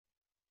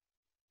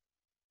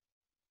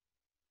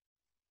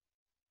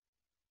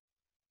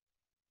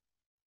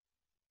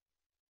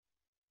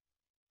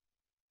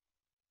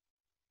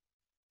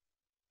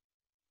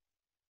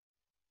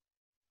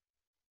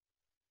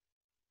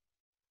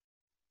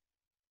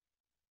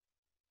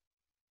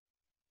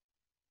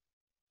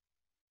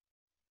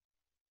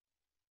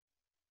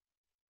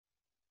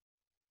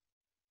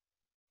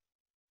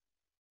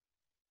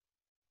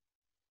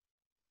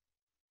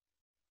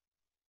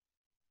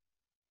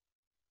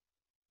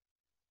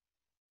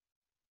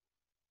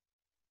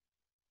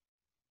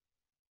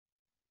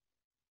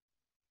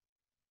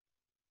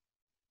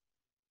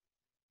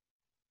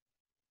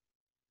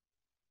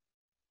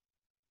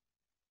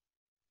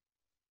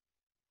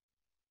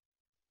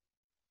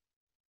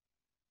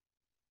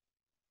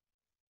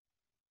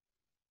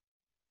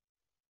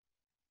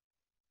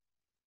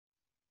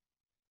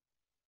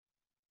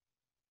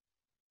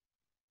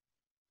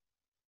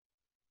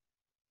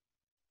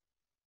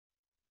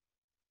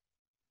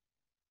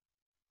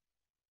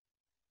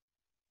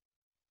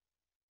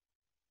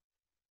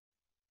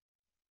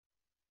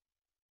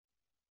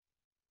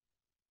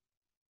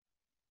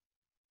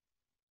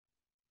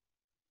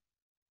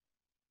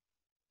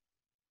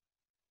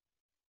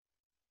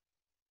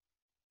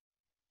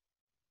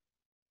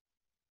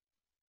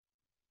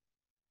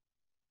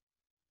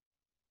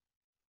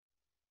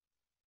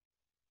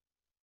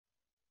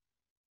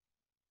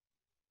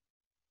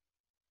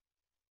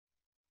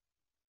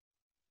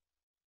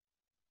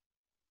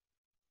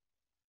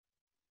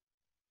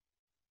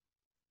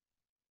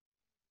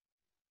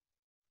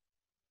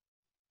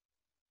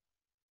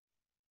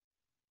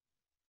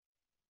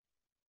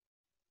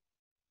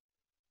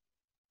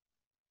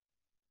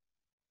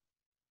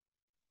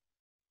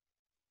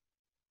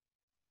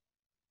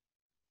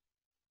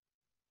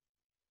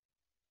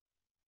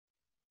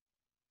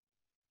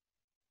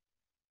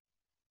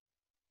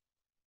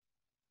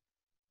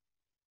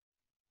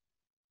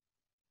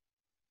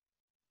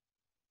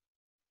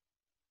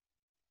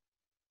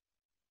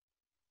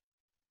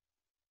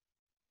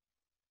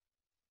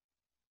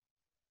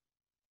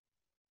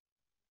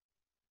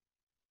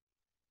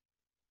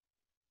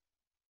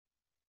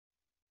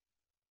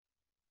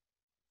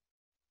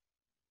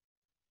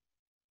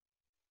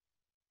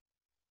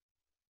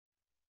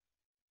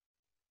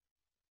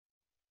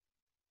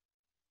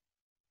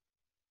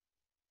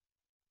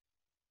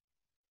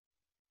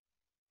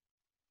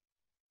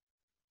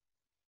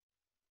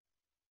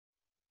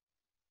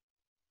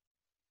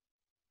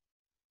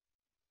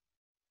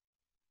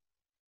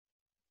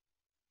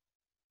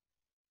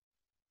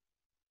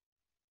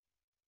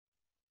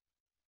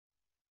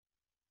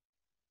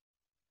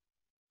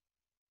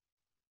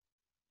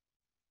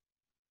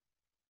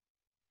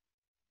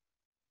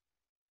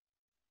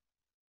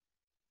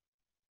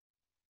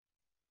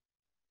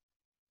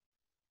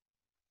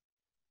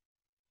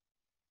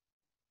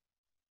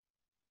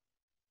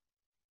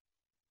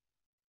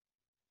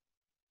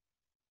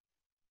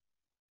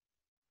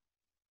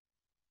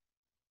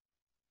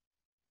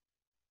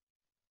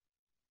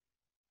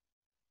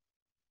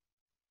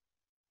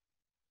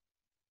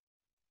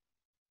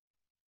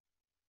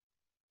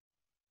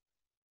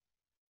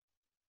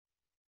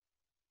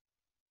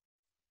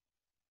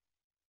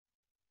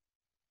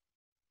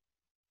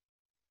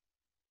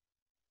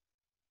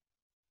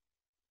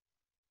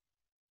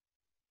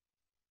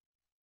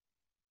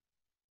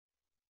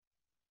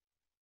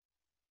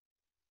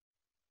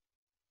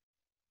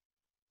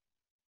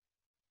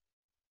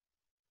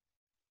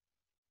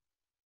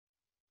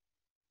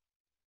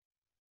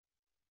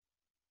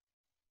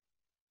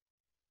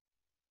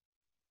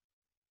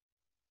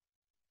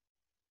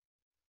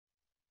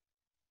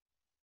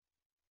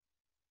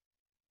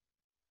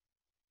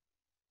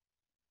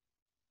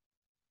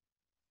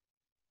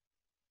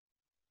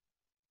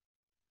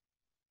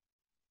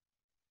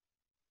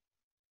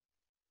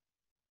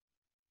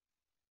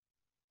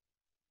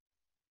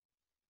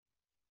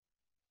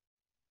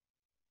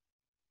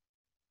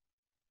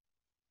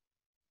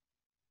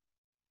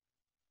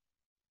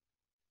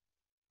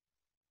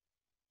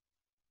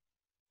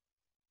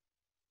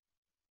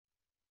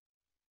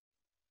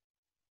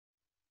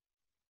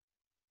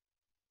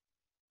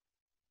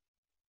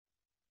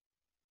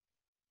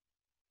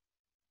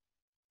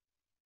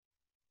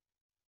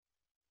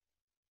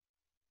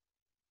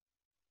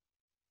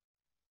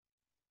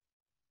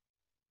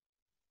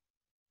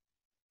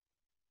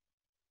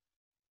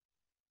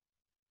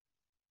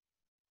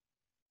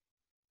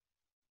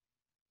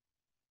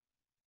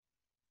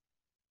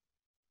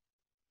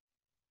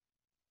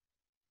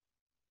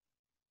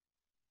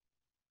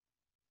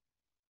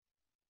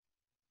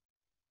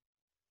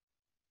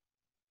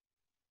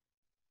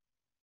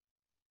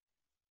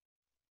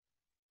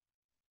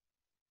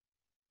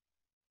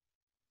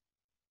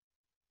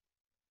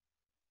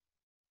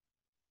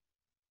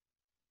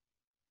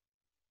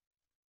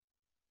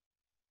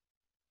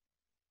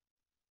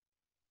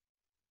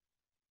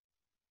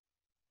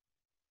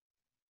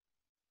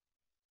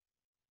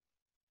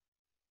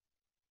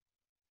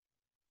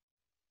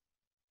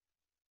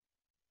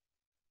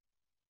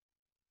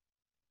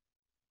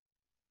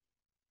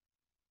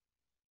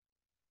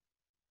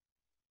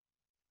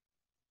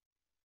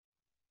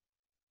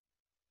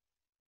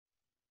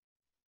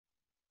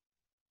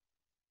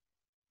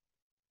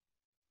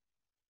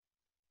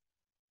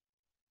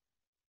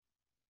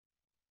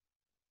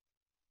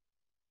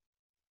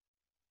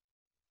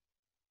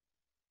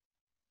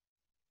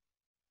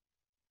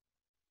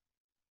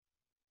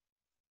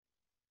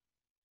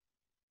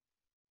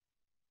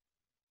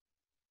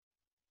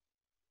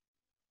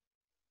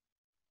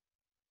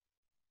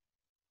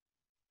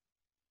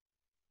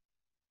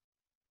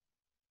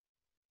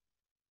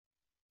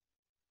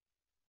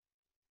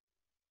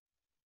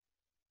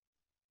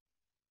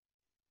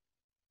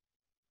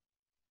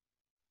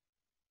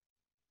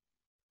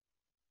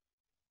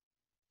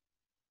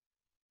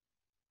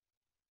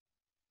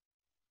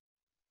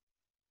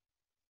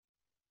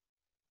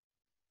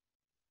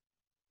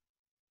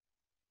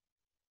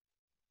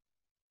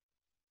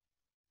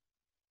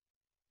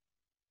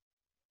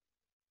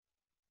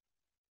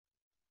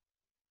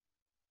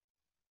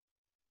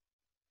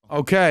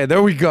Okay,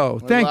 there we go.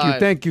 We're Thank live. you,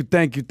 thank you,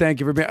 thank you, thank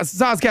you for being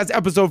SOSCAST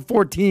episode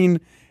 14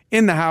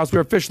 in the house. We're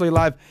officially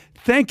live.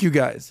 Thank you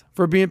guys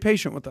for being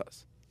patient with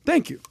us.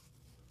 Thank you.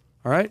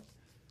 All right?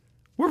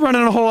 We're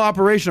running a whole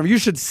operation. You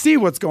should see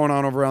what's going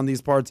on over on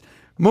these parts.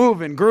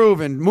 Moving,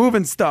 grooving,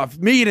 moving stuff,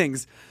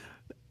 meetings,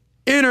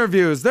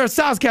 interviews. Their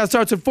SOSCAST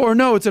starts at 4.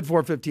 No, it's at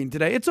 4:15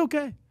 today. It's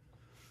okay.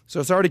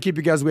 So sorry to keep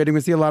you guys waiting.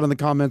 We see a lot in the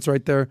comments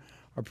right there.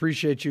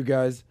 Appreciate you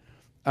guys.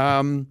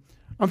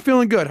 I'm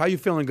feeling good. How you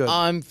feeling good?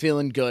 I'm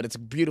feeling good. It's a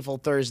beautiful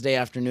Thursday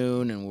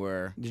afternoon, and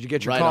we're Did you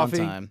get your right coffee?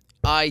 on time.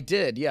 I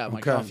did. Yeah,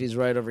 my coffee's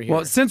right over here.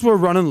 Well, since we're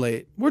running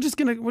late, let's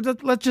get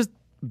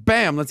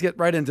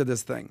right into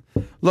this thing.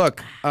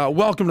 Look,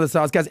 welcome to the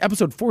SOSCAST,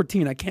 episode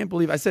 14. I can't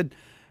believe I said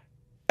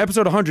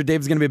episode 100.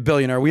 David's going to be a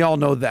billionaire. We all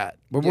know that,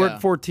 but we're at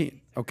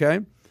 14. Okay,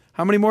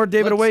 how many more,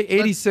 David? Away?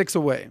 86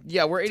 away.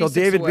 Yeah, we're 86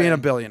 till David away. being a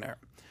billionaire.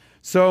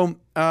 So,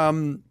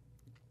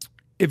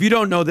 if you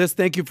don't know this,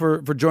 thank you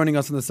for joining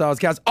us in the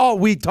SOSCAST. All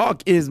we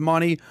talk is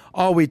money.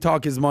 All we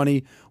talk is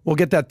money. We'll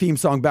get that theme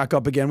song back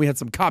up again. We had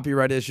some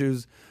copyright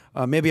issues.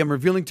 Maybe I'm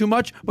revealing too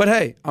much, but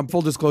hey, I'm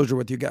full disclosure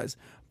with you guys.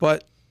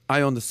 But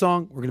I own the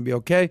song. We're going to be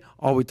okay.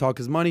 All we talk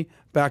is money.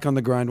 Back on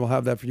the grind. We'll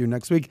have that for you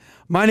next week.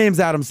 My name's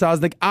Adam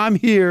Sosnick. I'm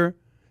here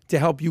to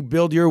help you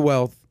build your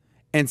wealth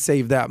and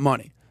save that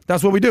money.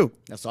 That's what we do.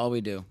 That's all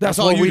we do. That's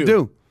what we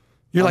do.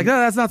 You're like, no,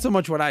 that's not so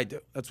much what I do.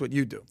 That's what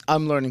you do.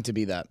 I'm learning to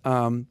be that.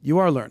 You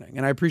are learning,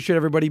 and I appreciate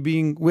everybody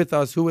being with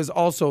us who is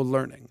also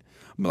learning.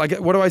 Like,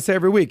 what do I say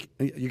every week?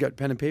 You got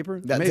pen and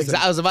paper? That's Amazing.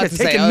 exactly. I was about to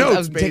say. Taking I notes,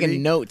 was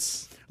taking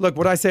notes. Look,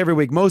 what I say every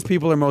week, most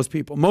people are most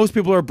people. Most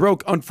people are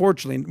broke,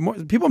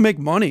 unfortunately. People make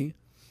money.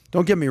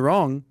 Don't get me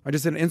wrong. I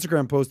just did an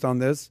Instagram post on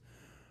this.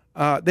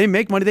 They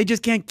make money. They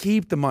just can't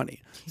keep the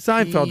money.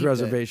 Seinfeld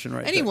reservation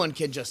right Anyone there.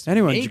 can just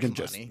Anyone make can money.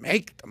 just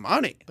make the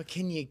money. But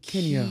can you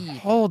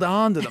Hold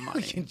on to the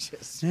money? can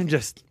just and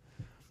just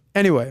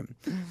anyway,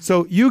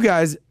 so you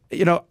guys,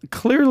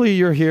 clearly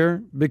you're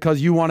here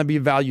because you want to be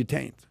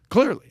value-tained.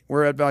 Clearly,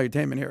 we're at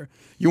Valuetainment here.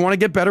 You want to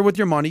get better with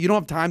your money. You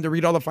don't have time to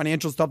read all the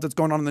financial stuff that's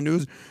going on in the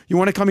news. You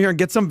want to come here and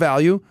get some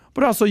value,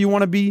 but also you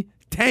want to be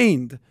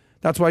tained.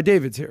 That's why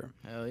David's here.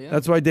 Hell yeah.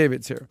 That's why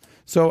David's here.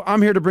 So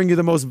I'm here to bring you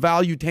the most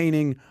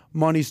value-taining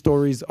money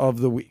stories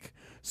of the week.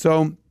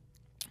 So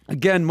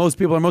again, most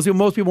people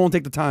won't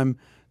take the time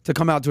to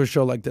come out to a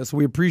show like this.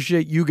 We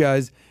appreciate you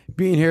guys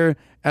being here.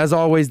 As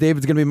always,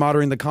 David's going to be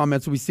moderating the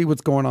comments. We see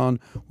what's going on.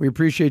 We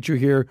appreciate you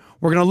here.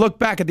 We're going to look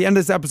back at the end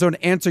of this episode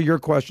and answer your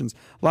questions.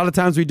 A lot of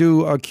times we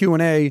do a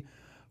Q&A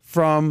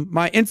from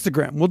my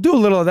Instagram. We'll do a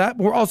little of that,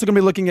 but we're also going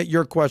to be looking at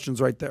your questions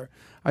right there.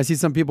 I see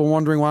some people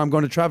wondering why I'm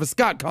going to Travis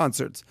Scott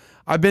concerts.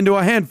 I've been to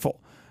a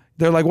handful.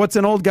 They're like, what's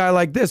an old guy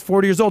like this,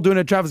 40 years old, doing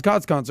a Travis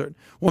Scott concert?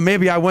 Well,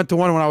 maybe I went to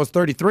one when I was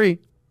 33. You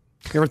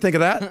ever think of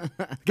that?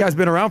 The guy's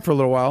been around for a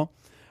little while.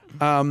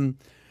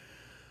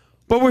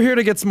 But we're here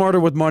to get smarter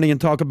with money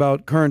and talk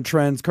about current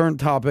trends, current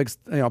topics,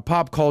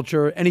 pop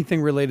culture,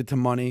 anything related to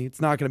money.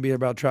 It's not going to be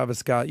about Travis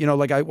Scott.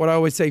 What I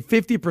always say,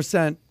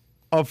 50%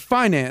 of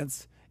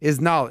finance is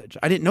knowledge.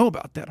 I didn't know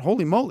about that.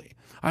 Holy moly.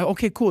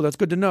 Okay, cool. That's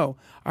good to know.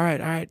 All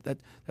right.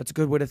 That's a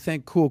good way to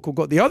think. Cool.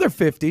 Go. The other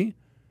 50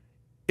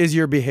 is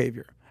your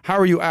behavior. How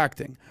are you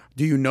acting?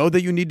 Do you know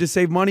that you need to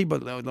save money,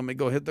 but let me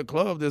go hit the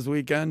club this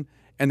weekend,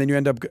 and then you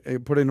end up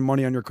putting the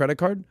money on your credit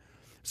card?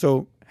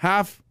 So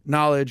half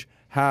knowledge,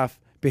 half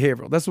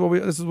behavioral. This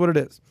is what it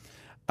is.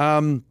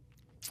 But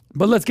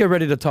let's get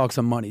ready to talk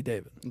some money,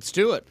 David. Let's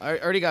do it. I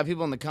already got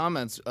people in the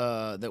comments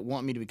that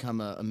want me to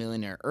become a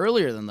millionaire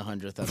earlier than the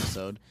 100th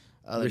episode.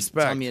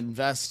 Respect. Telling me to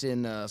invest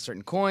in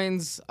certain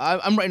coins.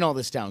 I'm writing all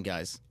this down,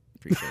 guys.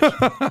 Appreciate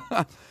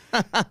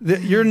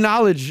it. Your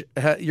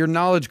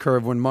knowledge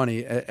curve when money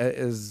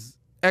is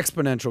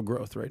exponential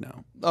growth right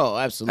now. Oh,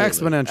 absolutely.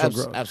 Exponential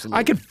growth. Absolutely.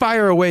 I could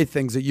fire away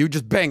things at you.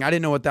 Just bang. I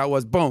didn't know what that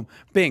was. Boom.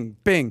 Bing.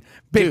 Bing.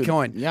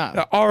 Bitcoin. Dude,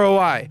 yeah.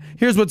 ROI.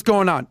 Here's what's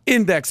going on.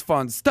 Index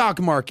funds, stock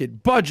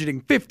market,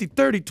 budgeting, 50,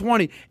 30,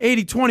 20,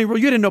 80, 20 rule.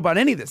 You didn't know about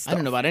any of this stuff. I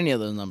didn't know about any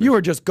of those numbers. You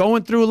were just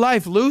going through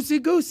life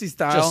loosey-goosey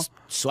style. Just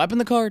swiping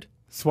the card.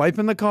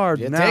 Swiping the card.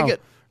 Yeah, now, take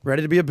it.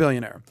 Ready to be a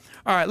billionaire.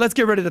 All right, let's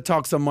get ready to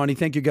talk some money.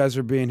 Thank you guys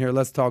for being here.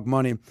 Let's talk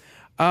money.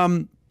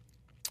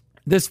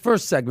 This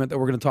first segment that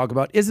we're going to talk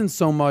about isn't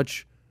so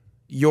much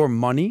your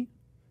money.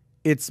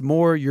 It's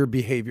more your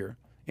behavior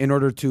in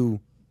order to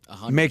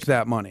 100%. Make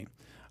that money.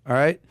 All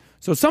right?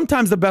 So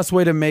sometimes the best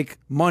way to make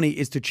money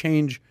is to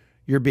change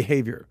your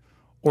behavior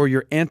or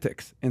your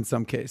antics in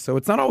some case. So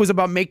it's not always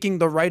about making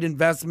the right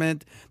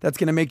investment that's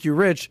going to make you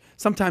rich.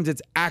 Sometimes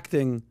it's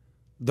acting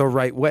the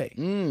right way.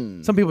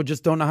 Some people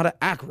just don't know how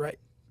to act right.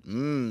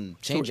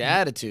 Change your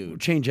attitude.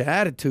 Change your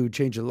attitude,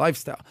 change your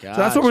lifestyle. Gotcha.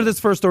 So that's what this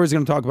first story is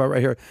going to talk about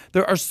right here.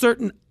 There are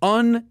certain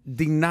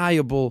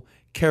undeniable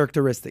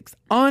characteristics,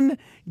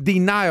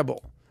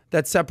 undeniable,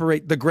 that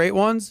separate the great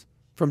ones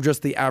from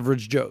just the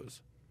average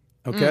Joes.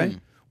 Okay?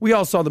 We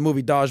all saw the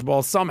movie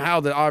Dodgeball. Somehow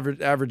the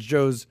average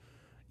Joes,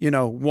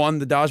 won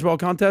the dodgeball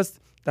contest.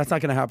 That's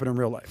not going to happen in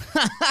real life.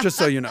 Just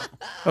so you know.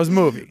 That was a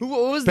movie.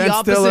 What was Ben the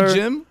opposite, Stiller,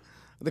 Jim?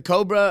 The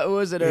Cobra, what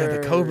was it? Yeah, the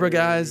Cobra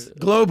guys.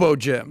 Globo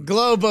Gym.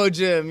 Globo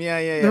Gym.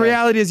 Yeah. The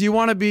reality is you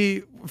want to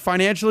be,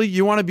 financially,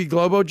 you want to be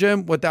Globo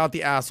Gym without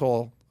the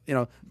asshole. You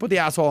know, put the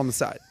asshole on the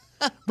side.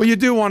 But you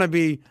do want to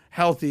be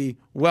healthy,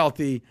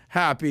 wealthy,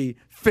 happy,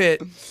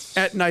 fit,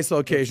 at nice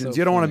locations.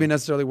 You don't want to be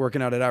necessarily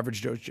working out at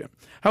Average Joe's gym.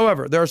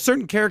 However, there are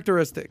certain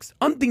characteristics,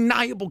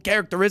 undeniable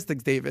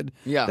characteristics, David,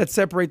 that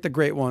separate the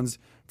great ones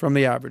from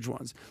the average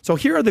ones. So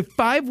here are the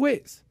 5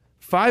 ways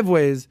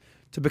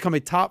to become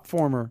a top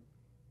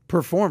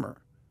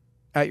performer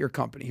at your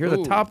company. Here are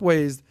the top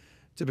ways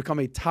to become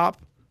a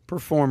top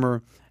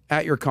performer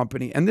at your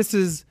company. And this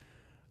is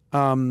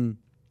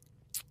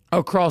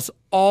across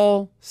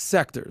all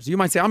sectors. You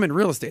might say, I'm in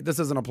real estate. This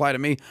doesn't apply to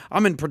me.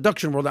 I'm in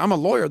production world. I'm a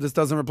lawyer. This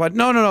doesn't apply.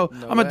 No.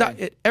 I'm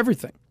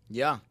everything.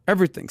 Yeah.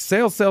 Everything.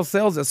 Sales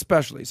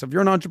especially. So if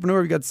you're an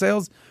entrepreneur, you got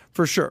sales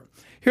for sure.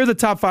 Here are the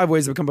top 5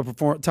 ways to become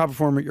a top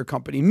performer at your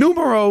company.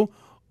 Numero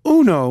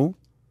uno,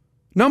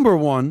 number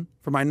 1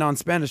 for my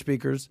non-Spanish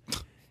speakers,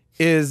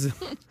 is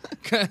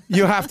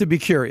you have to be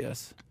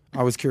curious.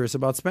 I was curious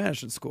about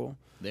Spanish in school.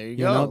 There you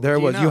go. There it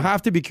was. You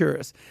have to be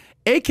curious.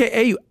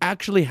 AKA, you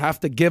actually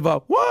have to give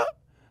up. What?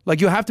 Like,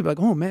 you have to be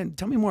like, oh, man,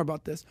 tell me more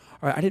about this.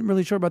 All right, I didn't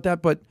really sure about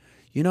that, but,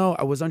 you know,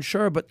 I was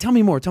unsure, but tell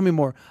me more.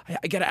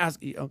 I got to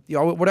ask. You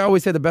know, what I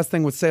always say, the best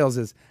thing with sales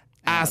is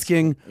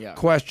asking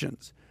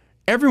questions.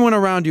 Everyone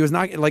around you is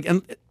not, like,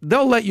 and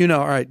they'll let you know,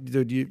 all right,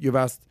 dude, you've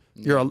asked,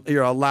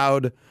 you're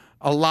allowed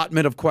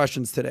allotment of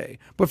questions today.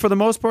 But for the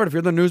most part, if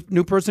you're the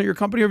new person at your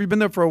company or if you've been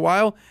there for a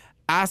while,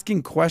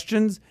 asking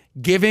questions,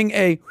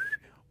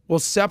 will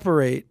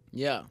separate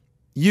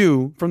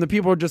you from the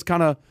people who are just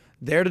kind of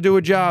there to do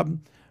a job,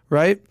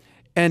 right?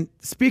 And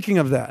speaking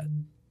of that,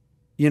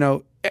 you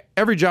know,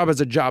 every job has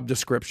a job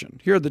description.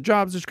 Here are the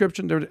job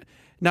description.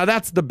 Now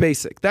that's the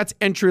basic. That's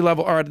entry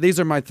level. All right, these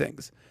are my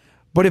things.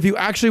 But if you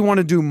actually want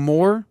to do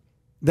more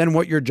than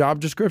what your job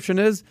description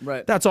is,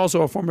 that's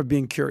also a form of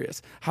being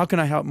curious. How can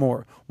I help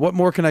more? What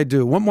more can I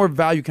do? What more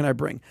value can I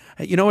bring?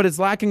 You know what is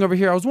lacking over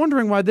here? I was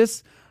wondering why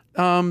this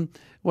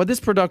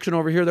production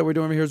over here that we're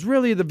doing over here is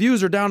really, the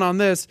views are down on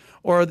this,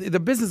 or the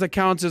business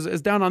accounts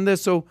is down on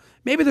this. So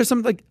maybe there's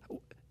something like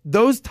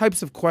those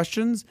types of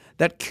questions,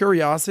 that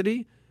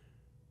curiosity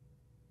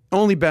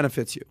only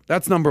benefits you.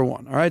 That's number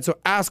 1. All right. So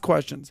ask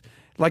questions.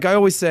 Like I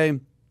always say,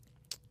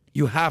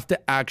 you have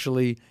to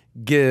actually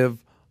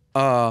give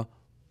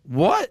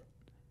what?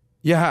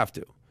 You have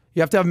to.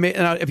 You have to have,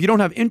 if you don't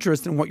have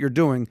interest in what you're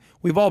doing,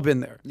 we've all been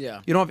there.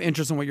 Yeah. You don't have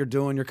interest in what you're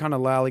doing. You're kind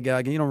of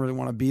lollygagging. You don't really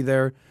want to be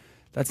there.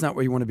 That's not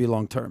where you want to be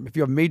long term. If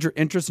you have major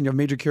interest and you have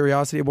major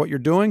curiosity of what you're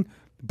doing,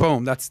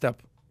 boom, that's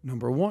step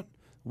number 1.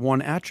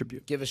 1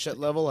 attribute. Give a shit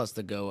level has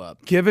to go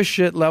up. Give a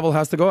shit level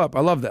has to go up.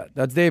 I love that.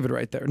 That's David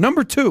right there.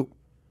 Number 2,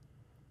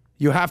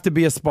 you have to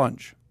be a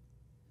sponge.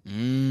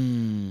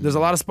 There's a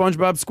lot of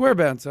SpongeBob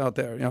SquarePants out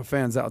there, you know,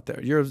 fans out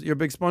there. You're a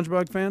big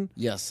SpongeBob fan?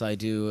 Yes, I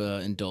do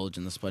indulge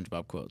in the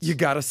SpongeBob quotes. You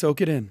got to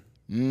soak it in.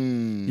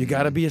 You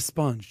got to be a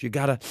sponge. You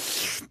got to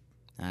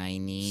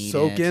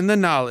soak in the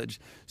knowledge.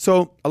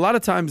 So a lot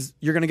of times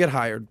you're going to get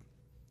hired,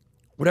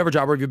 whatever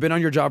job, or if you've been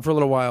on your job for a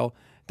little while,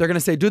 they're going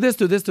to say, do this,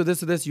 do this, do this,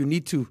 do this. You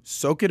need to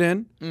soak it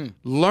in,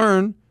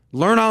 learn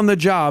on the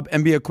job,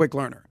 and be a quick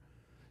learner.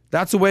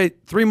 That's the way.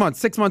 3 months,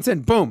 6 months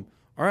in, boom.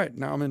 All right,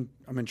 now I'm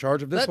in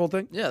charge of this whole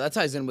thing. Yeah, that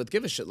ties in with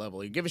give a shit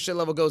level. Your give a shit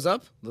level goes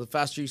up. The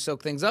faster you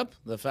soak things up,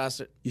 the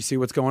faster. You see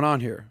what's going on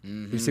here.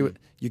 You see what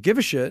you give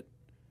a shit.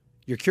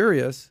 You're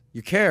curious.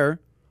 You care.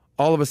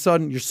 All of a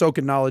sudden, you're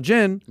soaking knowledge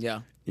in.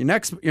 Yeah.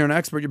 You're an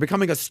expert. You're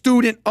becoming a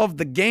student of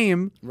the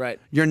game. Right.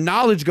 Your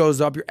knowledge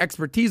goes up. Your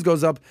expertise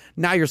goes up.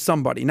 Now you're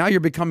somebody. Now you're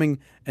becoming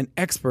an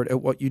expert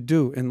at what you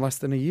do in less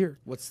than a year.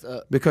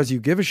 Because you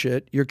give a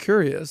shit, you're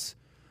curious,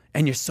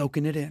 and you're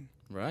soaking it in.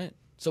 Right.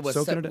 So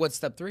what's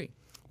step 3?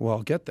 Well,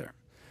 I'll get there.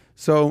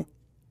 So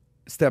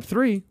step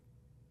 3,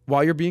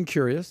 while you're being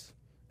curious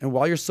and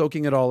while you're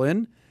soaking it all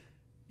in,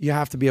 you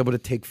have to be able to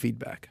take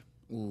feedback.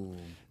 Ooh.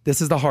 This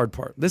is the hard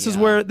part. This is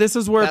where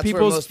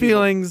people's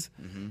feelings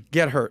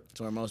get hurt.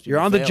 That's where most people You're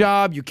on the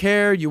job, you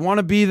care, you want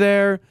to be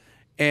there,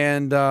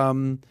 and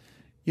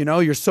you know,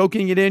 you're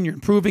soaking it in, you're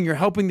improving, you're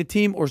helping the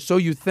team, or so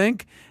you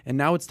think, and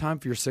now it's time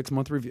for your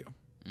 6-month review.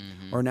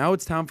 Or now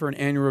it's time for an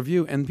annual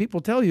review, and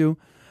people tell you,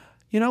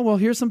 you know, well,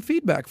 here's some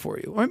feedback for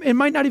you. Or it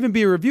might not even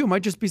be a review. It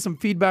might just be some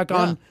feedback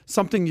on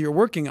something you're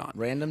working on.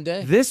 Random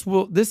day.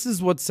 This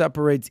is what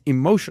separates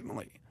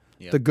emotionally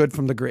the good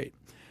from the great.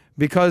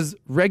 Because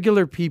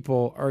regular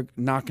people are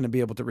not going to be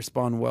able to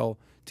respond well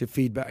to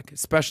feedback,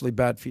 especially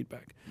bad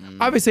feedback.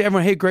 Obviously,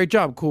 everyone, hey, great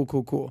job,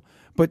 cool.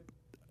 But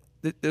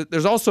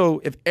there's also,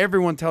 if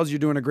everyone tells you you're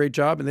doing a great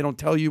job and they don't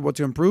tell you what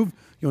to improve,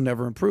 you'll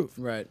never improve.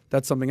 Right.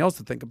 That's something else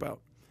to think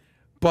about.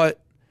 But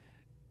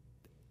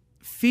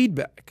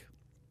feedback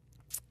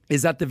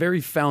is at the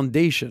very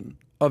foundation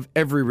of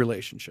every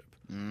relationship.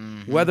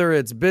 Whether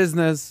it's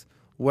business,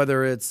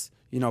 whether it's,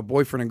 you know,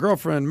 boyfriend and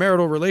girlfriend,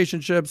 marital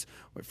relationships,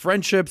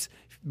 friendships,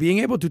 being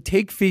able to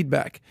take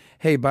feedback.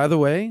 Hey, by the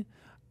way,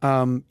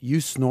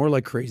 you snore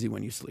like crazy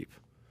when you sleep.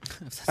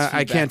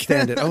 I can't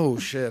stand it. Oh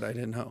shit, I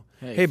didn't know.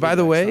 Hey, by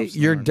the feedback, way,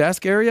 stop your snoring.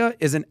 desk area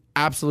is an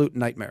absolute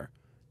nightmare.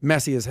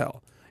 Messy as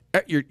hell.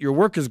 Your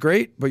work is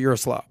great, but you're a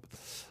slob.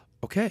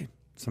 Okay,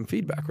 some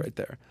feedback right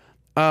there.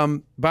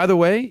 By the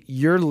way,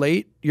 you're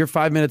late. You're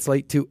 5 minutes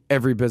late to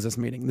every business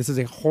meeting. This is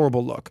a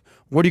horrible look.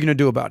 What are you going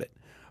to do about it?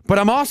 But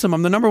I'm awesome.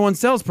 I'm the #1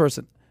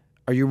 salesperson.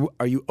 Are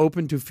you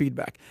open to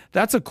feedback?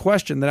 That's a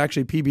question that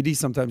actually PBD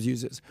sometimes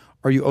uses.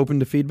 Are you open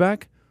to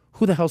feedback?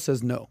 Who the hell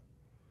says no?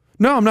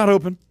 No, I'm not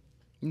open.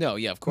 No,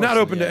 yeah, of course. Not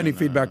open to any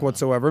feedback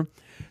whatsoever.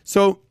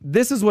 So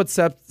this is what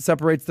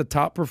separates the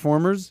top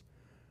performers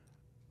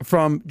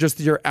from just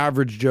your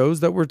average Joes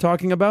that we're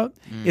talking about,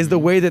 is the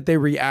way that they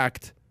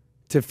react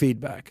to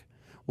feedback.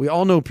 We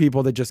all know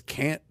people that just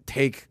can't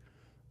take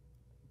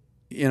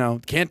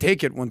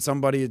it when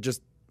somebody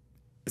just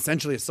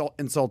essentially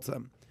insults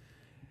them.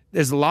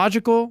 There's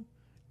logical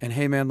and,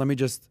 hey man, let me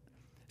just,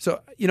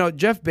 so,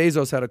 Jeff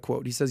Bezos had a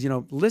quote. He says,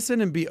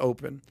 listen and be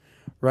open,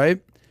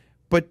 right?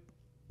 But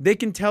they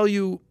can tell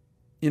you,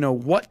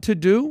 what to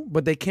do,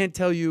 but they can't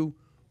tell you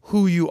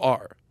who you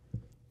are.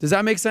 Does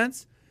that make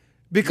sense?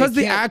 Because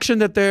the action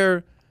that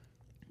they're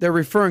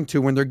referring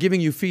to when they're giving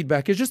you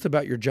feedback is just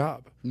about your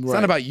job. It's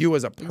not about you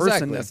as a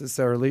person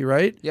necessarily,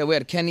 right? Yeah, we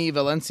had Kenny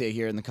Valencia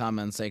here in the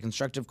comments say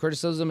constructive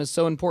criticism is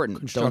so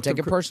important. Don't take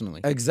it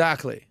personally.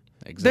 Exactly.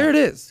 There it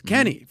is.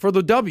 Kenny, for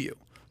the W,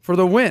 for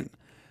the win.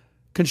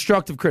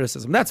 Constructive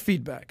criticism. That's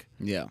feedback.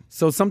 Yeah.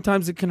 So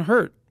sometimes it can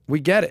hurt.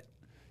 We get it.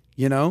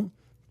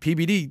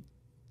 PBD,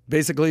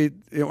 basically,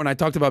 when I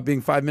talked about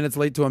being 5 minutes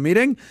late to a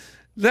meeting,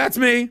 that's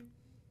me.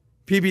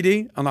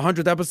 PBD on the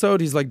 100th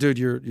episode, he's like, dude,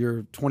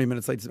 you're 20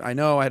 minutes late. I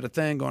know, I had a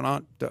thing going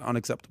on,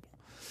 unacceptable.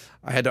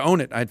 I had to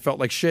own it. I had felt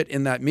like shit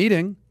in that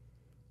meeting,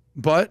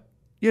 but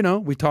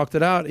we talked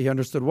it out. He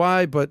understood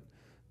why, but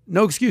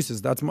no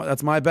excuses. That's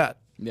my bet.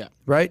 Yeah.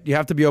 Right? You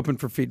have to be open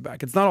for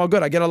feedback. It's not all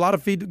good. I get a lot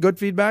of good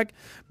feedback.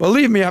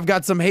 Believe me, I've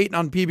got some hate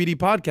on PBD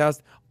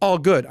podcast. All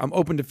good. I'm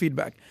open to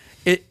feedback.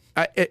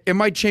 It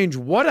might change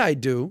what I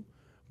do,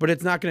 but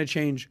it's not going to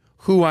change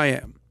who I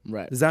am.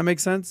 Right. Does that make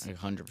sense?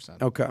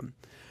 100%. Okay.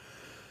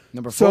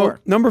 Number 4. So,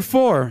 number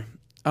 4,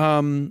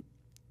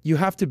 you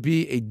have to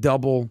be a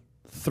double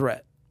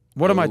threat.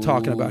 What am I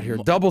talking about here?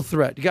 Double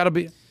threat. You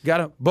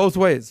gotta both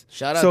ways.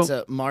 Shout out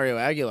to Mario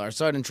Aguilar.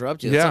 Sorry to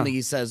interrupt you. That's something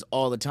he says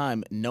all the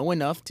time. Know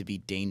enough to be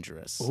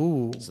dangerous.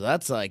 Ooh. So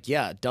that's like,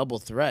 double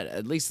threat.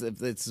 At least if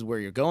this is where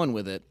you're going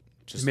with it.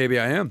 Just maybe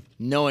I am.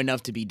 Know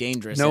enough to be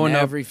dangerous in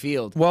every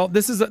field. Well,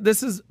 this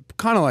is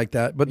kind of like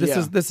that, but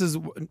this is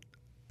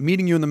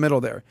meeting you in the middle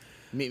there.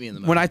 Meet me in the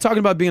middle. When I talk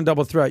about being a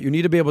double threat, you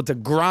need to be able to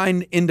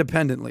grind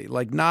independently,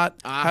 like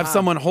not have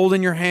someone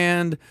holding your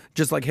hand,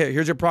 just like, hey,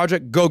 here's your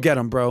project, go get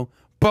them, bro.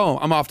 Boom,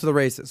 I'm off to the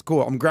races.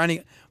 Cool, I'm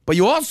grinding. But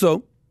you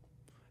also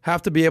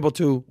have to be able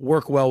to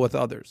work well with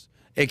others,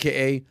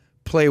 AKA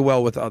play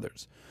well with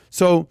others.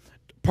 So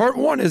part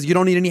 1 is you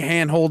don't need any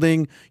hand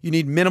holding. You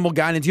need minimal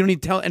guidance. You don't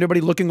need to tell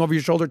anybody looking over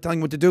your shoulder, telling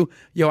you what to do.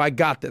 Yo, I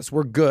got this.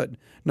 We're good.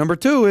 Number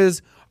 2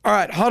 is, all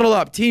right, huddle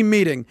up, team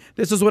meeting.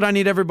 This is what I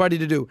need everybody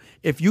to do.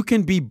 If you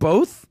can be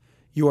both,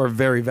 you are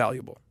very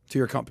valuable to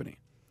your company.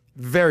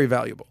 Very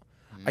valuable.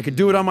 I can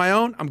do it on my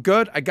own. I'm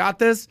good. I got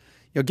this.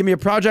 Give me a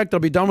project. I'll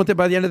be done with it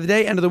by the end of the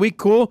day, end of the week.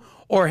 Cool.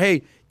 Or,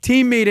 hey,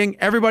 team meeting.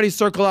 Everybody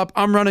circle up.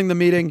 I'm running the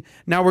meeting.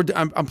 Now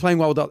I'm playing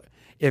well with others.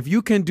 If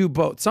you can do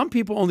both. Some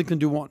people only can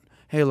do one.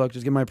 Hey, look,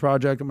 just give my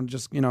project. I'm going to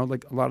just,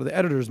 like a lot of the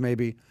editors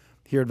maybe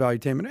here at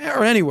Valuetainment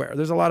or anywhere.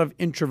 There's a lot of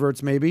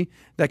introverts maybe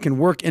that can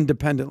work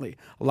independently.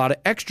 A lot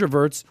of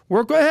extroverts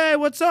work, hey,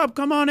 what's up?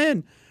 Come on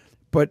in.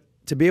 But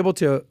to be able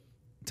to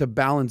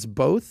balance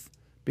both,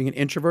 being an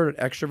introvert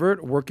and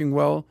extrovert, working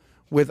well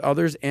with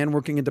others and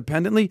working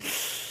independently,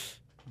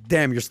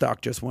 damn, your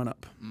stock just went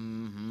up.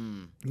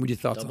 Mm-hmm. What are your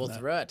thoughts on that? Double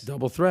threat.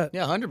 Double threat.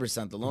 Yeah,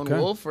 100%. The lone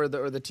wolf or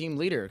the team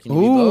leader. Can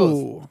you be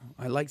both?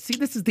 I like. See,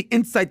 this is the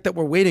insight that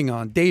we're waiting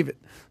on, David,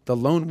 the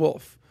lone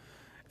wolf,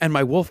 and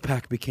my wolf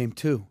pack became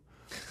 2,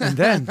 and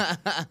then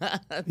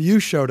you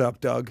showed up,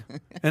 Doug,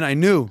 and I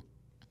knew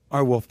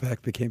our wolf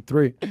pack became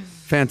 3.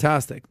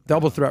 Fantastic,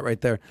 double threat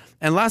right there.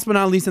 And last but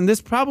not least, and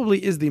this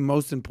probably is the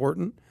most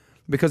important,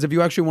 because if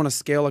you actually want to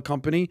scale a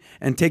company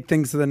and take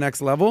things to the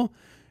next level,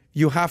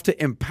 you have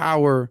to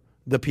empower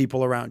the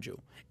people around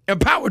you.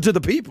 Empower to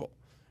the people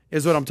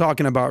is what I'm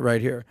talking about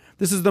right here.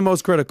 This is the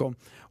most critical.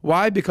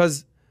 Why?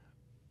 Because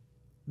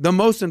the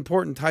most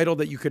important title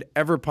that you could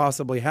ever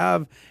possibly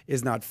have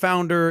is not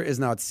founder, is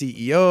not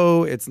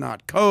CEO, it's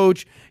not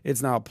coach,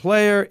 it's not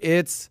player,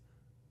 it's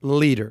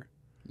leader.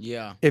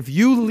 Yeah. If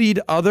you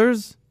lead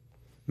others,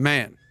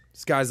 man,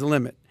 sky's the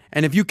limit.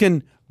 And if you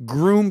can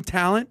groom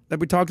talent that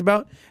we talked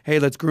about, hey,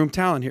 let's groom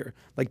talent here.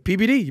 Like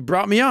PBD, he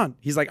brought me on.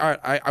 He's like, all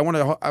right, I want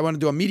to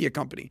do a media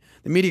company.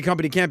 The media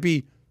company can't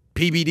be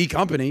PBD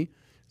company.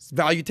 It's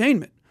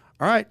Valuetainment.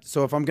 All right,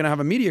 so if I'm going to have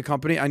a media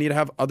company, I need to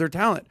have other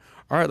talent.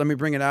 All right, let me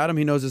bring in Adam.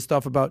 He knows his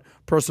stuff about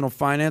personal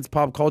finance,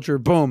 pop culture.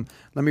 Boom.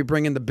 Let me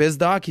bring in the biz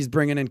doc. He's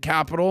bringing in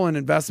capital and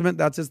investment.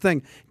 That's his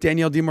thing.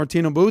 Danielle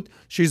DiMartino Booth,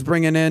 she's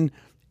bringing in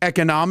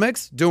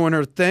Economics, doing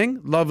her thing,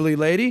 lovely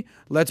lady.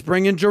 Let's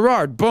bring in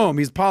Gerard. Boom,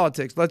 he's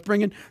politics. Let's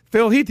bring in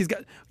Phil Heath.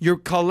 You're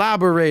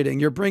collaborating.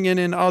 You're bringing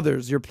in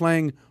others. You're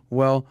playing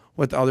well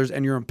with others,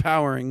 and you're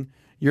empowering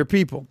your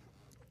people.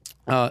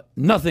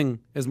 Nothing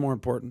is more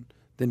important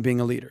than being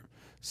a leader.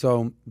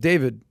 So,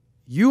 David,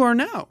 you are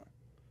now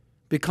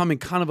becoming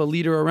kind of a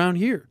leader around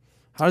here.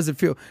 How does it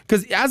feel?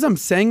 Because as I'm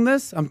saying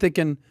this, I'm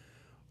thinking,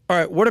 all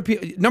right, what are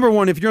people? Number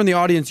one, if you're in the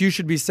audience, you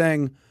should be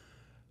saying,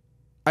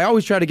 I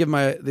always try to give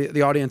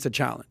the audience a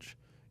challenge.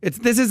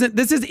 This is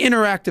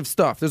interactive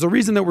stuff. There's a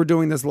reason that we're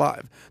doing this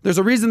live. There's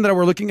a reason that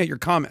we're looking at your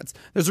comments.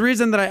 There's a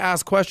reason that I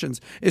ask questions.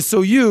 Is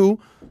so you,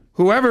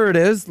 whoever it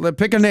is,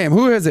 pick a name.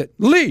 Who is it?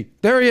 Lee.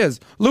 There he is.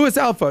 Louis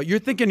Alpha. You're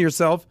thinking to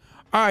yourself,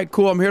 all right,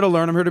 cool. I'm here to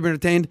learn. I'm here to be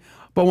entertained.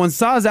 But when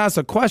Saz asks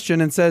a question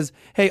and says,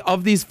 hey,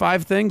 of these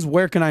 5 things,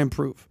 where can I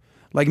improve?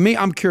 Like me,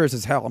 I'm curious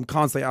as hell. I'm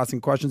constantly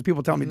asking questions.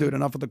 People tell me, dude,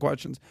 enough with the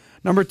questions.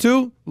 Number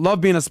 2, love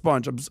being a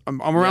sponge.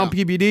 I'm around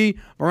PBD.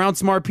 I'm around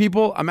smart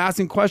people. I'm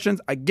asking questions.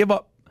 I give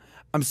up.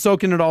 I'm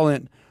soaking it all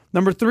in.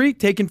 Number 3,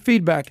 taking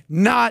feedback.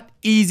 Not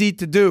easy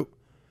to do.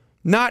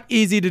 Not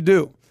easy to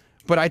do.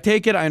 But I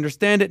take it. I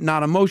understand it.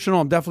 Not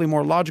emotional. I'm definitely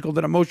more logical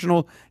than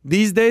emotional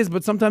these days,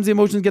 but sometimes the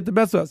emotions get the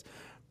best of us.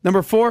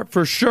 Number 4,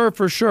 for sure,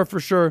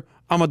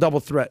 I'm a double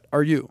threat.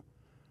 Are you?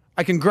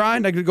 I can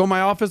grind. I could go to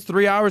my office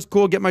 3 hours,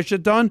 cool, get my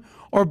shit done.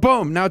 Or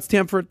boom, now it's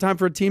time for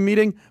a team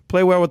meeting,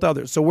 play well with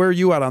others. So where are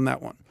you at on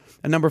that one?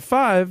 And number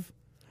 5,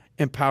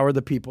 empower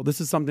the people. This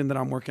is something that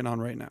I'm working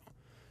on right now.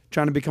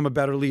 Trying to become a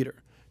better leader.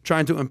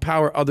 Trying to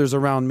empower others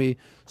around me.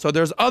 So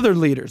there's other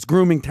leaders,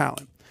 grooming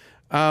talent.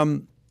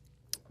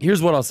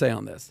 Here's what I'll say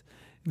on this.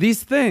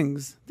 These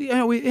things,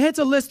 it's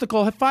a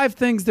listicle, 5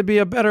 things to be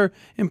a better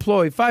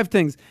employee, 5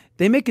 things.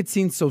 They make it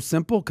seem so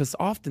simple because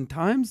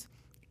oftentimes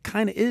it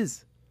kind of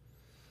is.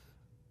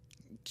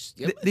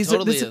 Yep,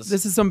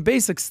 this is some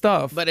basic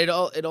stuff. But it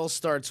all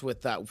starts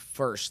with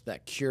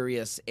that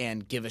curious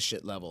and give a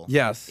shit level.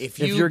 Yes. If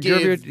you're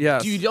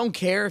yes. You don't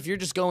care if you're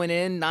just going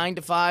in 9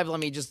 to 5. Let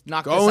me just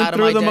knock this going out of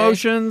my day. through the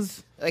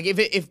motions. Like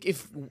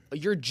if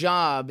your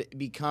job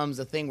becomes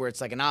a thing where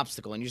it's like an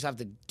obstacle and you just have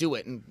to do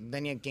it, and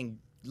then you can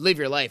live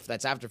your life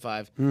that's after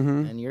 5,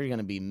 and you're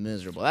gonna be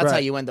miserable. That's how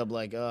you end up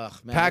like, ugh,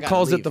 man. Pat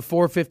calls it the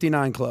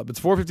 4:59 club. It's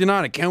 4:59.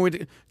 I can't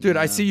wait. Dude,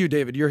 I see you,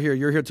 David. You're here.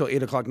 You're here till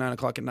 8 o'clock, 9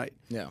 o'clock at night.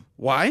 Yeah.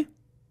 Why?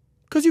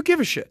 Because you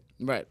give a shit.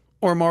 Right.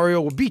 Or Mario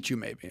will beat you,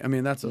 maybe. I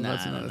mean, that's another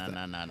thing.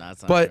 No,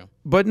 that's not true.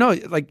 But no,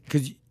 like,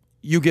 because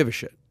you give a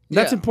shit.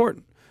 That's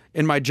important.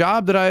 In my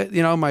job that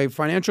my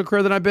financial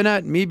career that I've been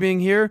at, me being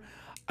here,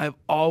 I've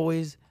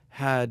always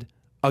had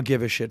a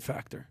give a shit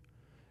factor.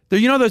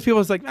 Those people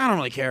that's like, I don't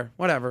really care.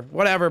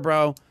 Whatever,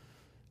 bro.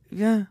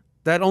 Yeah,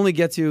 that only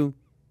gets you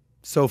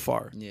so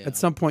far. Yeah. At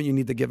some point, you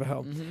need to give a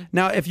hell.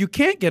 Now, if you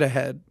can't get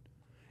ahead,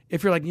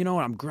 if you're like, you know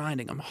what, I'm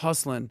grinding, I'm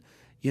hustling,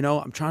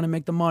 I'm trying to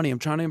make the money, I'm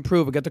trying to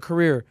improve, I get the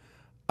career.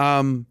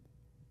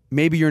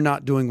 Maybe you're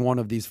not doing one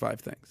of these 5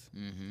 things.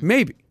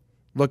 Maybe.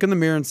 Look in the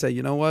mirror and say,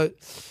 you know what?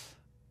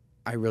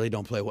 I really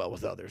don't play well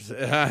with others.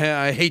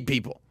 I hate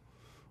people.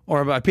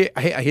 Or I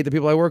hate the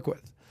people I work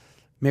with.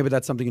 Maybe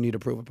that's something you need to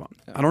prove upon.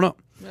 Yeah. I don't know.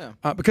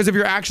 Yeah. Because if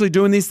you're actually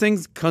doing these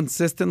things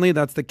consistently,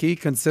 that's the key.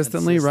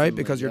 Consistently, right?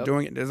 Because you're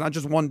doing it. It's not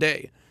just one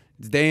day.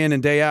 It's day in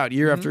and day out,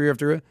 year after year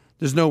after year.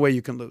 There's no way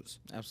you can lose.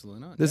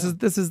 Absolutely not. This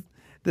is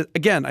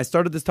again, I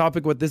started this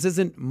topic with this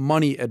isn't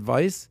money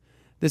advice.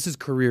 This is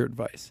career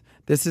advice.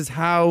 This is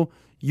how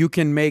you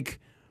can make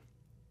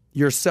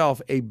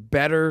yourself a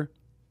better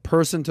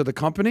person to the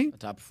company,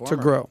 to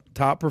grow.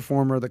 Top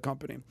performer of the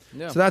company.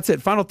 Yeah. So that's it.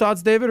 Final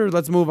thoughts, David, or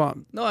let's move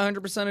on? No, I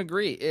 100%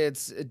 agree.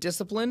 It's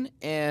discipline,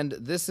 and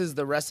this is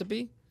the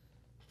recipe.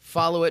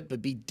 Follow it,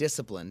 but be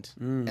disciplined.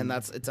 And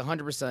it's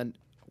 100%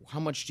 how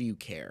much do you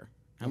care?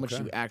 How much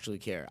do you actually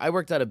care? I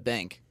worked at a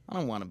bank. I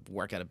don't want to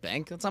work at a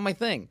bank. That's not my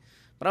thing.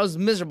 But I was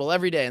miserable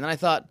every day, and then I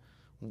thought,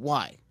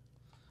 why?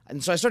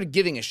 And so I started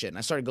giving a shit, and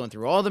I started going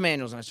through all the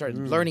manuals, and I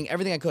started learning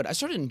everything I could. I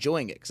started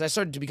enjoying it because I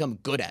started to become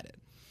good at it.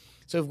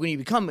 So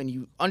when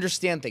you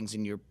understand things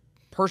and you're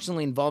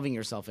personally involving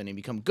yourself in it and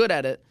become good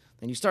at it,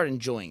 then you start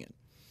enjoying it.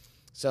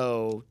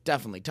 So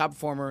definitely, top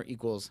performer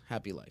equals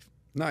happy life.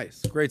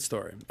 Nice. Great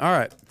story. All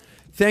right.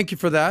 Thank you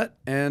for that.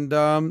 And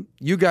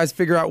you guys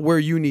figure out where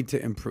you need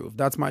to improve.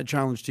 That's my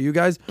challenge to you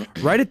guys.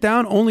 Write it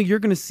down. Only you're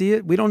going to see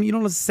it. You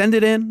don't send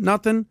it in,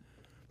 nothing.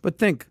 But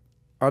think,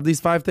 are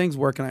these 5 things?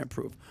 Where can I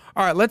improve?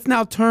 All right. Let's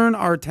now turn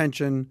our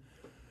attention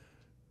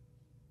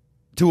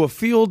to a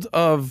field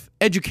of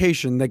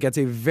education that gets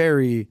a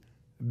very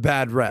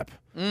bad rep.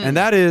 And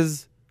that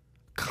is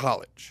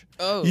college.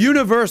 Oh.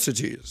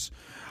 Universities.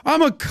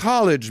 I'm a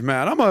college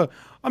man.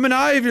 I'm an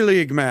Ivy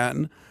League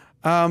man.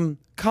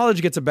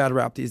 College gets a bad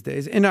rap these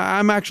days. And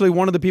I'm actually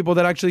one of the people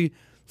that actually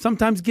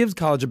sometimes gives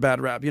college a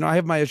bad rap. I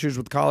have my issues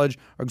with college,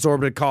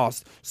 exorbitant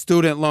costs,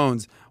 student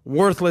loans,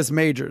 worthless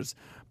majors.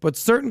 But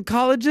certain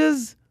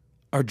colleges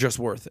are just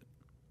worth it.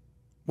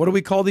 What do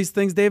we call these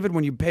things, David?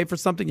 When you pay for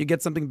something, you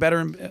get something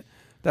better.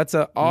 That's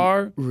a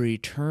R.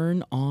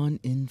 Return on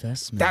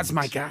investment. That's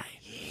my guy.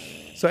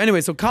 So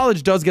anyway, so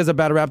college does get a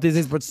bad rap these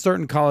days, but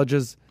certain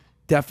colleges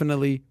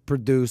definitely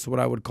produce what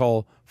I would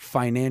call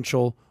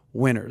financial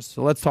winners.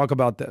 So let's talk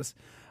about this.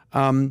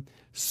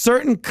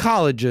 Certain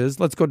colleges,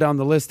 let's go down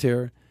the list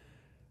here.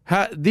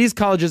 These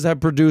colleges have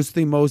produced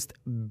the most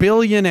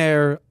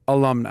billionaire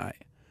alumni.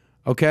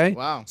 Okay?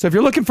 Wow. So if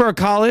you're looking for a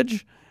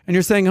college and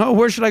you're saying, oh,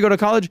 where should I go to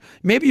college?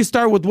 Maybe you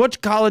start with which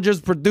colleges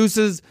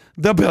produces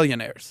the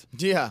billionaires.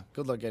 Yeah.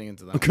 Good luck getting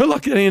into that. Good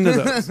luck getting into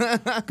those.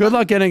 Good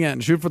luck getting in.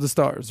 Shoot for the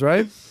stars,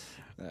 right?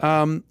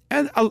 And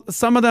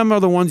some of them are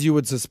the ones you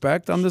would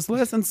suspect on this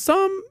list, and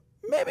some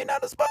maybe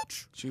not as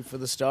much. Shoot for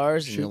the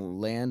stars, and you'll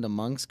land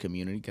amongst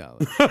community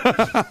college.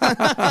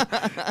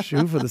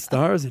 Shoot for the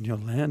stars, and you'll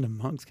land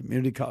amongst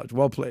community college.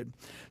 Well played.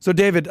 So,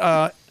 David,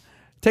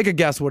 take a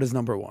guess. What is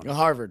number one?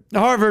 Harvard.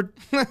 Harvard.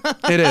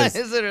 It is.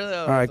 Is it really?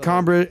 All right,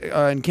 Cambridge,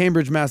 in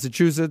Cambridge,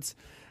 Massachusetts.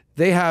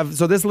 They have,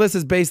 so this list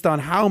is based on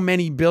how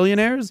many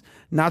billionaires,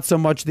 not so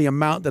much the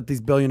amount that these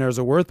billionaires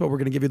are worth, but we're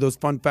going to give you those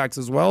fun facts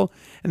as well.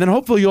 And then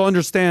hopefully you'll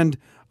understand,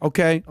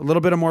 okay, a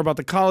little bit more about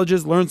the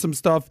colleges, learn some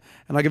stuff,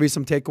 and I'll give you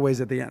some takeaways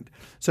at the end.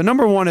 So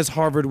number one is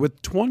Harvard with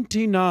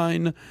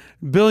 29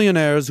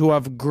 billionaires who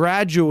have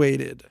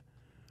graduated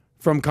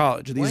from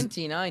college.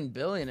 29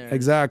 billionaires.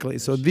 Exactly.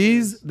 So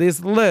this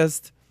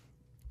list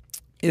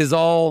is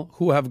all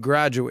who have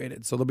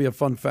graduated. So there'll be a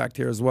fun fact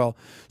here as well.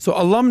 So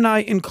alumni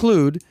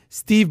include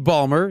Steve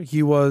Ballmer.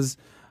 He was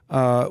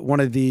one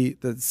of the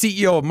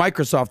CEO of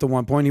Microsoft at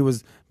one point. He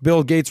was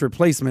Bill Gates'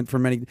 replacement for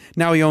many.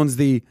 Now he owns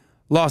the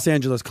Los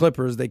Angeles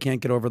Clippers. They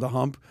can't get over the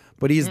hump,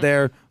 but he's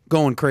there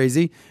going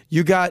crazy.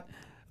 You got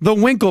the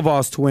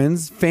Winklevoss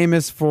twins,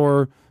 famous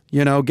for,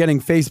 getting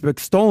Facebook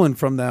stolen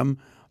from them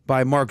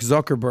by Mark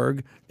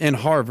Zuckerberg in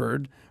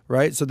Harvard,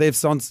 right? So they've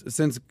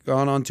since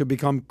gone on to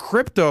become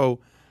crypto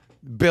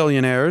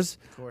billionaires,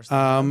 Of course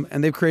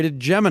and they've created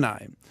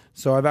Gemini.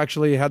 So I've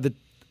actually had the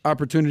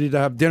opportunity to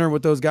have dinner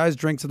with those guys,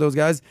 drinks with those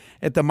guys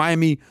at the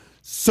Miami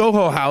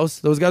Soho House.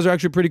 Those guys are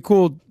actually pretty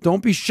cool.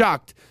 Don't be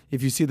shocked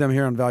if you see them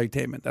here on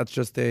Valuetainment. That's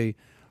just a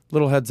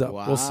little heads up.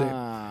 Wow. We'll see.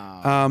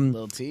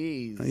 Little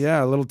tease.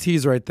 Yeah, a little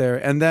tease right there.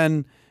 And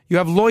then you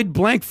have Lloyd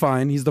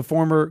Blankfein. He's the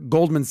former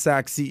Goldman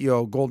Sachs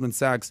CEO. Goldman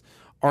Sachs,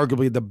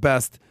 arguably the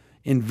best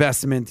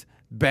investment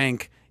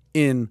bank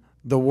in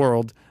the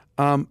world.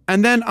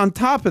 And then on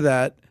top of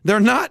that, they're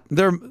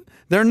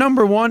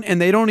number one,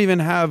 and they don't even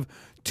have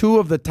two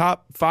of the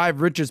top 5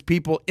 richest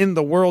people in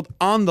the world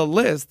on the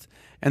list,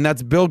 and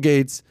that's Bill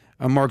Gates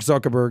and Mark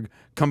Zuckerberg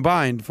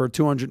combined for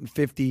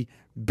 $250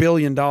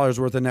 billion worth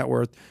of net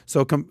worth.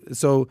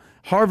 So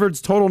Harvard's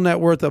total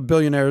net worth of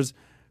billionaires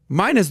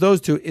minus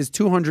those two is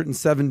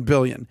 $207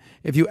 billion.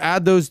 If you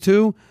add those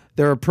two,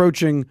 they're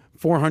approaching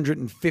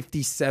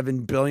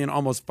 $457 billion,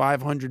 almost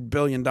 $500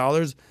 billion.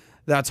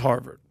 That's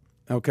Harvard.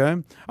 Okay,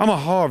 I'm a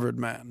Harvard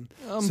man.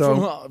 I'm from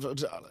Harvard,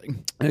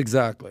 darling.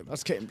 Exactly.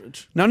 That's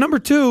Cambridge. Now, number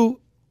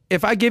two,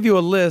 if I give you a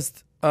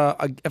list,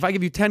 if I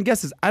give you 10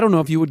 guesses, I don't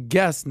know if you would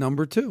guess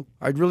number 2.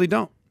 I really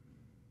don't.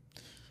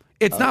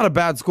 It's not a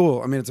bad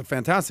school. I mean, it's a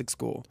fantastic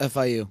school.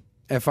 FIU.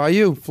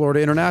 FIU, Florida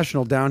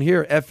International down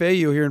here.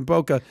 FAU here in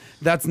Boca.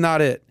 That's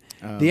not it.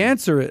 The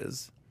answer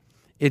is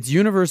it's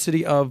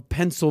University of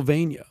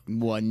Pennsylvania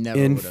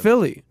in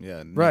Philly.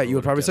 Yeah, right. You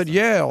would probably said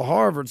Yale,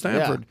 Harvard,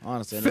 Stanford. Yeah,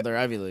 honestly, another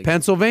Ivy League.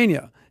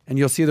 Pennsylvania. And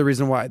you'll see the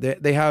reason why.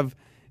 They have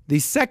the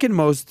second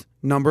most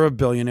number of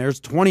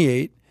billionaires,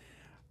 28.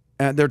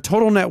 Their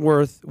total net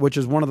worth, which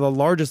is one of the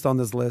largest on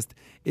this list,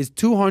 is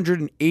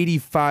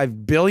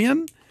 $285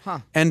 billion.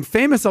 And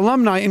famous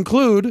alumni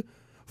include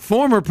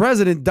former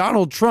President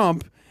Donald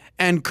Trump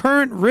and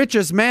current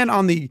richest man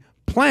on the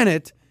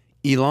planet,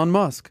 Elon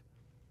Musk.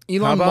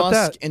 Elon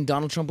Musk and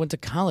Donald Trump went to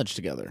college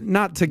together.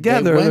 Not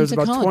together. There's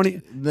about college.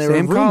 20. They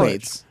were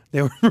roommates.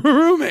 They were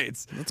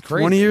roommates. That's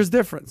crazy. 20 years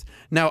difference.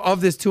 Now,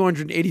 of this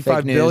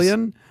 $285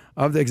 billion,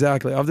 of this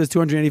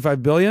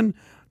 $285 billion,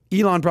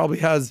 Elon probably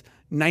has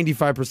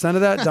 95%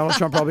 of that. Donald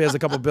Trump probably has a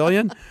couple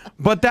billion.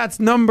 But that's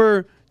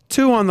number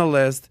 2 on the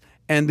list.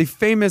 And the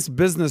famous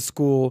business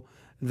school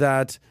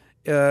that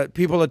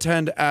people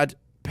attend at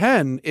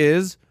Penn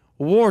is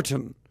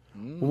Wharton.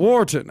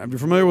 Wharton. Are you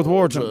familiar with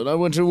Wharton? I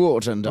went to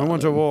Wharton. I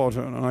went to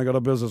Wharton, and I got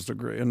a business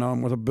degree, and now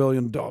I'm worth $1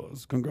 billion.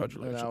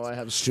 Congratulations. Now I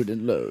have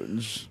student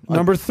loans.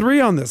 Number 3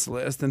 on this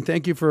list, and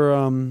thank you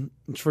for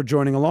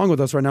joining along with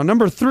us right now.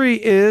 Number 3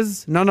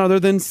 is none other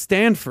than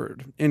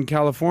Stanford in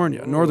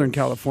California, Northern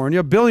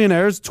California.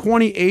 Billionaires,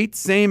 28,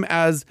 same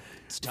as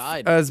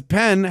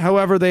Penn.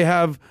 However, they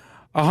have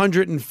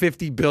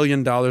 $150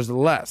 billion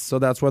less, so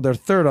that's why they're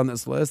 3rd on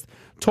this list.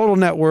 Total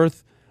net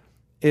worth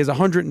is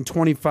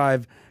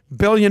 $125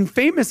 billion.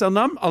 Famous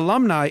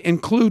alumni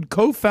include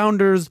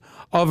co-founders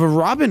of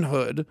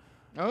Robinhood,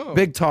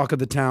 big talk of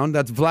the town.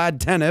 That's Vlad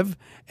Tenev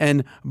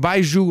and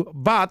Baiju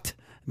Bhatt.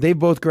 They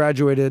both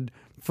graduated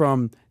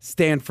from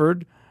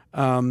Stanford.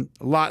 A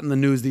lot in the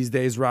news these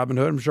days,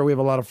 Robinhood. I'm sure we have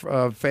a lot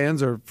of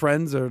fans or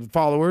friends or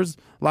followers,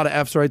 a lot of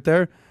Fs right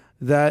there,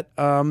 that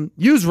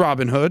use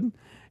Robinhood.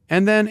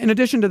 And then in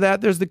addition to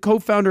that, there's the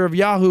co-founder of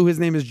Yahoo. His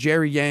name is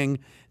Jerry Yang.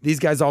 These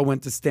guys all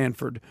went to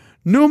Stanford.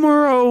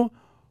 Numero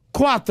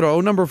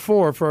 4, number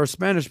 4 for our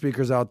Spanish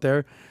speakers out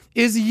there,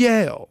 is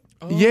Yale.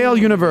 Yale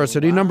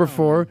University, number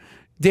 4.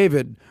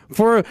 David,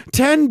 for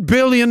 $10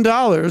 billion,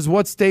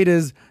 what state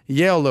is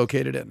Yale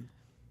located in?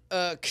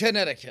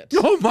 Connecticut.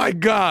 Oh, my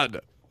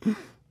God.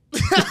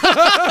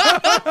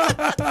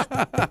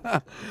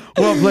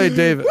 Well played,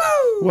 David.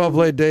 Woo! Well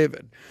played,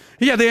 David.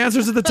 He had the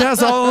answers to the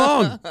test all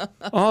along.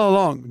 All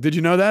along. Did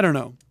you know that or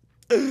no?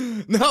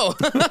 No.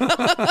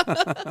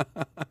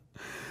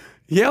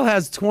 Yale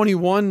has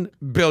 21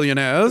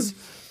 billionaires,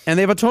 and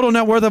they have a total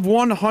net worth of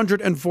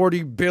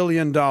 $140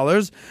 billion.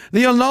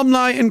 The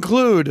alumni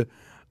include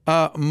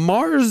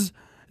Mars,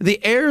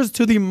 the heirs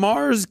to the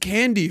Mars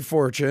candy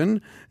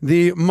fortune,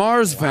 the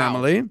Mars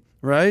family,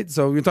 right?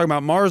 So you're talking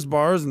about Mars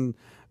bars, and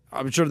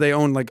I'm sure they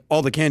own like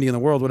all the candy in the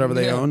world, whatever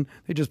they own.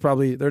 They just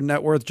probably, their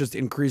net worth just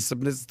increased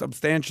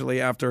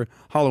substantially after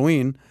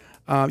Halloween.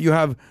 You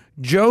have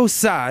Joe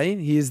Tsai.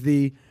 He is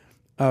the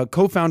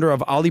co-founder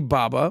of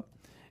Alibaba.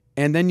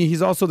 And then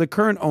he's also the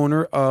current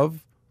owner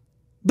of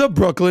the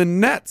Brooklyn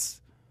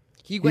Nets.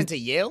 He went to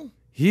Yale?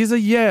 He's a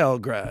Yale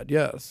grad,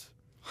 yes.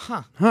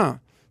 Huh.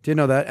 Didn't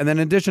know that. And then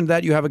in addition to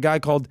that, you have a guy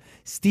called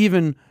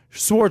Steven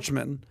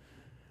Schwartzman,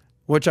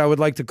 which I would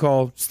like to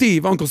call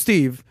Steve, Uncle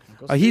Steve.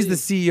 He's the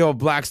CEO of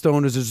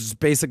Blackstone, which is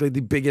basically the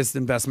biggest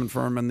investment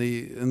firm in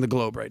the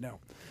globe right now.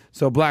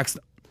 So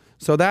Blackstone.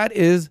 So that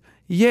is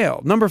Yale.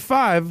 Number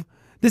 5,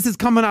 this is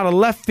coming out of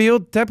left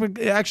field.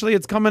 Actually,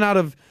 it's coming out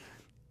of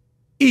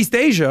East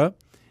Asia,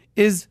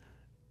 is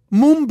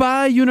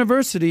Mumbai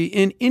University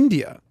in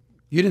India.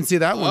 You didn't see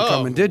that one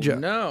coming, did you?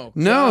 No.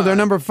 No, they're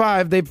number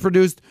 5. They've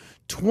produced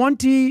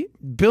 20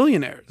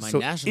 billionaires. My so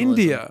nationalism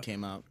India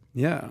came out.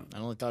 Yeah. I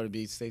only thought it'd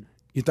be state.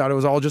 You thought it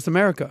was all just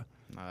America.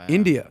 Yeah.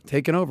 India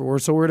taking over. We're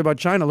so worried about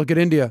China. Look at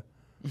India.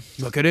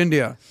 Look at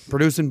India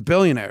producing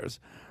billionaires.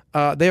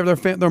 They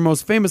have their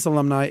most famous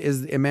alumni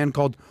is a man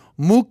called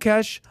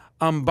Mukesh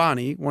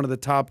Ambani, one of the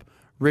top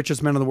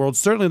richest men in the world,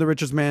 certainly the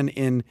richest man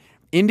in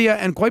India,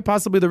 and quite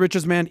possibly the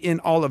richest man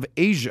in all of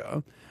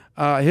Asia.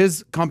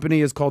 His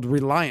company is called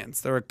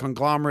Reliance. They're a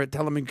conglomerate,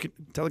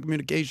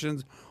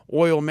 telecommunications,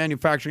 oil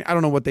manufacturing. I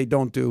don't know what they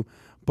don't do.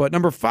 But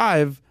number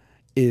 5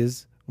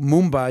 is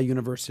Mumbai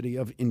University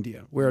of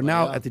India. We're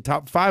now at the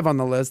top 5 on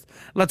the list.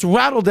 Let's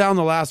rattle down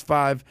the last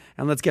 5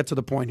 and let's get to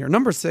the point here.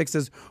 Number 6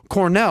 is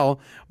Cornell.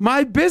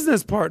 My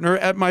business partner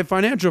at my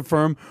financial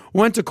firm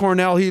went to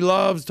Cornell. He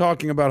loves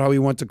talking about how he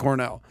went to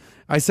Cornell.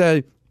 I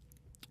said,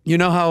 you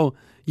know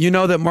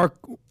that Mark,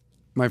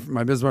 my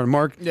business partner,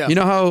 Mark, you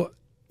know how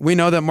we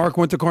know that Mark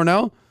went to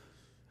Cornell?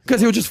 Because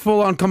he would just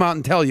full on come out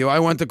and tell you, I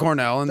went to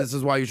Cornell, and this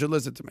is why you should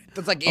listen to me.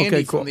 That's like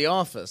Andy from The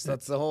Office.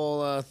 That's the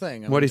whole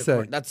thing. What'd he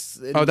say?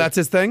 That's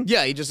his thing?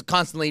 Yeah, he just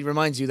constantly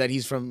reminds you that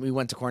we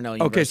went to Cornell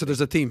University. Okay, so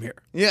there's a theme here.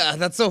 Yeah,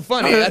 that's so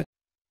funny.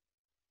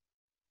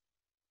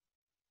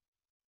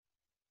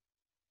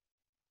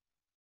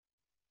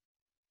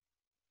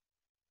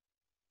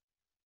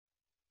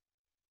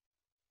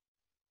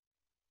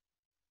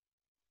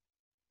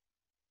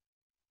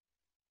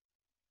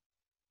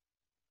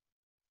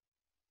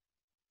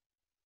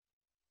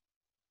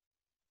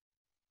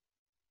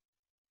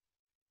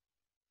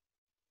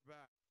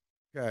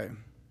 Okay.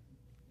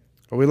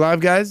 Are we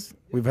live, guys?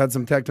 We've had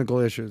some technical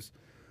issues.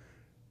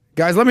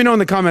 Guys, let me know in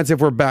the comments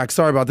if we're back.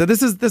 Sorry about that.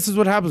 This is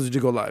what happens when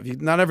you go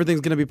live. Not everything's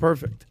going to be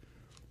perfect.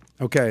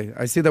 Okay.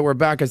 I see that we're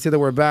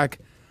back.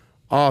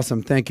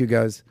 Awesome. Thank you,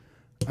 guys.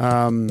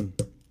 All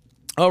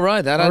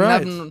right. That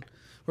happened.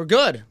 We're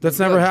good. That's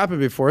never happened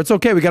before. It's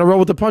okay. We got to roll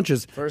with the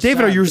punches.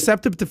 David, are you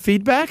receptive to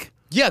feedback?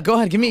 Yeah, go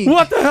ahead. Give me.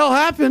 What the hell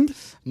happened?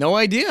 No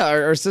idea.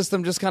 Our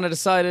system just kind of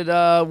decided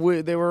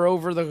they were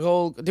over the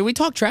whole. Did we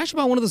talk trash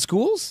about one of the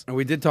schools?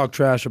 We did talk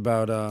trash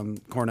about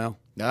Cornell.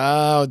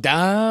 Oh,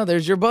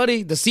 there's your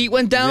buddy. The seat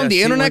went down.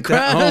 The internet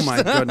crashed. Oh,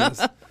 my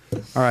goodness. All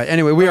right.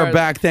 Anyway, we are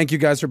back. Thank you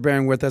guys for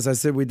bearing with us. I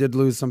said we did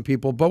lose some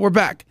people, but we're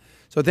back.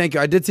 So thank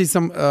you. I did see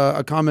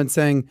a comment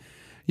saying,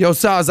 yo,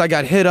 Saz, I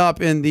got hit up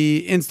in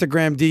the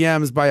Instagram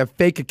DMs by a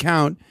fake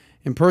account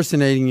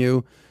impersonating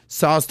you.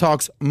 Saz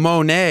Talks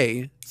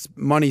Monet,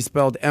 money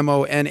spelled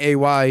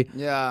M-O-N-A-Y.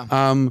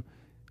 Yeah.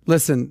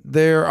 Listen,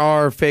 there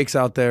are fakes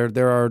out there.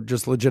 There are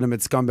just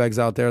legitimate scumbags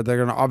out there. They're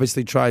going to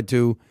obviously try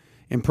to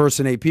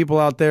impersonate people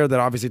out there that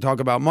obviously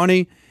talk about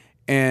money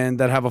and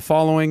that have a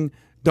following.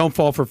 Don't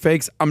fall for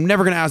fakes. I'm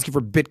never going to ask you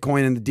for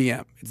Bitcoin in the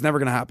DM. It's never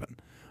going to happen.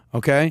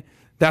 Okay?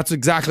 That's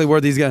exactly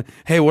where these guys,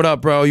 hey, what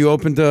up, bro? You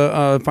open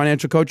to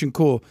financial coaching?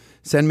 Cool.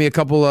 Send me a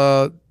couple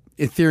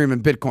Ethereum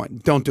and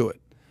Bitcoin. Don't do it.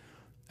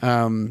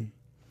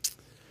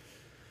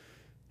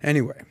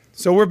 Anyway,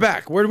 so we're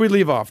back. Where did we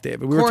leave off,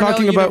 David? We were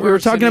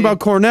talking about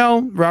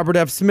Cornell, Robert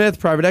F. Smith,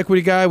 private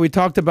equity guy. We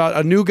talked about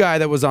a new guy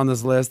that was on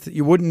this list.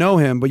 You wouldn't know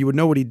him, but you would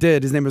know what he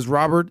did. His name is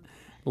Robert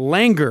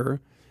Langer.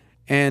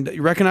 And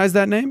you recognize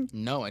that name?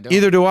 No, I don't.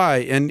 Either do I.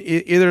 And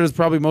either does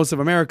probably most of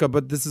America,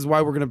 but this is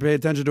why we're going to pay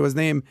attention to his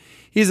name.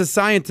 He's a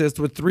scientist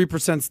with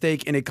 3%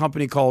 stake in a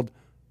company called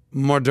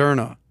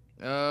Moderna.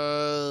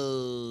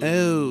 Oh.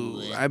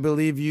 Oh, I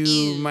believe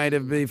you might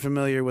have been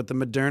familiar with the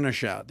Moderna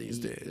shot these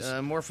days.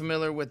 More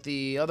familiar with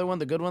the other one,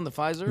 the good one, the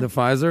Pfizer. The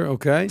Pfizer,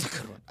 okay.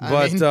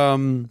 But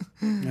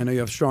I know you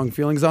have strong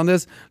feelings on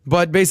this.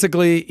 But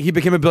basically, he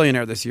became a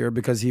billionaire this year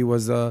because he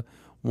was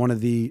one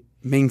of the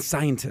main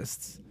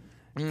scientists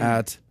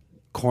at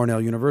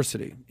Cornell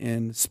University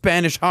in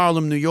Spanish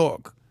Harlem, New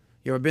York.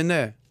 You ever been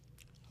there?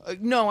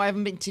 No, I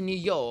haven't been to New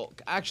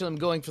York. Actually, I'm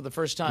going for the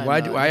first time. Why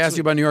I asked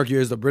you about New York? You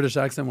used a British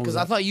accent? Because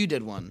I thought you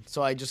did one,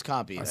 so I just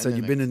copied. I said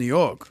you've been to New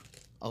York.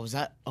 Oh, is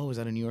that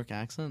a New York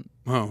accent?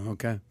 Oh,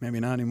 okay. Maybe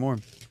not anymore.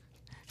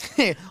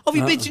 Have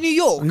you been to New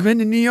York? We've been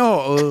to New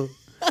York.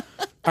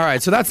 All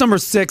right, so that's number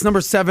 6.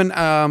 Number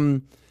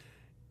 7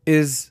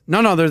 is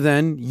none other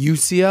than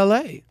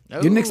UCLA.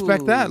 You didn't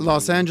expect that.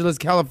 Los Angeles,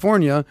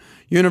 California.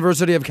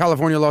 University of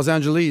California, Los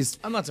Angeles.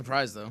 I'm not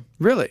surprised, though.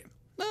 Really?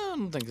 No, I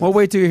don't think so. Well,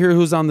 wait till you hear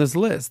who's on this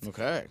list.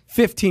 Okay.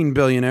 15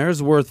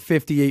 billionaires worth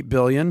 $58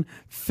 billion.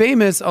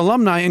 Famous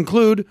alumni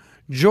include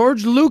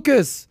George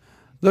Lucas,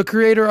 the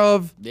creator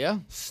of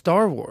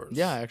Star Wars.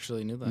 Yeah, I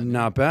actually knew that.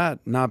 Not bad.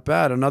 Not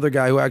bad. Another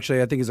guy who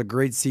actually I think is a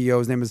great CEO.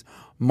 His name is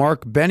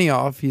Mark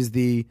Benioff. He's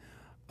the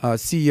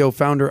CEO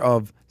founder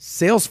of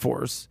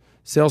Salesforce.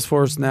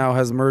 Salesforce now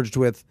has merged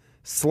with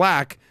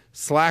Slack.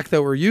 Slack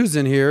that we're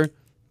using here.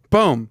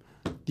 Boom.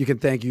 You can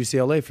thank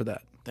UCLA for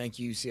that. Thank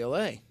you,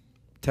 UCLA.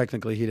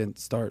 Technically, he didn't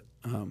start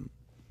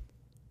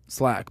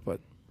Slack, but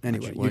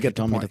anyway, you get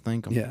the point. Me to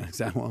thank him. Yeah,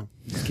 exactly. Well,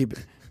 just keep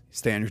it.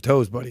 Stay on your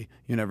toes, buddy.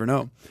 You never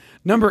know.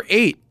 Number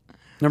 8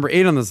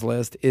 on this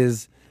list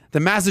is the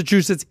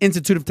Massachusetts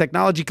Institute of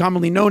Technology,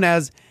 commonly known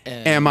as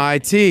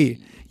MIT.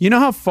 You know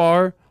how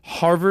far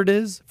Harvard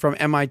is from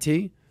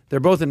MIT? They're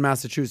both in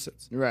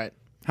Massachusetts. Right.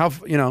 How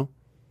you know?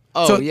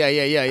 Oh, so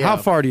yeah. How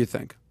far do you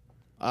think?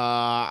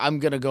 I'm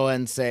gonna go ahead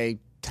and say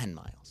 10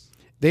 miles.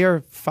 They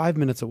are 5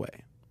 minutes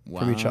away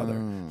from each other.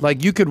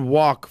 Like you could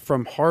walk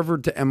from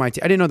Harvard to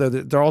MIT. I didn't know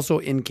that they're also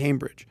in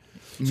Cambridge.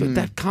 So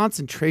that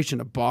concentration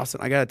of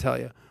Boston, I got to tell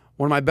you,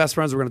 one of my best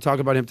friends, we're going to talk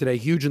about him today,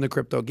 huge in the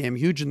crypto game.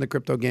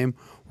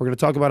 We're going to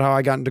talk about how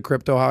I got into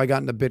crypto, how I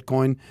got into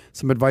Bitcoin,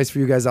 some advice for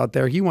you guys out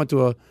there. He went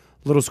to a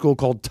little school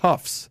called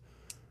Tufts.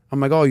 I'm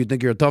like, oh, you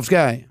think you're a Tufts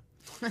guy?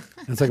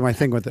 That's like my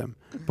thing with him.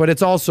 But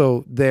it's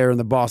also there in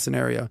the Boston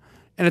area.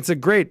 And it's a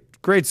great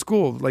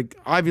school, like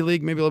Ivy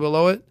League, maybe a little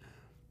below it.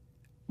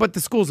 But the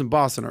schools in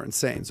Boston are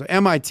insane. So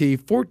MIT,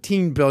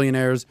 14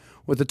 billionaires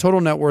with a total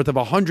net worth of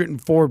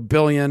 $104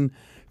 billion.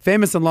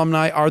 Famous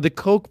alumni are the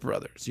Koch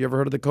brothers. You ever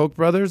heard of the Koch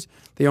brothers?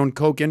 They own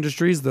Koch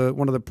Industries,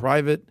 one of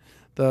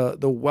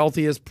the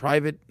wealthiest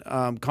private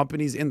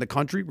companies in the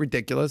country.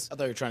 Ridiculous. I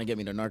thought you were trying to get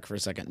me to narc for a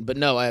second, but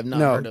no, I have not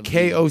heard of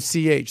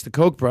Koch, the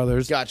Koch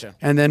brothers. Gotcha.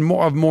 And then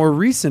more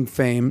recent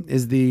fame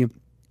is the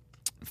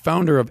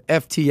founder of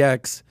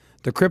FTX,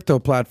 the crypto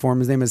platform.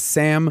 His name is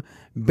Sam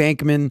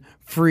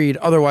Bankman-Fried,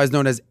 otherwise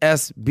known as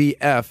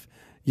SBF.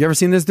 You ever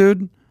seen this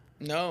dude?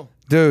 No.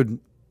 Dude,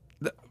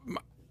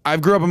 I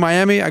grew up in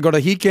Miami. I go to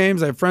Heat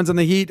games. I have friends in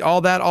the Heat,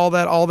 all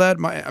that.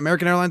 My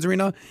American Airlines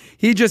Arena.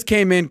 He just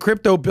came in,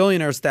 crypto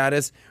billionaire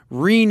status,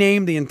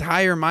 renamed the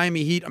entire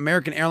Miami Heat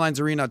American Airlines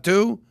Arena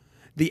to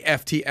the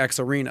FTX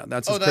Arena.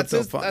 That's his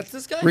crypto fund. That's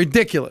this guy?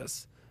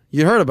 Ridiculous.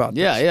 You heard about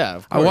this? Yeah,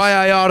 of course. Why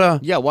I oughta.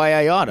 Yeah, why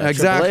I oughta.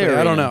 Exactly.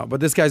 I don't know. But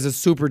this guy's a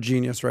super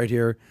genius right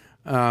here.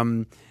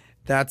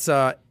 That's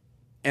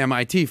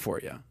MIT for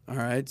you. All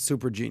right.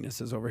 Super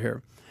geniuses over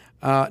here.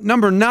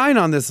 Number 9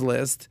 on this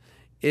list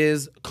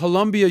is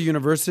Columbia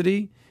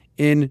University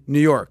in New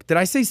York. Did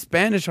I say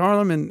Spanish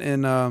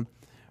Harlem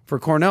for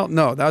Cornell?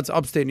 No, that's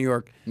upstate New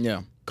York.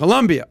 Yeah.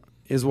 Columbia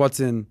is what's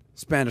in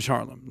Spanish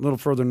Harlem, a little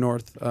further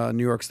north,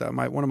 New York style.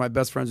 One of my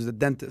best friends who's a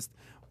dentist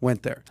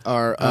went there.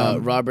 Our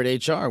Robert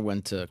H.R.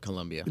 went to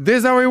Columbia.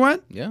 Is that where he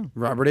went? Yeah.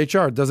 Robert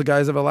H.R. Doesn't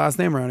guys have a last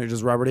name around here?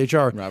 Just Robert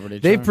H.R. Robert H.R.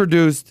 They've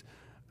produced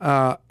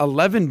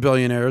 11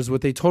 billionaires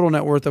with a total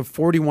net worth of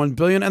 $41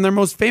 billion, and their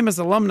most famous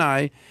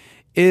alumni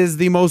is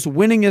the most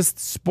winningest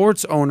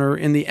sports owner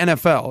in the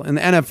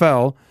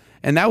NFL,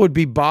 and that would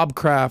be Bob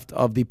Kraft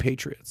of the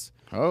Patriots.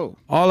 Oh.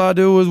 All I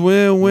do is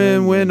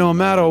win, no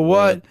matter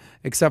what,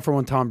 except for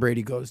when Tom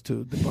Brady goes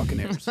to the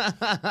Buccaneers.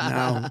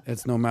 Now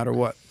it's no matter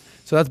what.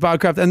 So that's Bob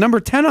Kraft. And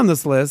number 10 on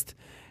this list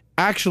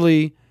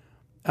actually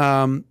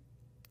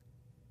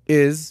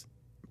is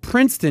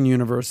Princeton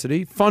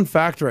University. Fun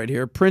fact right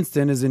here.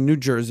 Princeton is in New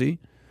Jersey.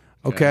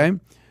 Okay.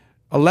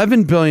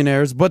 11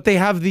 billionaires, but they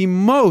have the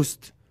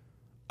most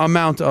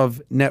amount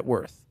of net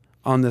worth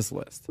on this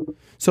list.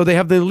 So they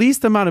have the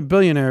least amount of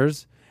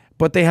billionaires,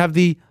 but they have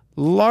the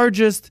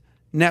largest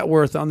net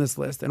worth on this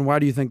list. And why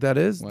do you think that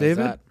is, David? Is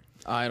that?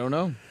 I don't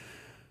know.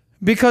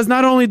 Because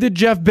not only did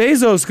Jeff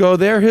Bezos go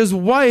there, his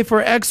wife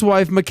or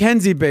ex-wife,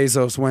 Mackenzie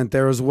Bezos, went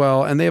there as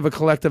well. And they have a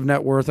collective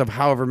net worth of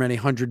however many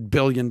 $100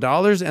 billion.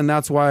 And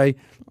that's why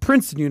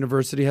Princeton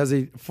University has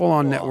a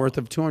full-on net worth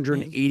of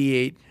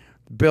 $288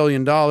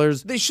 billion.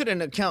 They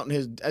shouldn't count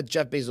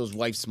Jeff Bezos'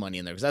 wife's money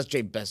in there because that's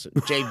Jeff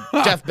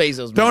Bezos'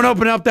 money. Don't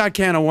open up that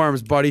can of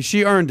worms, buddy.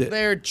 She earned it.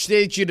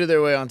 They cheated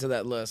their way onto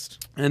that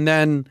list. And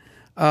then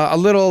a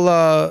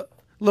little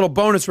little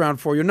bonus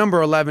round for you.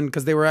 Number 11,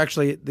 because they were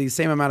actually the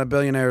same amount of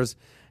billionaires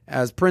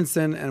as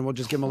Princeton, and we'll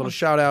just give them a little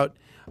shout out.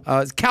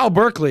 It's Cal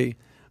Berkeley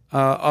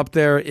up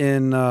there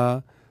in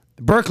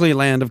Berkeley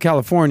land of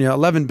California.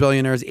 11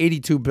 billionaires,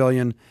 82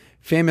 billion,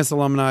 famous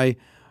alumni.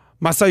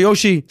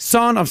 Masayoshi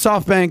Son of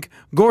SoftBank,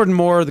 Gordon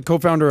Moore, the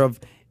co-founder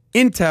of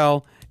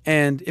Intel,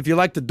 and if you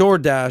like the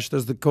DoorDash,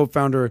 there's the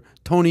co-founder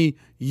Tony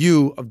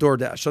Yu of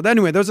DoorDash. So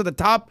anyway, those are the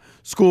top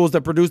schools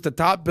that produce the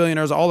top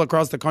billionaires all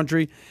across the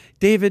country.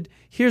 David,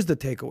 here's the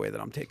takeaway that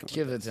I'm taking.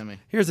 Give it to me.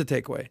 Here's the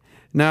takeaway.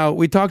 Now,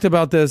 we talked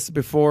about this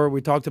before.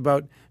 We talked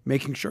about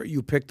making sure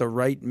you pick the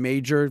right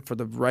major for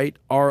the right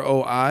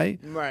ROI.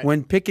 Right.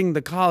 When picking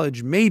the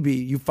college, maybe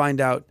you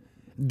find out,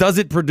 does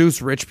it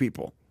produce rich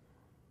people?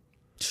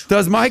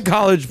 Does my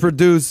college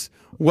produce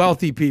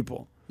wealthy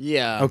people?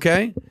 Yeah.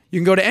 Okay? You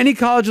can go to any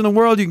college in the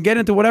world. You can get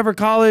into whatever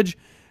college.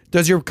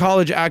 Does your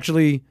college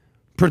actually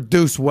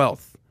produce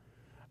wealth?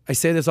 I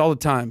say this all the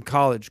time.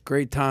 College,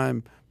 great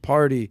time,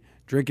 party,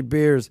 drinking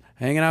beers,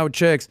 hanging out with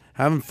chicks,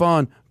 having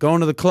fun, going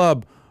to the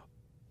club.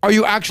 Are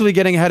you actually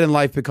getting ahead in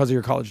life because of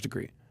your college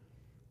degree?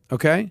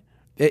 Okay?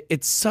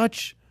 It's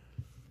such...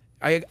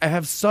 I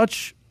have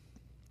such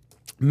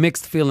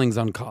mixed feelings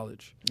on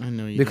college. I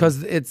know you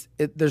because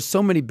there's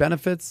so many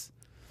benefits,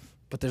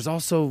 but there's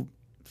also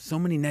so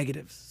many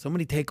negatives, so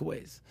many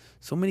takeaways,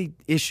 so many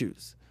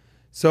issues.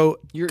 So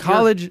you're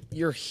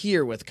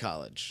here with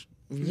college.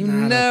 You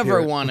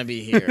never want to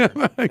be here.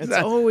 Exactly. It's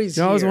always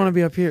you always want to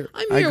be up here.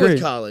 I'm here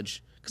with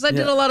college because I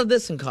did a lot of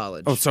this in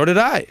college. Oh, so did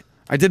I.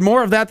 I did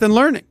more of that than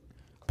learning,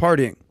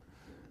 partying.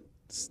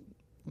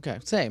 Okay,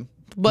 same.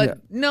 But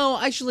no,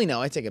 actually,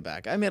 no. I take it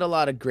back. I made a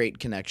lot of great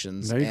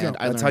connections. There you go.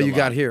 That's how you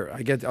got here.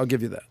 I'll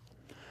give you that.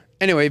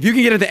 Anyway, if you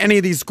can get into any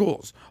of these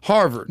schools,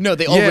 Harvard,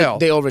 Yale,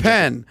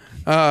 Penn,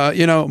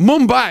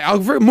 Mumbai.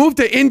 I'll move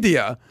to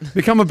India,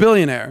 become a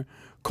billionaire.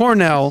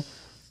 Cornell,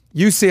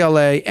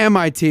 UCLA,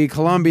 MIT,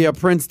 Columbia,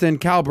 Princeton,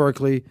 Cal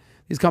Berkeley.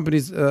 These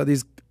companies,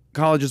 these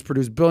colleges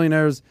produce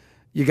billionaires.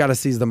 You got to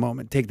seize the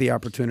moment. Take the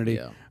opportunity.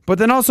 Yeah. But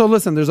then also,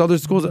 listen, there's other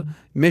schools.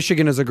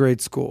 Michigan is a great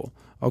school.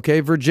 Okay,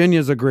 Virginia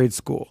is a great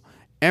school.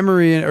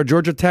 Emory or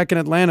Georgia Tech in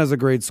Atlanta is a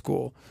great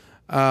school.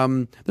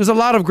 There's a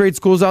lot of great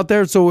schools out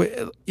there. So,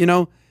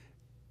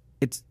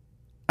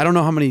 I don't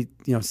know how many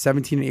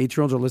 17 and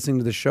 8-year-olds are listening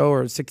to the show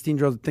or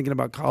 16-year-olds thinking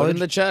about college. Put in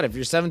the chat if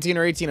you're 17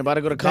 or 18 about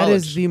to go to college. That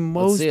is the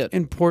most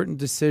important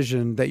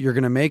decision that you're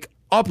going to make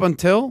up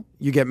until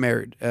you get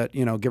married.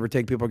 Give or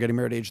take, people are getting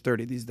married at age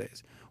 30 these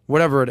days.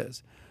 Whatever it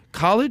is.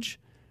 College,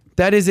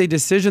 that is a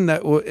decision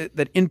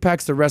that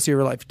impacts the rest of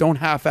your life. Don't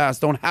half-ass,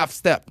 don't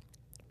half-step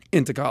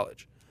into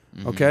college.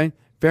 Okay?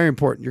 Very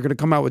important. You're going to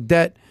come out with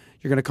debt.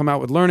 You're going to come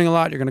out with learning a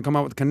lot. You're going to come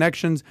out with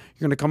connections.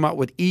 You're going to come out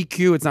with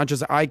EQ. It's not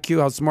just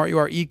IQ, how smart you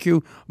are.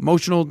 EQ,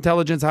 emotional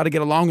intelligence, how to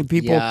get along with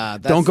people. Yeah,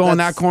 don't go in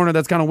that corner.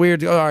 That's kind of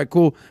weird. All right,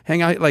 cool.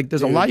 Hang out. Like,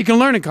 there's a lot you can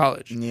learn in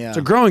college. Yeah. It's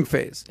a growing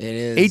phase. It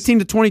is. 18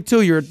 to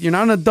 22, you're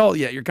not an adult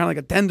yet. You're kind of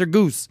like a tender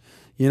goose.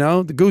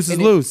 The goose is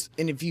loose.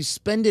 And if you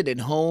spend it at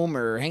home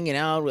or hanging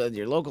out with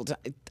your local,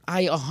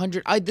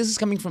 this is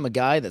coming from a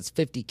guy that's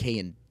 $50K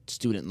in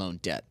student loan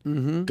debt.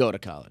 Go to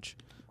college.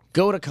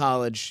 Go to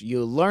college,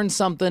 you learn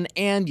something,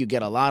 and you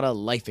get a lot of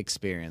life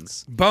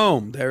experience.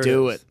 Boom. There it is.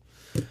 Do it.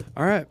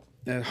 All right.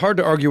 Hard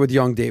to argue with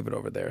young David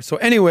over there. So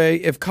anyway,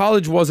 if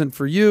college wasn't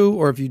for you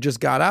or if you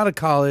just got out of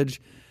college,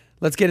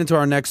 let's get into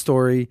our next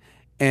story,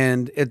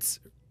 and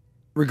it's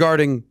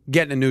regarding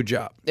getting a new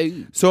job.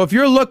 So if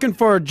you're looking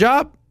for a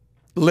job,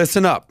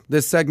 listen up.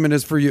 This segment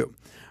is for you.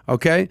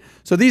 Okay?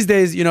 So these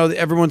days,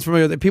 everyone's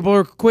familiar that people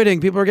are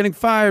quitting, people are getting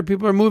fired,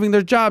 people are moving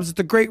their jobs. It's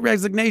the great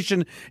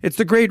resignation. It's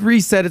the great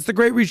reset. It's the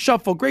great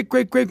reshuffle. Great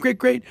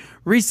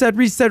reset,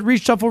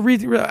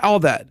 reshuffle, all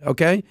that.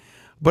 Okay?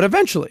 But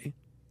eventually,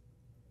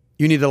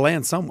 you need to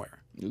land somewhere.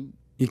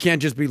 You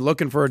can't just be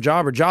looking for a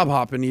job or job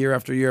hopping year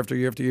after year after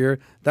year after year.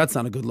 That's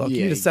not a good look.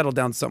 You need to settle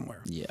down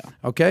somewhere. Yeah.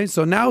 Okay?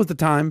 So now is the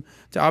time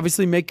to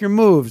obviously make your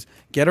moves,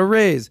 get a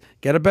raise,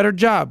 get a better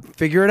job,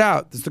 figure it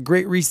out. This is the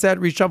great reset,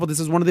 reshuffle. This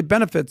is one of the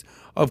benefits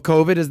of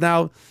COVID is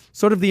now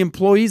sort of the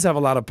employees have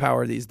a lot of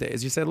power these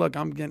days. You say, look,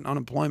 I'm getting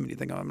unemployment. You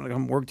think I'm going to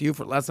come work to you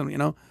for less than,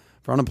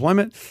 for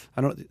unemployment?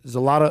 There's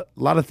a lot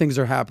of things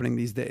are happening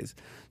these days.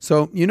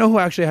 So who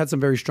actually had some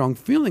very strong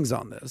feelings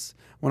on this?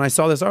 When I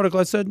saw this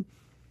article, I said,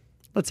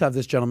 let's have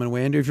this gentleman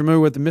weigh in. Are you familiar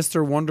with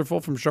Mr.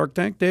 Wonderful from Shark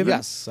Tank, David?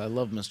 Yes, I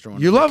love Mr.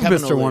 Wonderful. You love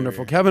Mr.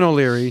 Wonderful, Kevin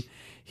O'Leary.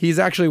 He's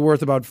actually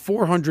worth about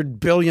 $400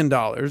 billion.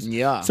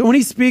 Yeah. So when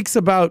he speaks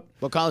about...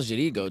 What college did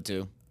he go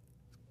to?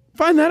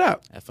 Find that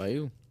out.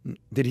 FIU. He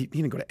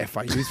didn't go to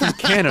FIU. He's from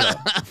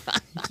Canada.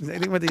 I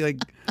think went to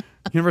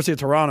University of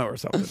Toronto or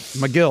something.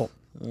 McGill.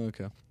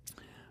 Okay.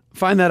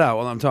 Find that out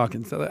while I'm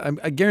talking. So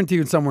I guarantee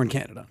you it's somewhere in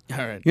Canada. All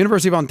right.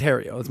 University of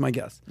Ontario. That's my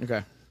guess.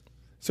 Okay.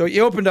 So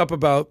he opened up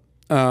about...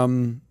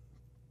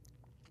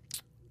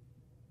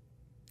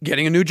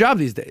 getting a new job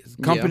these days.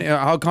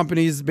 How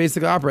companies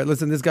basically operate.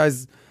 Listen, this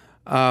guy's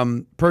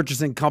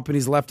purchasing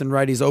companies left and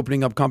right. He's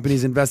opening up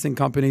companies, investing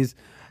companies.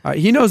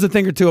 He knows a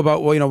thing or two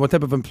about what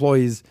type of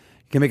employees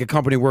can make a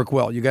company work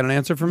well. You got an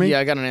answer for me? Yeah,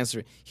 I got an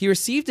answer. He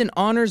received an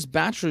honors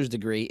bachelor's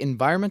degree in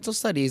environmental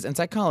studies and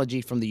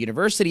psychology from the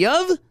University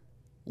of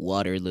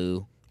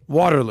Waterloo.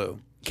 Waterloo,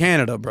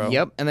 Canada, bro.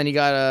 Yep, and then he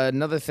got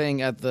another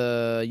thing at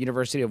the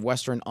University of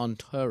Western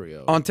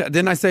Ontario.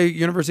 Didn't I say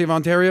University of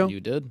Ontario? You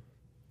did.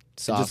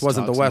 It just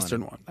wasn't the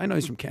Western one. I know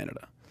he's from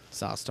Canada.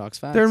 Sauce talks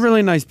facts. They're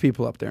really nice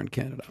people up there in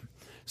Canada.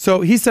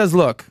 So he says,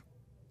 look,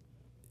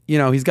 you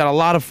know, he's got a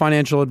lot of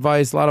financial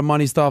advice, a lot of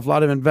money stuff, a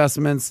lot of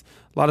investments,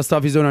 a lot of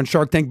stuff he's doing on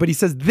Shark Tank. But he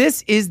says,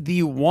 this is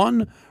the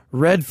one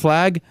red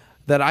flag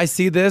that I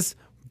see this,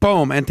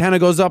 boom, antenna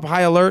goes up,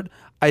 high alert.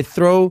 I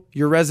throw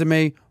your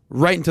resume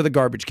right into the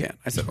garbage can.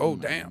 I said, oh,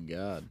 damn.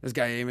 God. This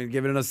guy ain't even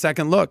giving it a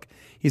second look.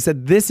 He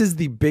said, this is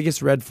the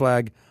biggest red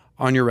flag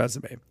on your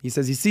resume. He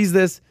says he sees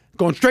this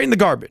going straight in the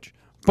garbage.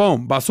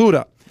 Boom,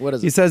 basura. What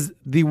is it? He says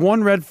the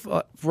one red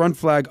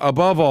flag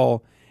above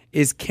all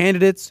is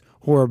candidates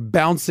who are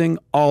bouncing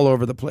all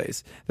over the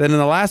place. That in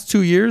the last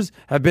 2 years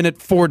have been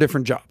at 4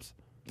 different jobs.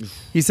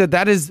 He said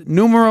that is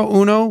numero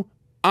uno.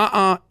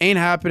 Ain't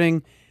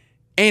happening.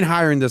 Ain't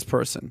hiring this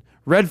person.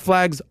 Red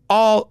flags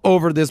all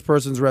over this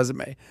person's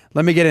resume.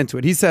 Let me get into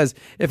it. He says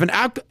if an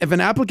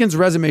applicant's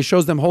resume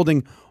shows them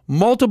holding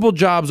multiple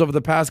jobs over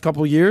the past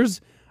couple of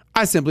years,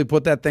 I simply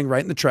put that thing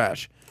right in the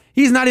trash.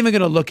 He's not even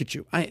going to look at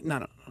you.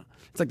 No.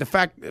 It's like the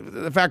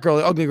fat girl,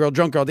 the ugly girl,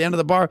 drunk girl at the end of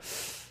the bar.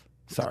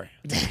 Sorry.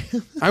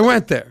 I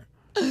went there.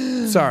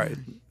 Sorry.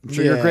 I'm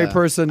sure you're a great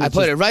person. I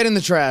put it right in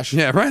the trash.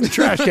 Yeah, right in the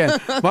trash can.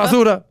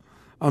 Basura.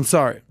 I'm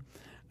sorry.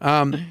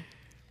 And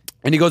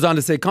he goes on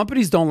to say,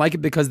 companies don't like it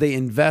because they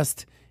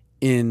invest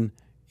in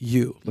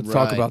you. Let's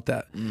talk about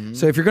that.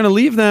 So if you're going to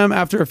leave them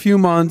after a few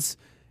months,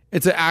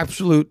 it's an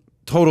absolute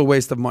total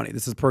waste of money.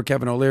 This is per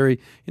Kevin O'Leary.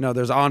 You know,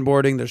 there's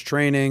onboarding, there's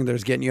training,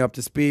 there's getting you up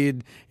to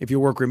speed. If you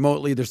work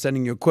remotely, they're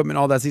sending you equipment,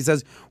 all that. So he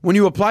says, when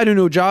you apply to a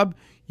new job,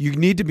 you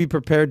need to be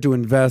prepared to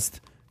invest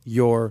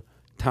your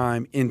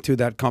time into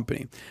that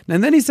company.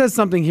 And then he says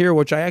something here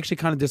which I actually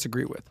kind of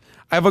disagree with.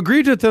 I've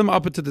agreed with him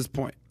up to this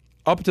point.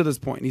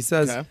 And he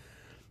says,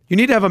 you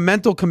need to have a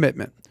mental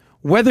commitment.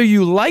 Whether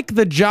you like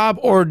the job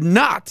or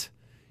not,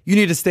 you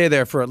need to stay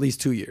there for at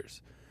least 2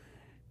 years.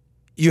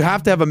 You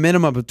have to have a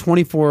minimum of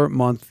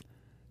 24-month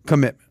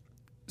commitment.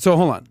 So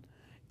hold on.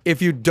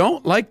 If you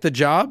don't like the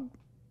job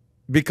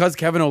because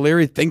Kevin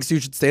O'Leary thinks you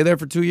should stay there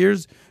for 2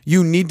 years,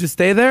 you need to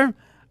stay there?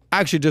 I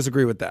actually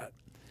disagree with that.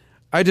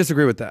 I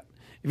disagree with that.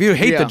 If you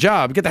hate the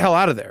job, get the hell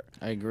out of there.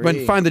 I agree. But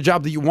find the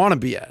job that you want to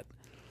be at.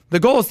 The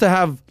goal is to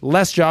have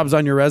less jobs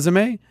on your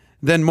resume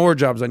than more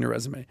jobs on your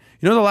resume.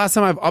 You know the last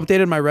time I've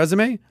updated my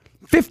resume?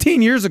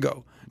 15 years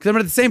ago. Because I've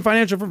been at the same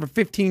financial firm for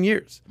 15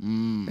 years.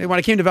 And when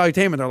I came to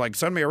Valuetainment, they're like,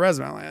 send me a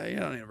resume. I'm like, you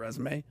don't need a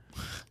resume.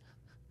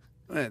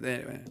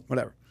 Anyway,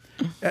 whatever.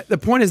 The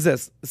point is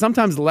this.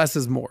 Sometimes less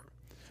is more.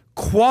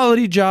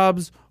 Quality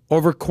jobs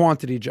over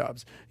quantity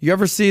jobs. You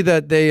ever see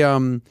that they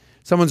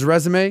someone's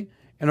resume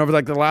and over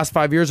like the last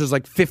 5 years there's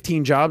like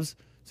 15 jobs?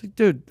 It's like,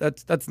 dude,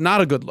 that's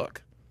not a good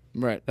look.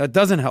 Right. That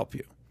doesn't help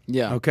you.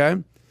 Yeah. Okay?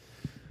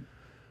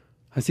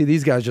 I see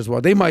these guys just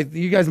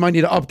you guys might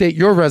need to update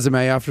your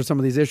resume after some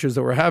of these issues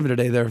that we're having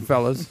today there,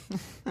 fellas.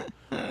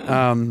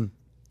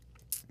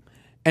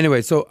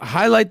 Anyway, so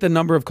highlight the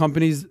number of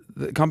companies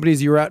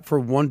you're at for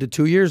 1 to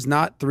 2 years,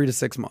 not 3 to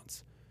 6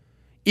 months.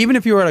 Even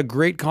if you were at a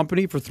great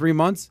company for 3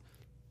 months,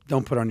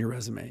 don't put on your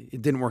resume.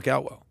 It didn't work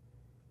out well.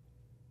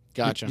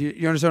 Gotcha.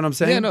 You understand what I'm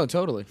saying? Yeah, no,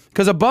 totally.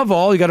 Because above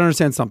all, you got to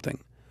understand something.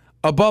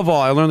 Above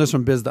all, I learned this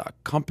from BizDoc.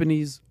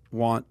 Companies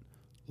want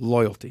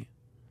loyalty.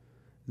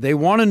 They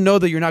want to know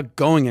that you're not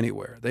going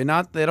anywhere. They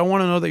don't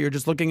want to know that you're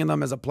just looking at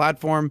them as a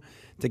platform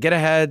to get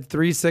ahead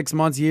 3, 6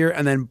 months, year,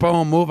 and then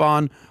boom, move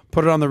on,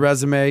 put it on the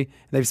resume.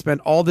 They've spent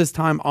all this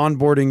time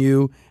onboarding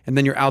you, and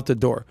then you're out the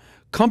door.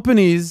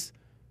 Companies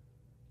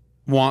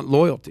want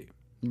loyalty.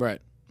 Right.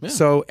 Yeah.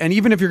 So, and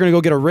even if you're going to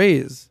go get a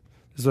raise,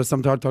 this is what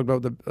some talked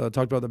about the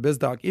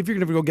BizDoc. If you're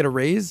going to go get a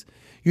raise,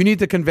 you need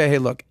to convey, hey,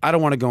 look, I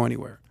don't want to go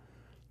anywhere.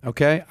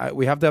 Okay,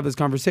 we have to have this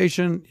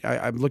conversation.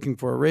 I'm looking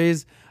for a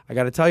raise. I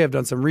got to tell you, I've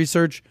done some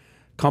research.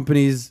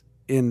 Companies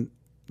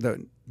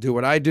do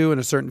what I do in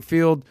a certain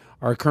field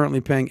are currently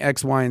paying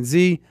X, Y, and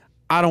Z.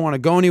 I don't want to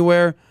go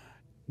anywhere.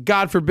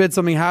 God forbid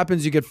something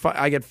happens,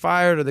 I get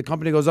fired or the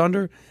company goes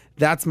under.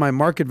 That's my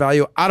market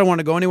value. I don't want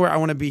to go anywhere. I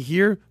want to be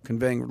here,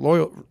 conveying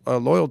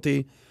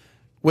loyalty.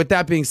 With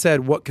that being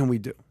said, what can we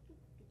do?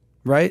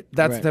 Right?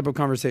 That's the type of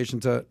conversation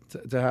to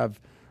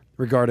have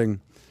regarding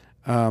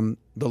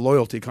the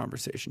loyalty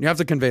conversation. You have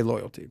to convey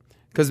loyalty.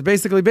 Because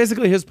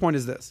basically his point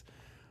is this.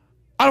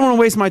 I don't want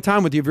to waste my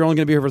time with you if you're only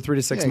going to be here for 3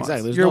 to 6 months.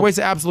 Exactly. You're a waste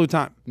of absolute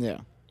time.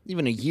 Yeah.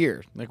 Even a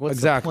year. Like, what's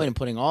the point of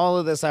putting all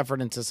of this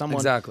effort into someone?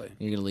 Exactly.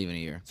 You're going to leave in a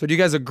year. So do you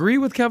guys agree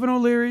with Kevin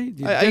O'Leary?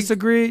 Do you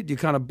disagree? Do you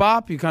kind of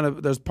bop?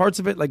 There's parts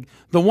of it. Like,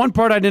 the one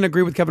part I didn't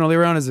agree with Kevin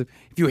O'Leary on is if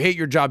you hate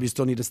your job, you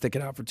still need to stick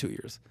it out for 2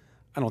 years.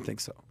 I don't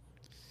think so.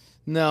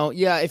 No,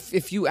 yeah,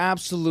 if you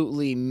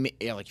absolutely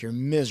like you're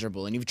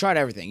miserable and you've tried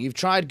everything, you've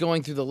tried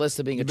going through the list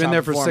of being a top Been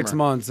there for performer, 6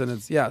 months,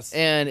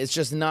 and it's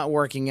just not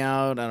working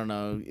out. I don't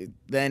know.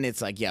 Then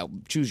it's like, yeah,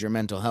 choose your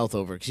mental health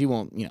over because you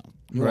won't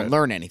Right.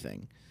 learn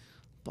anything.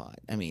 But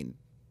I mean,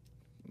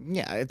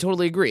 yeah, I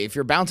totally agree. If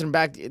you're bouncing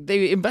back,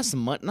 they invest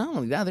some money. Not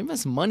only that, they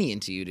invest money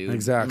into you, dude.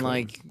 Exactly. And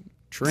like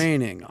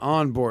training,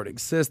 onboarding,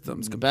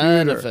 systems,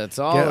 computer, benefits,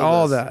 all get of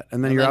all this. that,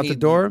 and then you're out the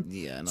door.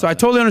 Yeah. So I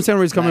totally understand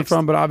where he's coming Next.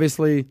 from, but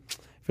obviously,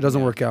 if it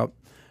doesn't work out,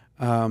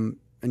 and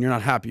you're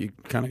not happy, you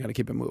kind of got to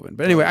keep it moving.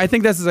 But anyway, I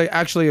think this is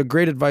actually a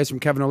great advice from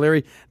Kevin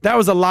O'Leary. That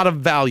was a lot of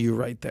value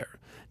right there.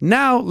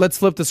 Now let's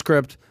flip the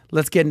script.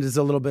 Let's get into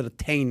a little bit of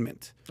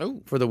attainment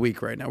for the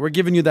week right now. We're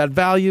giving you that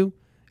value,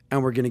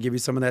 and we're going to give you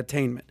some of that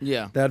attainment.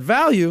 Yeah. That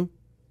value,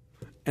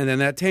 and then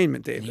that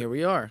attainment, David. Here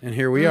we are. And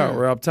here we are.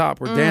 We're up top.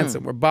 We're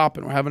dancing. We're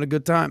bopping. We're having a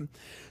good time.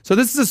 So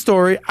this is a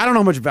story. I don't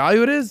know how much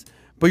value it is,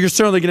 but you're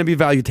certainly going to be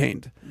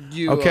value-tained.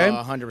 You okay?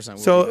 100% will.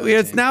 So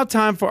it's now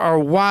time for our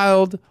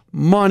wild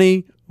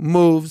money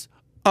moves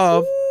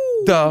of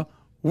the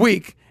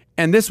week.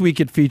 And this week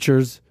it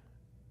features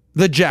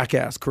the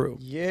Jackass crew.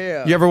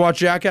 Yeah. You ever watch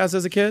Jackass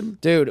as a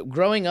kid? Dude,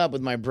 growing up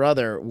with my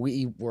brother,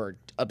 we were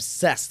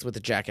obsessed with the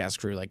Jackass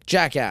crew. Like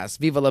Jackass,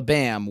 Viva La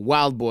Bam,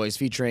 Wild Boys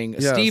featuring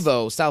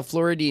Steve-O, South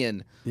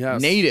Floridian,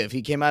 native.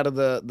 He came out of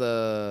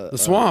the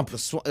swamp.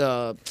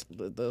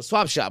 The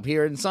swap shop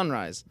here in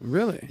Sunrise.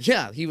 Really?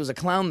 Yeah, he was a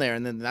clown there,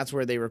 and then that's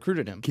where they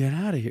recruited him. Get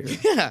out of here.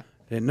 Yeah.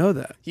 Didn't know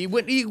that. He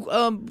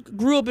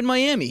grew up in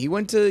Miami. He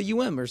went to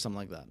UM or something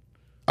like that.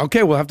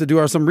 Okay, we'll have to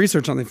do some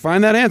research on it.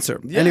 Find that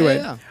answer.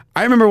 Anyway,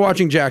 I remember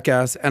watching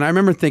Jackass, and I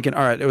remember thinking,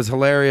 all right, it was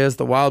hilarious,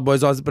 the Wild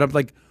Boys, but I'm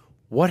like,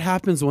 what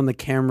happens when the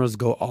cameras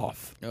go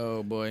off?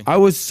 Oh, boy. I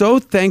was so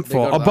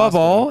thankful, go to the above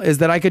hospital. all, is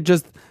that I could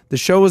the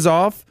show was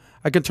off,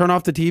 I could turn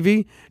off the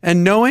TV,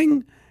 and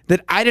knowing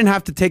that I didn't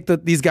have to take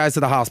these guys to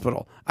the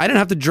hospital. I didn't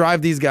have to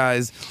drive these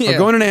guys or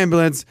go in an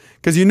ambulance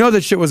because you know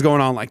that shit was going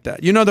on like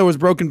that. You know there was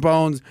broken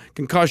bones,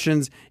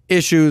 concussions,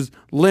 issues,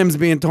 limbs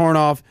being torn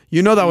off.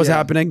 You know that was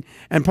happening.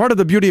 And part of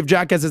the beauty of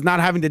Jackass is not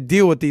having to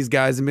deal with these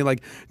guys and be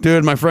like,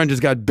 dude, my friend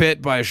just got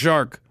bit by a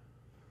shark.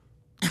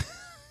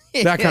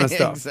 That kind of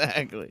stuff.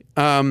 Exactly.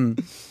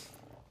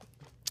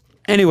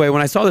 Anyway,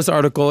 when I saw this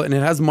article, and it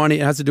has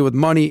to do with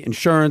money,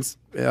 insurance,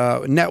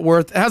 net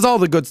worth, it has all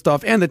the good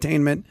stuff and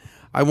attainment.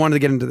 I wanted to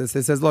get into this.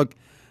 It says, look,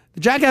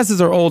 the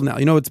Jackasses are old now.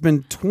 You know, it's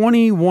been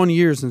 21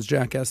 years since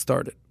Jackass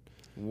started.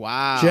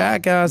 Wow.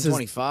 Jackass is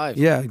 25.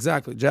 Yeah,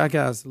 exactly.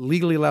 Jackass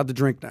legally allowed to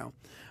drink now.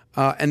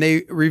 And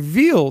they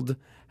revealed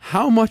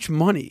how much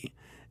money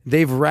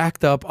they've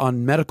racked up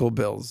on medical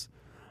bills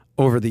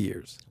over the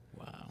years.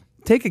 Wow.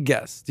 Take a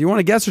guess. Do you want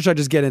to guess, or should I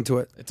just get into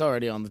it? It's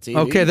already on the TV.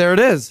 Okay, there it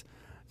is.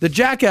 The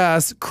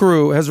Jackass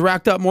crew has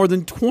racked up more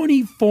than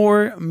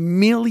 $24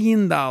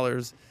 million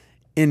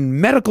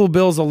in medical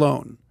bills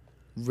alone.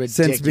 Ridiculous.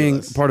 Since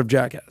being part of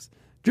Jackass.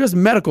 Just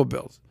medical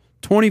bills.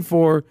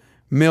 $24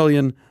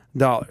 million.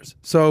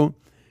 So,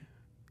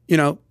 you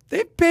know,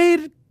 they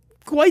paid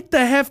quite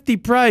the hefty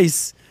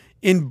price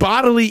in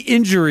bodily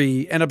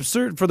injury and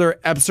for their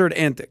absurd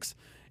antics.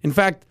 In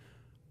fact,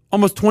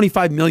 almost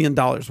 $25 million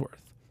worth.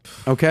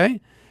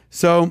 Okay?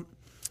 So,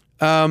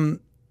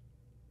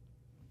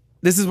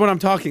 this is what I'm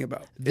talking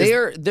about.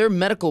 Their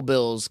medical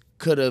bills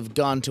could have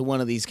gone to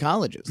one of these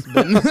colleges.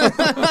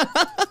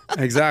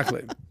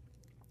 Exactly.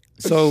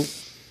 So,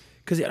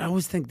 because I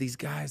always think these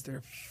guys,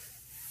 they're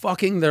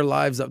fucking their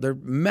lives up. They're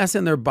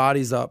messing their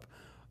bodies up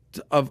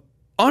of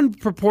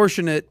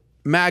unproportionate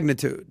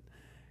magnitude.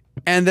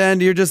 And then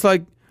you're just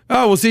like,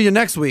 oh, we'll see you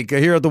next week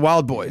here at the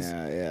Wild Boys.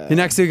 Yeah. The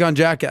next week on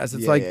Jackass.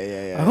 It's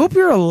I hope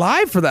you're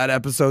alive for that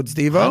episode,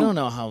 Steve-O. I don't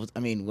know how. I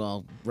mean,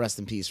 well, rest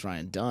in peace,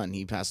 Ryan Dunn.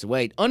 He passed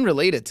away.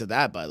 Unrelated to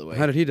that, by the way.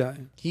 How did he die?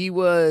 He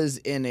was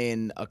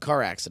in a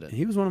car accident.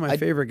 He was one of my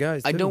favorite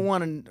guys, too. I don't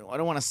want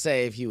to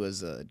say if he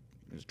was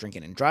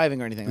drinking and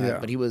driving or anything like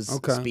that, but he was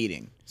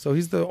speeding. So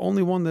he's the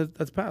only one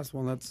that's passed.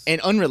 Well, that's and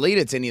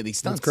unrelated to any of these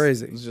stunts. That's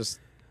crazy. It was just.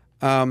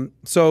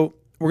 So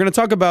we're gonna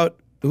talk about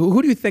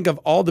who do you think of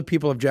all the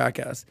people of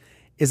Jackass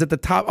is at the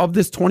top of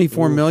this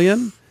 24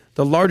 million?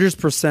 The largest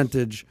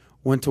percentage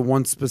went to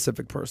one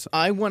specific person.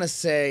 I want to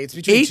say it's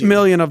between 8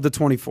 million of the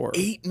 24.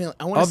 8 million.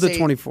 I want to say of the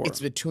 24.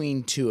 It's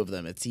between two of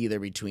them. It's either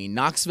between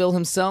Knoxville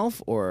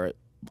himself or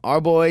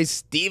our boy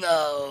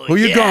Steve-O. Who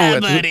you going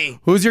with? Buddy.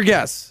 Who's your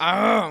guess?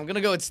 I'm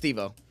gonna go with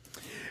Steve-O.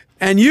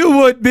 And you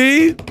would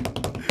be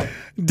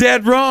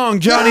dead wrong.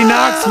 Johnny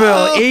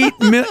Knoxville,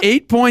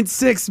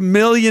 $8.6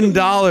 million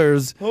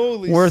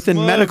worth in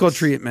medical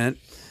treatment.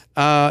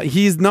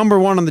 He's number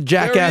one on the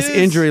Jackass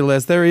injury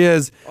list. There he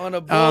is. On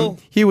a bull.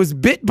 He was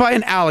bit by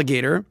an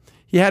alligator.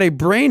 He had a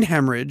brain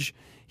hemorrhage.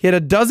 He had a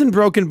dozen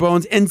broken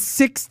bones and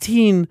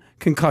 16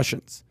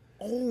 concussions.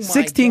 Oh my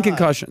 16 God.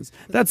 concussions.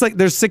 That's like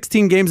there's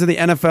 16 games in the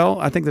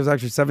NFL. I think there's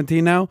actually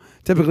 17 now.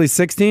 Typically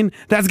 16.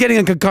 That's getting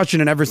a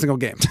concussion in every single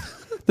game.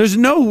 There's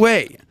no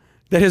way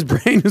that his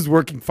brain is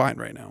working fine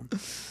right now.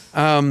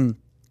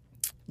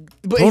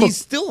 But Total- he's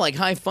still like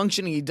high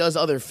functioning. He does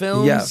other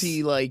films. Yes.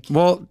 He like.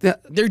 Well,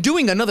 They're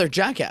doing another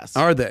Jackass.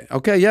 are they?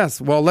 Okay,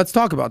 yes. Well, let's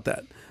talk about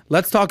that.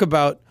 Let's talk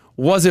about,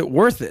 was it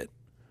worth it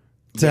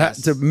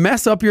to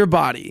mess up your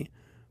body,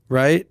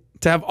 right?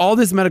 To have all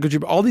this medical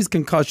treatment, all these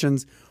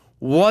concussions,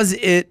 was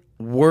it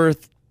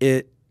worth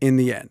it in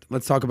the end?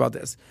 Let's talk about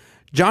this.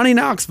 Johnny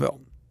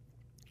Knoxville.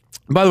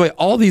 By the way,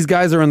 all these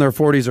guys are in their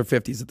 40s or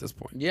 50s at this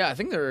point. Yeah, I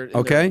think they're in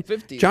Okay? their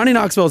 50s. Johnny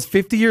Knoxville is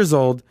 50 years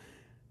old.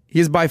 He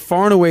is by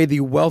far and away the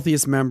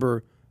wealthiest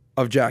member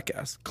of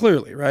Jackass.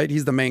 Clearly, right?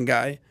 He's the main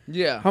guy.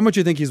 Yeah. How much do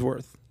you think he's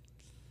worth?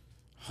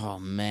 Oh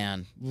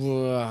man, ugh,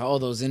 all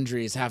those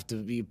injuries have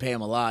to pay him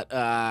a lot.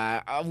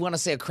 I want to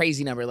say a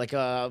crazy number, like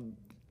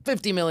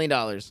 $50 million.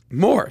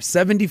 More,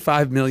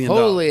 $75 million.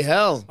 Holy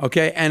hell!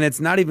 Okay, and it's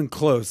not even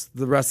close.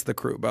 The rest of the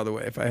crew, by the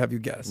way, if I have you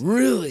guess.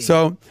 Really?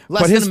 So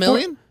Less than $1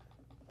 million?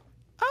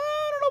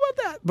 I don't know about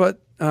that, but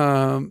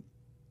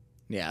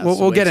Yeah,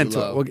 we'll get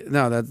into it.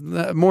 No, that's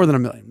more than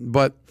 $1 million.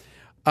 But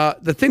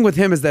the thing with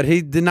him is that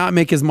he did not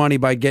make his money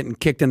by getting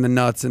kicked in the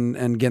nuts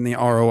and getting the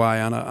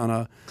ROI on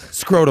a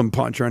scrotum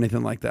punch or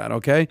anything like that.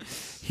 Okay,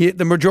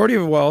 the majority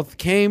of wealth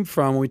came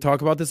from, we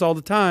talk about this all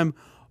the time,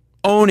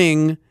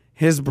 owning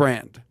his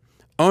brand.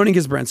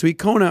 So he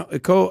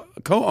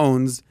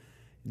co-owns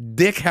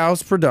Dick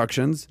House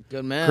Productions.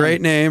 Good man.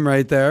 Great name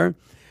right there.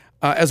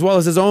 As well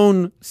as his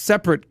own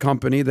separate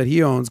company that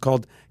he owns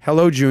called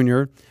Hello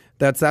Junior.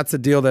 That's a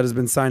deal that has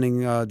been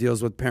signing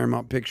deals with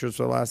Paramount Pictures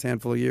for the last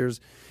handful of years.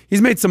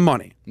 He's made some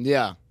money.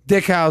 Yeah.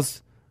 Dick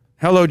House,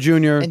 Hello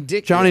Junior, And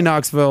Johnny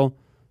Knoxville,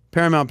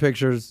 Paramount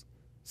Pictures,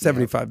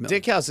 $75 million.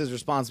 Dick House is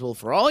responsible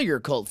for all your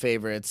cult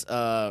favorites.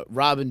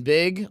 Robin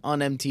Big on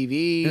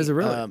MTV. Is it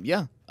really?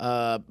 Yeah.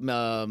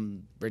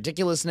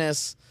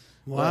 Ridiculousness.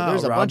 Wow,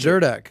 there's a Rob bunch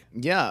Dyrdek.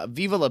 Yeah,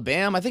 Viva La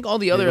Bam. I think all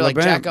the other Viva La like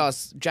Bam.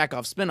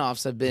 Jackoff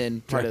spinoffs have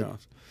been part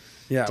of.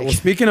 Yeah, well,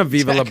 speaking of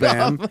Viva La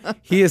Bam,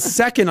 he is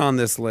second on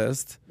this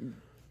list.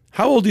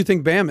 How old do you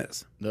think Bam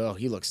is? No,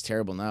 he looks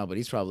terrible now, but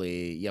he's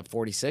probably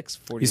 46,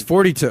 40. He's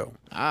 42.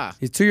 Ah.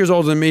 He's 2 years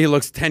older than me. He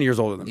looks 10 years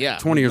older than me. Yeah,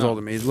 20 years older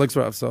than me. He looks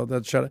rough, so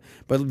that's shut up.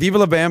 But Viva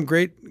La Bam,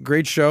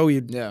 great show.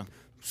 He'd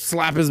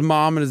slap his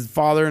mom and his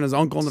father and his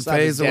uncle in the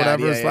face or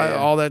whatever,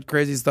 all that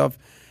crazy stuff.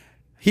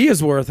 He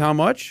is worth how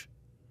much?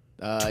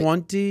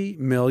 $20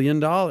 million.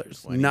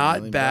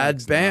 Not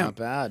bad, Bam. Not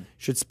bad.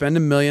 Should spend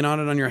 $1 million on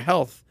it on your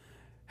health.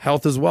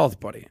 Health is wealth,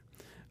 buddy.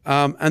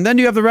 And then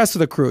you have the rest of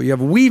the crew. You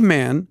have Wee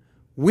Man,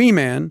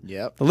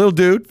 Yep. the little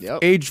dude, Yep.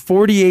 age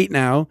 48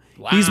 now.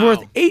 Wow. He's worth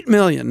 $8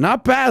 million.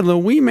 Not bad,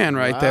 little Wee Man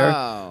right Wow.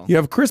 there. You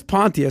have Chris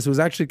Pontius, who's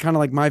actually kind of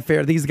like my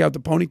favorite. I think he's the guy with the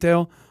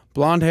ponytail,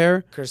 blonde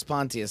hair. Chris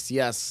Pontius,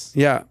 yes.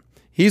 Yeah.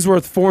 He's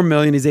worth $4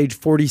 million. He's age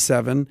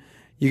 47.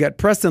 You got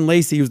Preston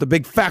Lacey, who's the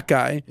big fat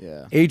guy.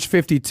 Yeah. Age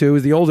 52.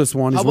 He's the oldest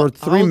one. He's worth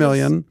 $3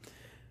 million.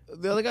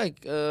 The other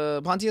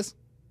guy, Pontius?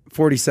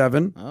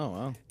 47. Oh,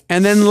 wow.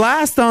 And then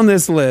last on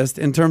this list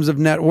in terms of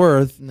net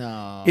worth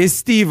is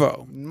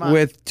Steve-O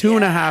with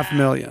 $2.5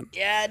 million.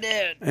 Yeah,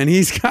 dude. And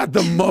he's got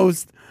the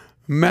most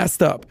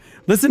messed up.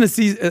 Listen to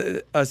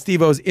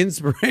Steve-O's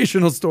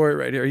inspirational story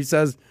right here. He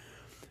says,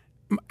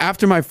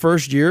 after my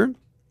first year,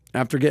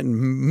 after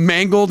getting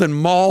mangled and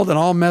mauled and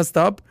all messed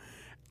up,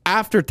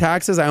 after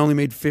taxes, I only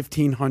made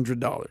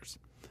 $1,500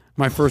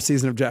 my first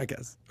season of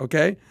Jackass.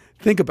 Okay?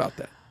 Think about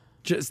that.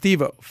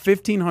 Steve-O,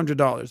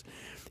 $1,500.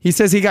 He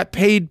says he got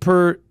paid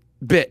per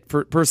bit,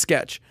 per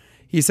sketch.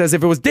 He says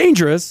if it was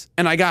dangerous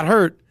and I got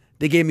hurt,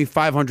 they gave me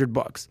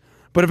 $500.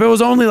 But if it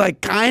was only like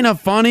kind of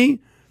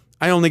funny,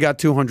 I only got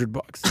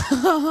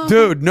 $200.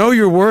 Dude, know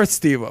your worth,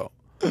 Steve-O.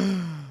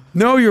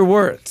 Know your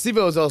worth.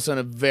 Steve-O was also in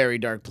a very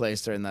dark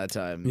place during that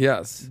time.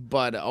 Yes.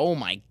 But, oh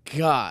my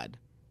God.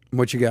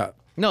 What you got?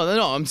 No,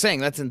 I'm saying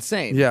that's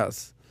insane.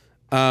 Yes.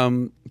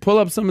 Pull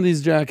up some of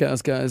these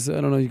Jackass guys.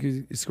 I don't know. You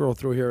can scroll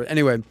through here.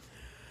 Anyway.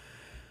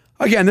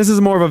 Again, this is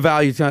more of a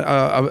value.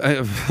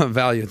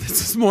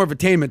 This is more of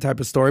attainment type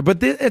of story.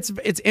 But it's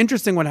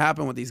interesting what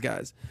happened with these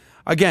guys.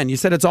 Again, you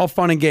said it's all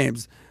fun and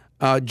games.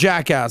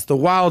 Jackass, the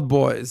Wild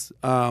Boys,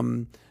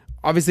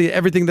 obviously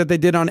everything that they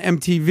did on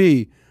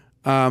MTV,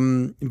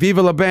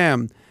 Viva La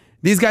Bam.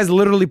 These guys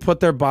literally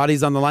put their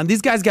bodies on the line.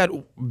 These guys got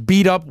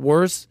beat up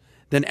worse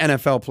than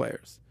NFL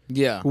players.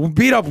 Yeah.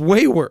 Beat up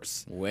way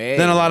worse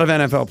than a lot of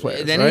NFL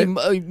players. Than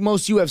right?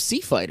 most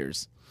UFC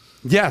fighters.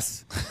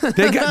 Yes.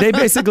 They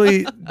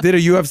basically did a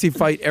UFC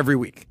fight every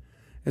week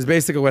is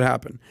basically what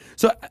happened.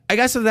 So I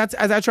guess that's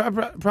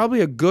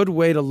probably a good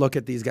way to look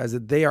at these guys,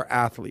 that they are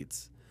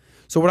athletes.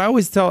 So what I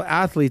always tell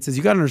athletes is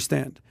you got to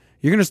understand,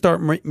 you're going to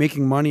start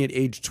making money at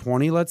age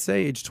 20, let's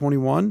say, age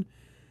 21.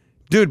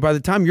 Dude, by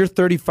the time you're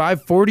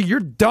 35, 40, you're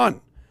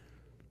done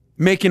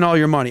making all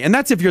your money. And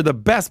that's if you're the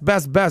best.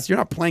 You're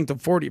not playing to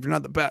 40 if you're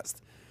not the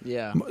best.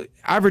 Yeah.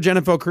 Average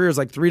NFL career is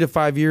like 3 to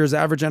 5 years.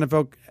 Average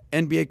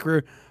NBA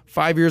career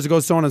 5 years ago,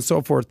 so on and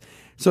so forth.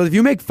 So if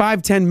you make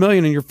 $5-10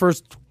 million in your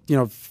first,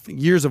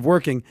 years of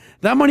working,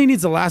 that money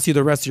needs to last you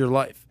the rest of your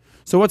life.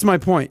 So what's my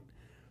point?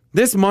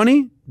 This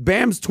money,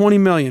 Bam's $20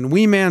 million,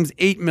 Wee Man's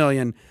 $8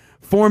 million,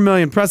 $4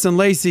 million, Preston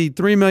Lacey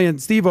 $3 million,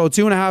 Steve-O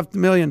 $2.5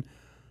 million.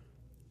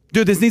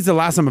 dude, this needs to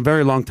last them a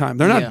very long time.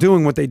 They're not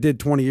doing what they did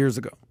 20 years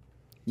ago.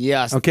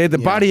 Yes. Okay, the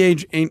body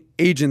age ain't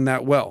aging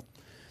that well.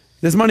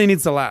 This money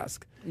needs to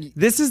last.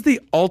 This is the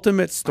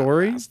ultimate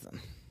story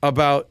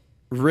about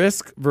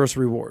risk versus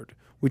reward.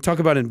 We talk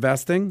about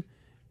investing.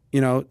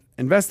 You know,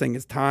 investing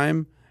is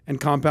time and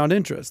compound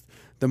interest.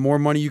 The more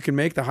money you can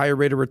make, the higher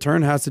rate of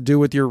return has to do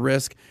with your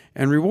risk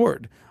and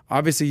reward.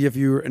 Obviously, if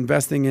you're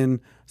investing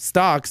in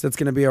stocks, that's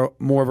going to be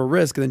more of a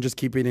risk than just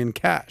keeping it in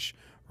cash,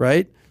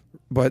 right?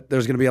 But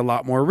there's going to be a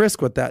lot more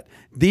risk with that.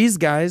 These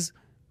guys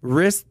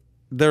risk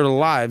their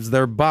lives,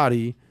 their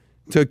body,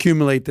 to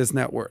accumulate this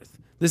net worth.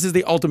 This is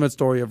the ultimate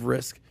story of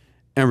risk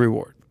and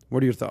reward.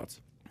 What are your thoughts?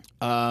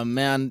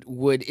 Man,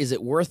 is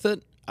it worth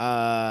it?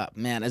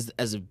 Man,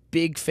 as a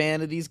big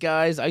fan of these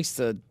guys, I used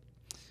to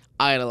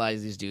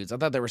idolize these dudes. I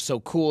thought they were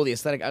so cool. The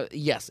aesthetic,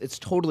 yes, it's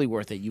totally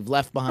worth it. You've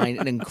left behind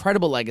an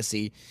incredible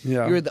legacy.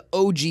 Yeah. You're the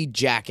OG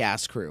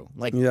Jackass crew,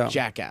 like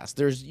Jackass.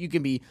 You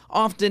can be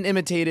often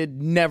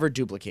imitated, never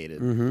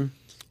duplicated. Mm-hmm.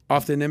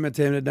 Often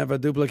imitated, never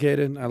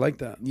duplicated. I like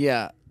that.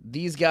 Yeah,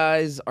 these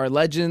guys are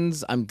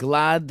legends. I'm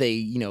glad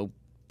they,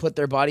 put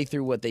their body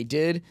through what they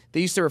did. They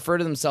used to refer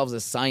to themselves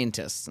as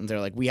scientists, and they're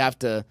like, we have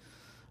to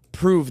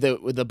prove that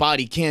the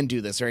body can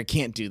do this or it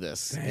can't do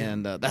this.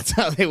 Damn. And that's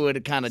how they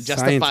would kind of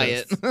justify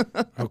it.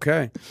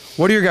 Okay.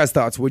 What are your guys'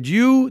 thoughts? Would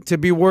you, to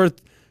be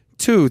worth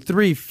 $2,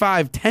 $3,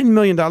 $5, $10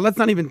 million, let's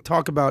not even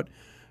talk about,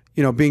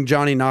 being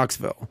Johnny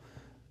Knoxville,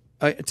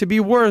 to be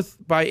worth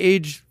by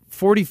age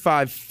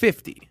 45,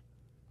 50,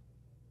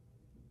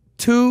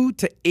 $2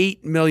 to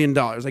 $8 million.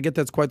 I get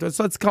that's quite,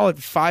 so let's call it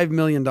 $5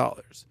 million.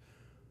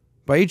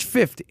 By age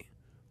 50,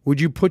 would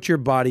you put your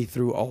body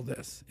through all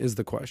this is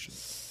the question.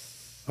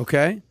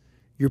 Okay?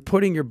 You're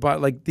putting your body,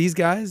 like these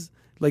guys,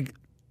 like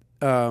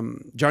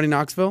Johnny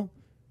Knoxville,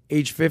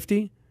 age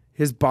 50,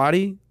 his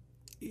body,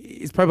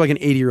 he's probably like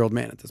an 80-year-old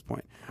man at this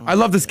point. I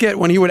love the skit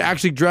when he would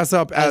actually dress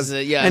up as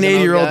an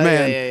 80-year-old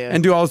man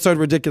and do all sorts of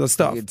ridiculous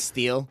stuff. You'd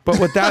steal. But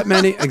with that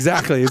many,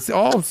 exactly.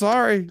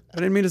 Sorry. I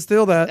didn't mean to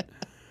steal that.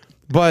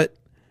 But,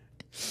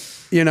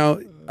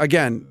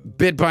 again,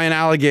 bit by an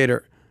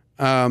alligator.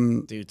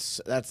 Dude,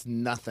 that's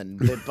nothing.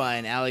 Bit by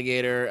an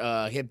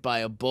alligator, hit by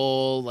a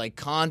bull, like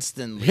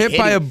constantly. Hit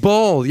by a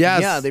bull,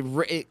 yes. Yeah,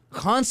 they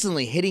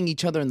constantly hitting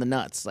each other in the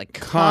nuts, like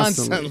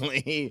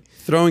constantly.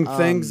 Throwing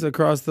things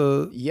across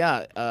the...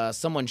 Yeah,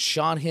 someone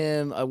shot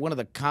him. One of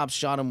the cops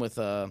shot him with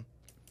a...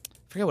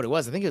 I forget what it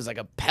was. I think it was like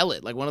a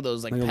pellet, like one of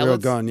those like pellets. A real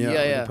gun, yeah.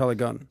 Like a pellet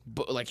gun.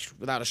 But like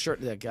without a shirt,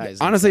 that guy's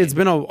honestly, insane. It's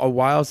been a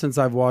while since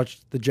I've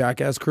watched the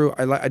Jackass crew.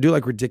 I do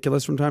like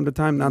Ridiculous from time to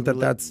time. Not that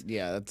that's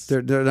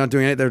they're not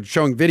doing it. They're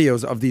showing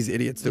videos of these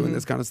idiots doing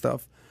this kind of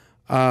stuff.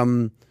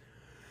 But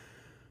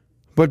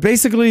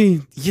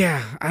basically,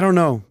 I don't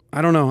know.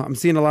 I'm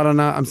seeing a lot of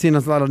no. I'm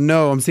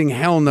seeing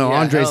hell no. Yeah,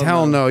 Andre's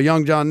hell no.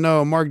 Young John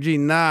no. Mark G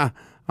nah.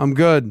 I'm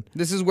good.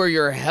 This is where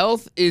your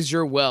health is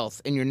your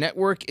wealth and your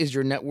network is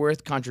your net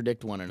worth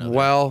contradict one another.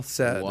 Well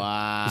said.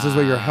 Wow. This is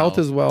where your health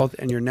is wealth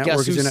and your network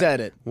Guess is who your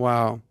said it?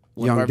 Wow.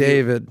 Young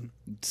David.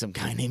 Some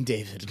guy named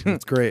David.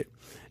 That's great.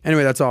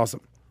 Anyway, that's awesome.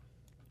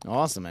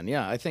 Awesome, man.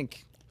 Yeah, I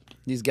think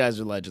these guys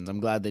are legends. I'm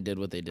glad they did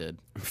what they did.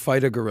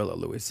 Fight a gorilla,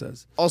 Louis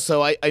says.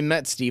 Also, I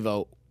met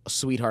Steve-O, a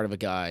sweetheart of a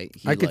guy.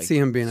 I could see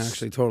him being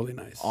actually totally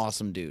nice.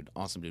 Awesome dude.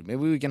 Awesome dude. Maybe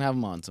we can have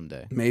him on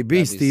someday.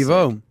 Maybe,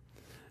 Steve-O.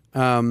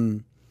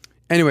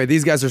 Anyway,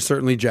 these guys are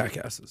certainly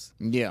jackasses.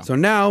 Yeah. So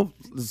now,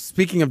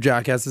 speaking of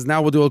jackasses,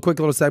 now we'll do a quick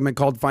little segment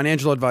called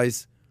Financial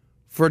Advice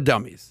for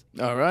Dummies.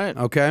 All right.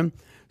 Okay?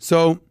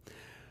 So,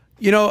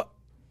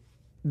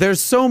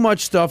 there's so much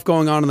stuff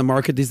going on in the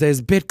market these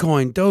days.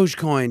 Bitcoin,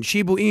 Dogecoin,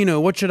 Shiba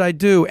Inu, what should I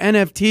do?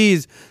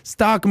 NFTs,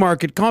 stock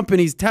market,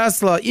 companies,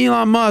 Tesla,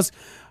 Elon Musk.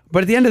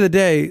 But at the end of the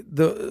day,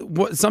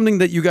 something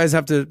that you guys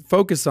have to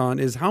focus on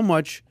is how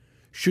much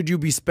should you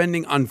be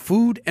spending on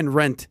food and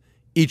rent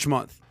each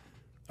month?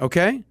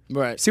 Okay?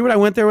 Right. See what I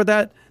went there with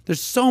that? There's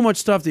so much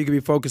stuff that you can be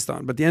focused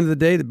on. But at the end of the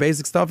day, the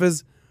basic stuff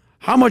is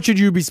how much should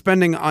you be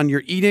spending on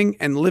your eating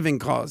and living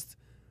costs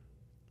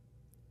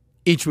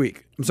each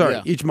week? I'm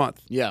sorry, each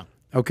month. Yeah.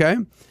 Okay?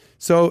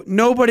 So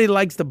nobody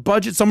likes the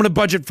budget. So I'm going to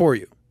budget for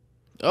you.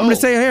 I'm going to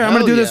say, here, I'm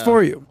going to do this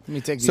for you. Let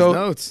me take these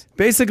notes.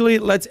 Basically,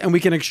 and we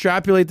can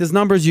extrapolate these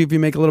numbers. If you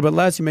make a little bit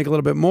less, you make a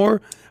little bit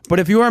more. But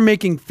if you are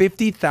making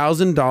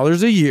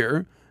 $50,000 a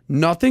year,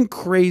 nothing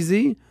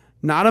crazy,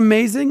 not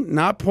amazing,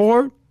 not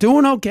poor,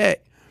 doing okay.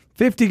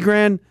 50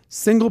 grand,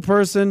 single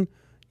person,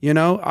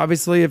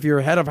 obviously if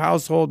you're head of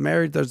household,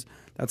 married, that's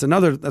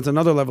another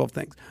level of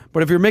things.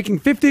 But if you're making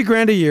 50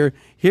 grand a year,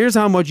 here's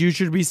how much you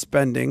should be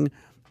spending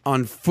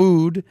on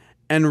food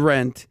and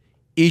rent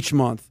each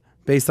month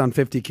based on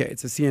 50K.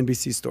 It's a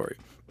CNBC story.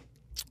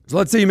 So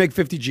let's say you make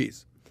 50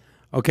 G's.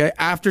 Okay,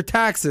 after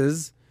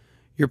taxes,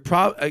 you're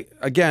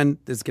again,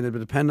 this is going to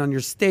depend on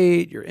your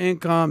state, your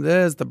income,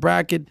 the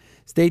bracket,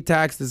 state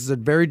tax. This is a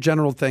very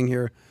general thing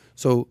here,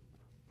 so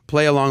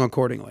play along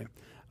accordingly.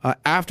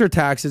 After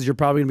taxes, you're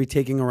probably going to be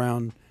taking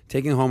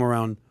home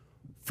around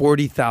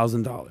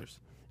 $40,000. If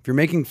you're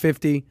making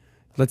 50,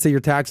 let's say your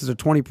taxes are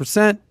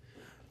 20%,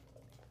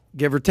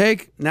 give or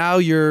take. Now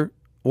you're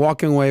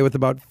walking away with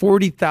about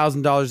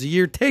 $40,000 a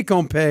year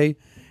take-home pay.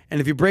 And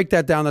if you break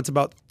that down, that's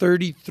about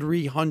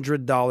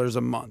 $3,300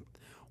 a month.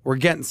 We're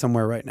getting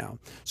somewhere right now.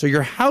 So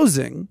your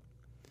housing,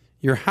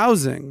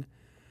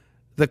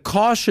 the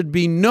cost should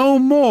be no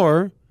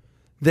more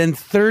than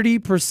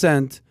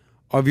 30%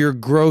 of your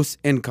gross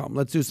income.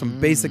 Let's do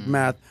some basic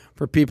math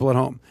for people at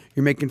home.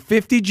 You're making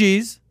 50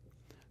 G's.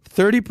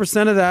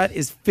 30% of that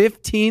is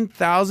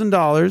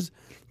 $15,000.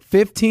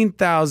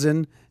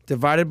 15,000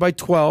 divided by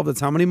 12.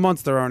 That's how many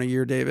months there are in a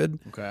year, David.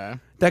 Okay.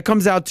 That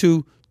comes out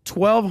to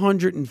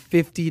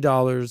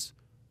 $1,250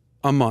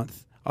 a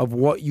month of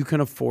what you can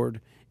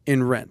afford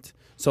in rent.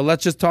 So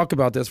let's just talk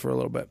about this for a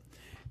little bit.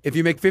 If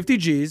you make 50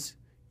 G's,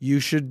 you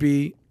should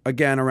be,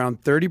 again,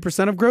 around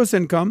 30% of gross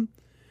income.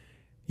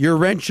 Your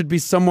rent should be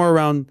somewhere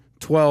around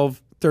 $1,200,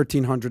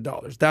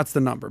 $1,300. That's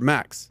the number,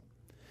 max.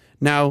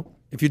 Now,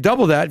 if you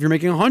double that, if you're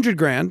making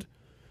 $100,000,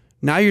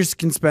 now you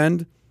can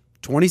spend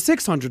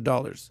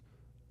 $2,600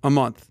 a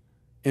month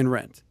in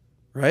rent,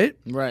 right?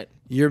 Right.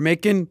 You're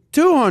making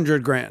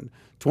 $200,000.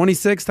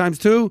 26 times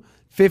 2,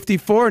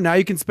 54. Now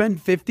you can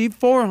spend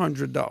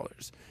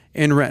 $5,400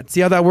 in rent. See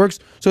how that works?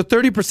 So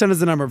 30% is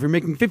the number. If you're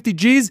making 50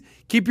 G's,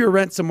 keep your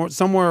rent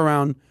somewhere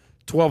around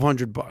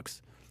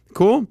 $1,200.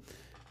 Cool?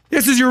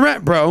 This is your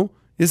rent, bro.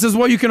 This is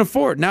what you can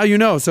afford. Now you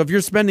know. So if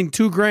you're spending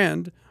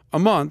 $2,000 a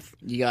month,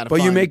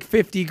 but you make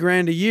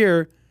 $50,000 a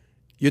year,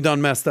 you're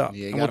done messed up.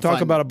 Yeah, and we'll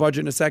talk about a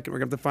budget in a second. We're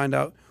going to have to find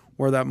out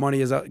where that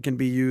money can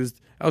be used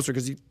elsewhere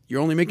because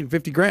you're only making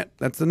 $50,000.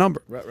 That's the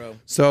number. Right.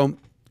 So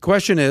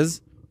question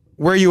is,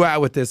 where are you at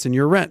with this in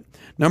your rent?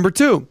 Number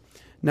 2,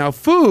 now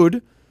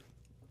food.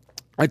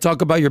 I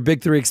talk about your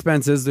big 3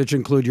 expenses, which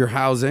include your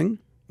housing,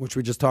 which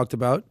we just talked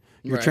about,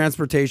 your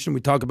transportation.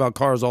 We talk about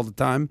cars all the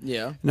time.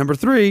 Yeah. Number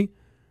 3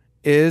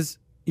 is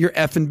your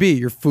F&B,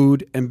 your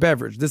food and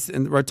beverage.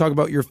 And we're talking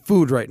about your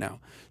food right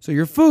now. So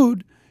your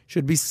food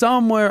should be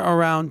somewhere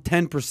around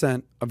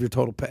 10% of your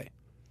total pay.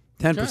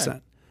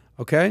 10%.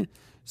 Okay?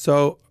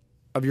 So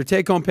of your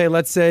take-home pay,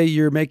 let's say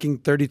you're making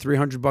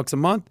 $3,300 a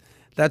month.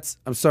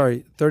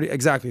 Exactly,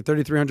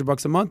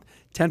 $3,300 a month.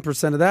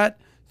 10% of that,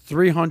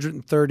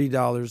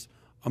 $330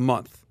 a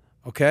month.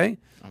 Okay?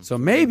 So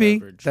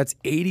maybe that's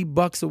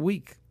 $80 a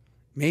week.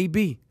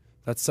 Maybe.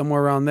 That's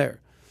somewhere around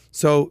there.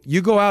 So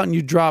you go out and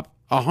you drop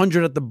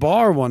 $100 at the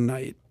bar one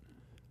night.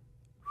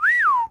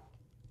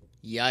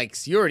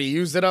 Yikes. You already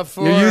used it up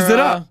for... You used it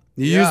up.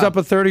 You used up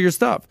a third of your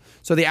stuff.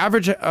 So the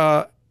average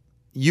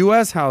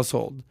U.S.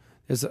 household,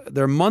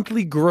 their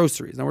monthly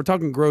groceries, now we're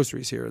talking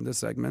groceries here in this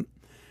segment,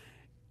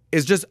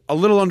 is just a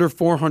little under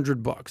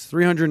 $400,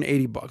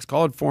 $380.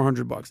 Call it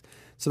 $400.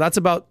 So that's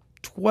about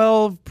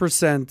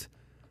 12%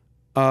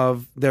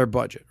 of their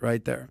budget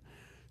right there.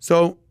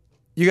 So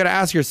you got to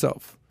ask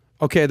yourself,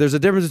 okay, there's a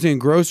difference between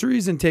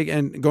groceries and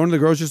going to the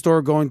grocery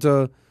store, going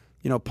to,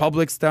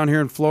 Publix down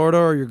here in Florida,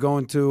 or you're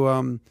going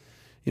to,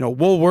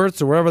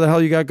 Woolworths or whatever the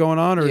hell you got going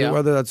on, or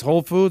whether that's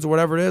Whole Foods or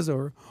whatever it is,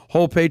 or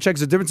whole paychecks.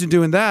 The difference in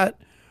doing that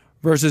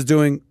versus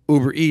doing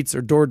Uber Eats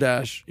or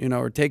DoorDash,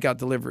 or takeout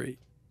delivery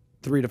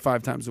 3 to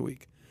 5 times a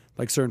week,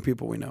 like certain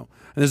people we know.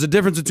 And there's a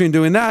difference between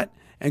doing that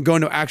and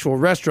going to actual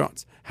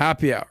restaurants,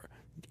 happy hour,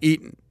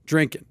 eating,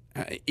 drinking,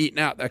 eating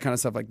out, that kind of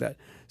stuff like that.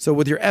 So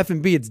with your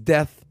F&B, it's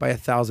death by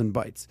 1,000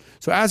 bites.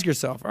 So ask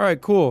yourself, all right,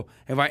 cool.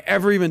 Have I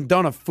ever even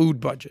done a food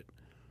budget?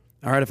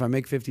 All right, if I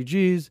make 50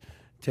 G's,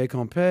 take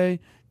home pay,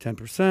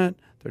 10%,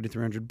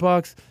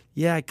 $3,300.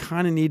 Yeah, I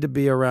kind of need to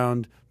be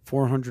around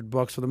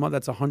 $400 for the month.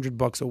 That's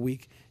 $100 a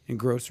week in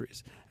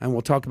groceries. And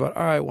we'll talk about,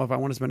 all right, well, if I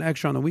want to spend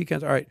extra on the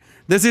weekends, all right.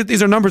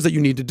 These are numbers that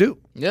you need to do.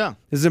 Yeah.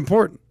 This is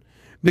important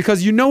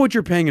because you know what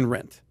you're paying in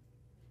rent.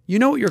 You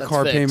know what your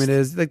car payment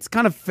is. It's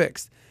kind of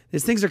fixed.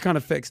 These things are kind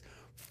of fixed.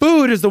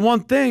 Food is the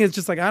one thing. It's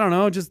just like, I don't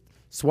know, just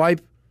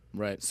swipe.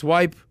 Right.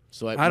 Swipe.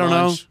 I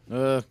don't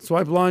know.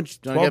 Swipe lunch.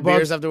 Want to get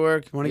beers after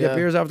work? Want to get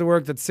beers after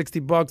work? That's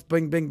 $60.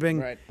 Bing, bing, bing.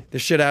 Right.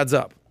 This shit adds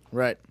up.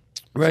 Right.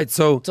 Right.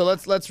 So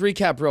let's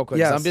recap real quick.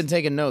 Yes. I've been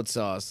taking notes,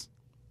 Sauce.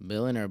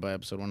 Billionaire by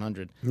episode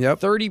 100. Yep.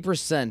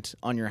 30%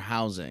 on your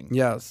housing.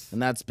 Yes.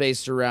 And that's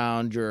based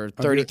around your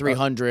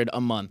 $3,300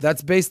 a month.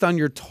 That's based on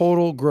your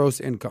total gross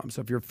income.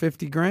 So if you're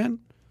 $50,000,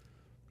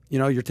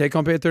 your take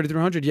home pay at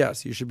 $3,300,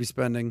 yes, you should be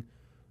spending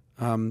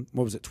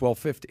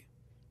 $1,250.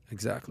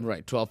 Exactly.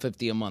 Right,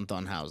 $1,250 a month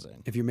on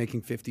housing. If you're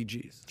making 50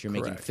 G's. If you're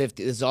making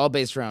 50, this is all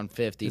based around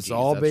 50 G's. It's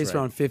all based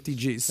around 50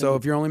 G's. So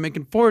if you're only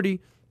making 40,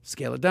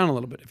 scale it down a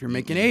little bit. If you're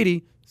making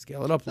 80,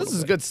 scale it up a little bit. This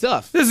is good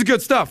stuff. This is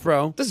good stuff,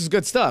 bro. This is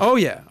good stuff. Oh,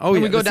 yeah. Oh,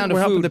 yeah. We go down to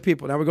we're food. helping the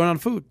people. Now we're going on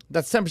to food.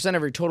 That's 10%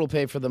 of your total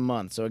pay for the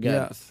month. So again,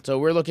 Yes. so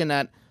we're looking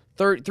at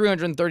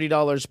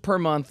 $330 per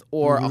month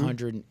or or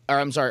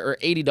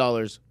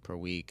 $80 per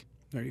week.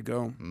 There you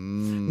go.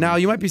 Now,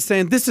 you might be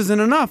saying, this isn't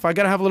enough. I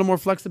got to have a little more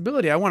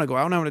flexibility. I want to go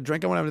out and have a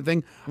drink. I want to have a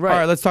thing. Right. All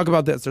right, let's talk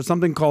about this. There's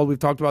something called, we've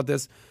talked about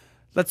this.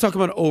 Let's talk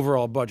about an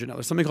overall budget now.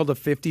 There's something called the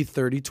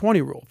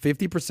 50-30-20 rule.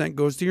 50%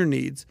 goes to your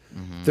needs.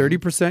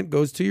 30%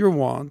 goes to your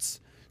wants.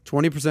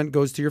 20%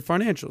 goes to your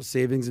financials,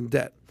 savings, and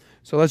debt.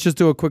 So let's just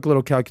do a quick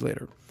little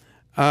calculator.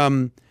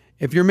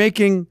 If you're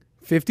making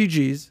 50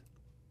 G's,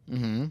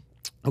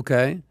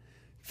 Okay.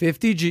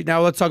 50 G.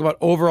 Now let's talk about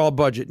overall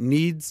budget.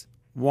 Needs,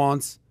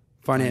 wants,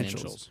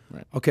 financials.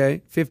 Right.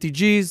 Okay. 50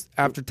 G's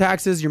after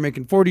taxes, you're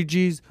making 40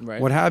 G's,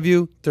 what have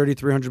you,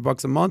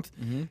 $3,300 a month.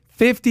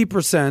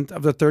 50%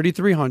 of the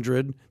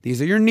 3,300,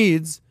 these are your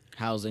needs.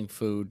 Housing,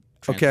 food,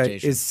 Okay,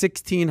 transportation. is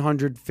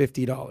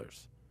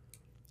 $1,650.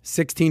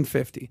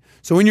 $1,650.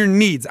 So in your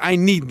needs, I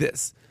need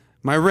this.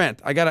 My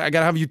rent, I gotta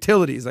have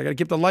utilities. I gotta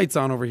keep the lights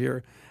on over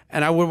here.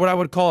 And what I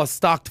would call a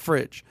stocked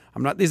fridge.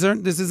 This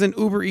isn't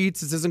Uber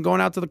Eats. This isn't going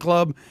out to the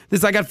club.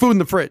 I got food in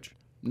the fridge.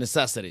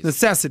 Necessities.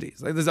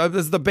 Like this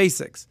is the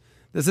basics.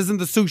 This isn't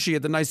the sushi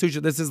at the nice sushi.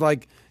 This is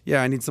like,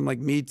 I need some like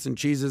meats and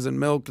cheeses and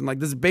milk and like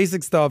this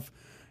basic stuff.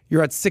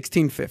 You're at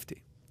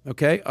 $1,650,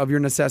 okay, of your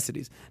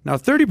necessities. Now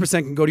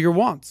 30% can go to your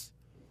wants.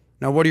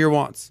 Now what are your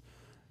wants?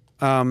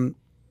 By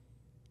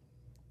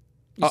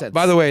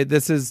the way,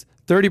 this is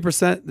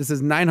 30%. This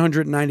is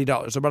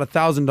 $990, so about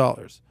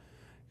 $1,000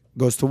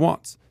 goes to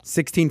wants.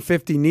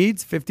 $1,650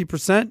 needs,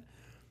 50%,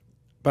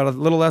 about a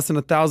little less than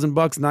 $1,000,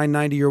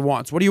 $990 your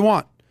wants. What do you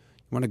want?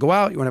 You want to go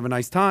out? You want to have a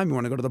nice time? You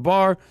want to go to the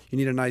bar? You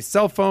need a nice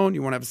cell phone?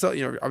 You want to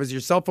have obviously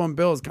your cell phone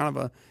bill is kind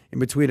of in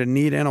between a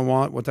need and a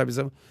want. What type of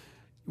stuff?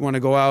 You want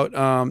to go out?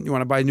 You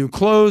want to buy new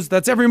clothes?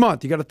 That's every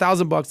month. You got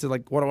 $1,000 to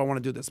like, what do I want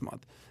to do this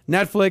month?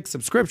 Netflix,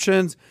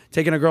 subscriptions,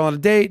 taking a girl on a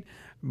date,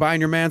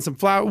 buying your man some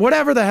flowers,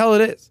 whatever the hell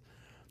it is.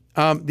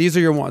 These are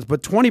your wants.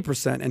 But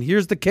 20%, and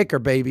here's the kicker,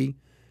 baby.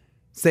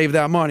 Save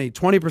that money.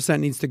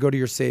 20% needs to go to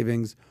your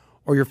savings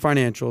or your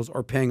financials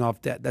or paying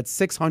off debt. That's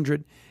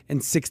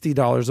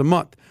 $660 a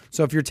month.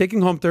 So if you're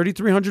taking home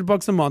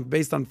 $3,300 a month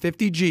based on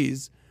 50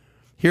 G's,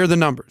 here are the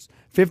numbers.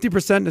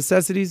 50%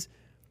 necessities,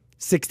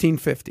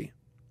 $1,650.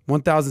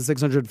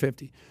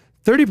 $1,650.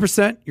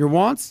 30% your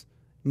wants,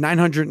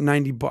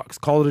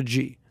 $990. Call it a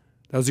G.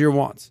 Those are your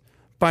wants.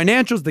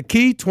 Financials, the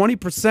key,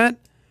 20%,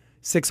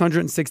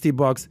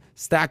 $660.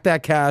 Stack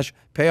that cash,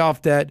 pay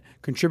off debt,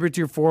 contribute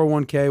to your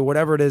 401k,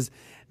 whatever it is.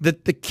 The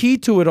key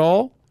to it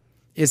all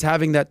is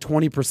having that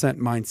 20%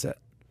 mindset.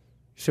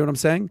 You see what I'm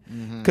saying?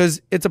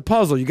 Because it's a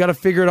puzzle. You got to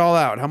figure it all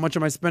out. How much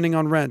am I spending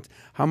on rent?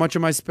 How much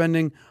am I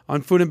spending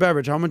on food and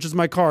beverage? How much is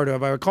my car? Do I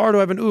have a car? Do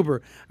I have an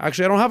Uber?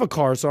 Actually, I don't have a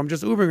car, so I'm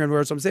just Ubering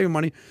everywhere, so I'm saving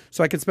money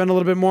so I can spend a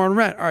little bit more on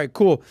rent. All right,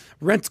 cool.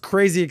 Rent's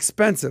crazy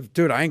expensive.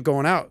 Dude, I ain't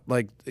going out.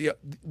 Like,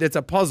 it's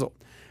a puzzle.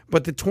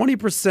 But the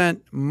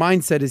 20%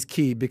 mindset is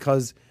key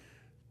because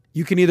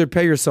you can either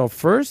pay yourself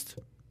first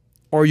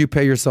or you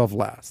pay yourself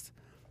last.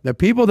 The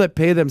people that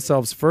pay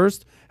themselves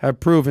first have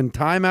proven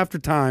time after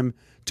time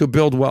to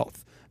build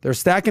wealth. They're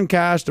stacking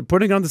cash, they're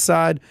putting it on the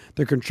side,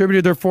 they're contributing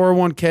to their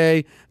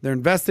 401k, they're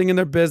investing in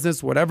their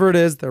business, whatever it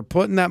is, they're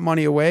putting that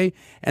money away,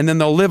 and then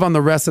they'll live on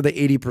the rest of the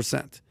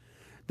 80%.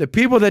 The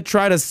people that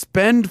try to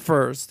spend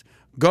first,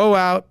 go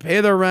out,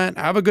 pay their rent,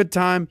 have a good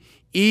time,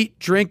 eat,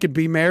 drink, and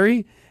be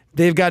merry,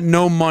 they've got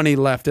no money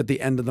left at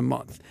the end of the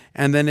month.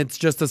 And then it's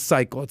just a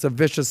cycle. It's a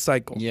vicious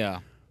cycle. Yeah.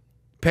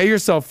 Pay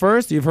yourself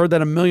first. You've heard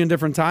that a million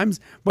different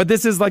times, but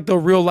this is like the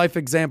real life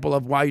example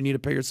of why you need to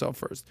pay yourself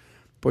first.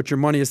 Put your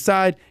money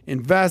aside,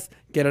 invest,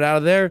 get it out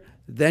of there,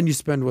 then you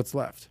spend what's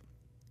left.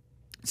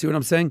 See what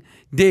I'm saying?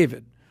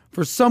 David,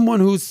 for someone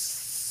who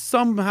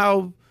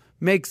somehow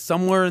makes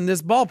somewhere in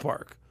this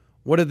ballpark,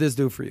 what did this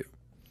do for you?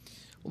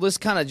 Well, this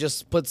kind of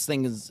just puts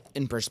things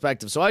in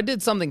perspective. So I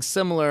did something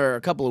similar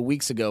a couple of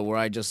weeks ago where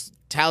I just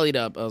tallied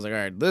up. I was like, all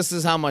right, this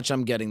is how much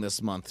I'm getting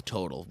this month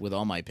total with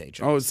all my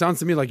paychecks. Oh, it sounds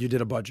to me like you did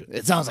a budget.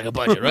 It sounds like a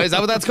budget, right? Is that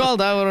what that's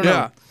called? I don't know.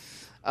 Yeah.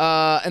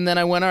 And then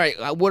I went, all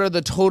right, what are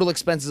the total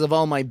expenses of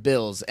all my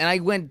bills? And I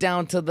went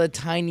down to the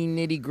tiny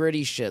nitty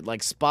gritty shit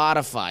like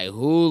Spotify,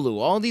 Hulu,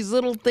 all these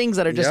little things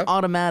that are just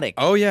automatic.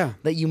 Oh, yeah.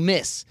 That you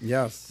miss.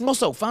 Yes.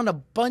 Also, found a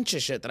bunch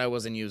of shit that I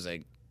wasn't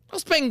using. I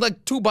was paying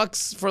like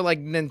 $2 for like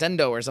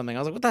Nintendo or something. I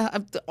was like, what the hell?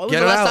 When was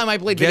the last time I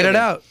played video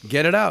games?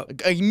 Get it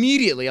out.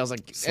 Immediately, I was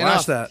like,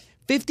 slash that.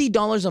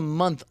 $50 a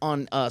month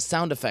on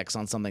sound effects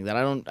on something that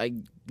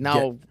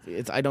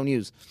I don't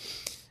use.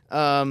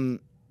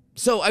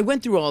 So I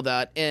went through all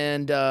that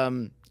and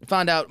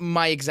found out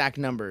my exact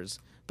numbers.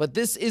 But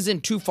this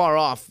isn't too far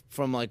off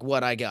from like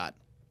what I got.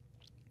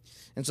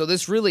 And so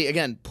this really,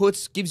 again,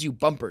 gives you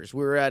bumpers.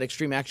 We were at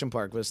Extreme Action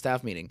Park with a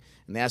staff meeting,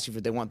 and they asked you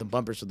if they want the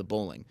bumpers for the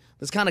bowling.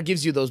 This kind of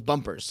gives you those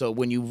bumpers. So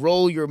when you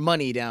roll your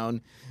money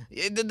down,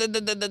 you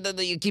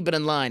keep it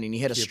in line and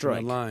you hit a strike. Keep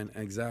it in line,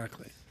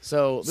 exactly.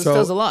 So this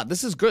does a lot.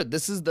 This is good.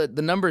 This is the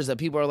numbers that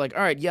people are like,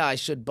 all right, yeah, I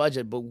should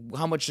budget, but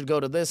how much should go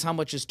to this? How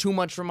much is too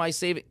much for my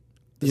saving?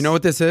 You know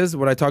what this is?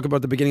 What I talk about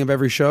at the beginning of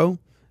every show?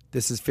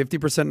 This is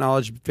 50%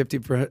 knowledge,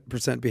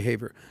 50%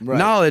 behavior. Right.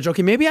 Knowledge,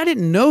 okay, maybe I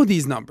didn't know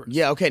these numbers.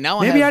 Yeah, okay, now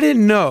I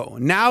didn't know.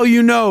 Now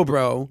you know,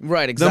 bro.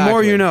 Right, exactly. The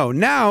more you know.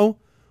 Now,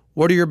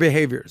 what are your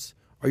behaviors?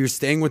 Are you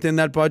staying within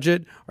that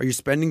budget? Are you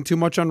spending too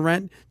much on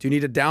rent? Do you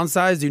need to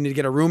downsize? Do you need to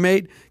get a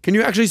roommate? Can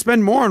you actually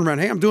spend more on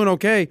rent? Hey, I'm doing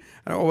okay.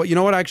 You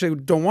know what? I actually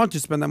don't want to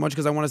spend that much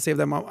because I want to save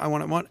that. I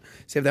want to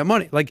save that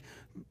money. Like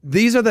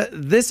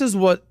this is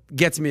what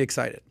gets me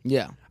excited.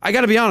 Yeah, I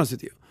got to be honest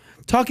with you.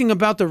 Talking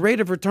about the rate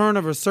of return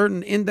of a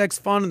certain index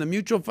fund and the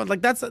mutual fund,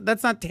 like that's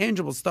not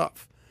tangible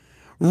stuff.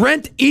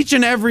 rent each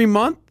and every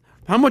month?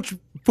 How much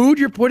food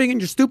you're putting in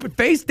your stupid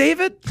face,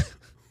 David?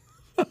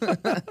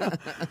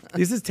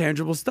 This is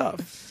tangible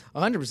stuff.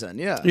 100%,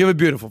 yeah. You have a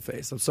beautiful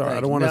face. I'm sorry.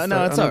 I don't want to.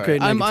 No, it's all right.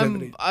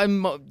 Negativity.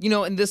 I'm, you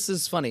know, and this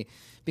is funny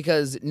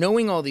because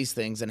knowing all these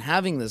things and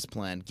having this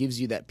plan gives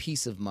you that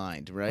peace of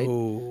mind, right?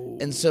 Oh.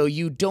 And so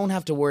you don't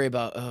have to worry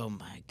about, oh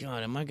my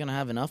God, am I gonna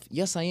have enough?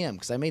 Yes, I am,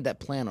 because I made that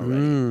plan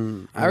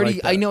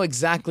already. I know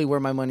exactly where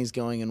my money's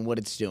going and what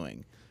it's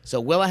doing. So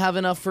will I have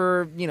enough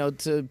for, you know,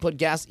 to put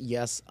gas?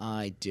 Yes,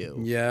 I do.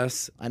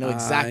 Yes, I know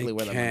exactly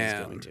where that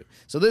money's going to.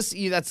 So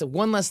that's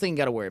one less thing you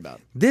got to worry about.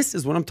 This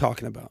is what I'm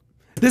talking about.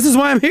 This is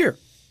why I'm here.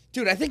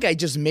 Dude, I think I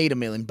just made $1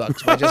 million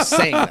by just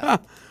saying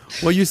that.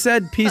 Well, you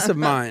said peace of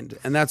mind,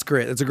 and that's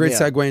great. That's a great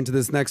segue into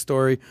this next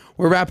story.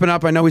 We're wrapping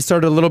up. I know we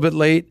started a little bit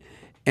late,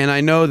 and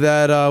I know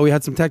that we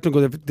had some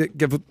technical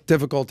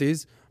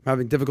difficulties. I'm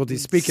having difficulty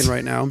speaking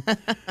right now.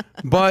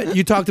 But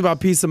you talked about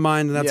peace of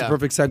mind, and that's a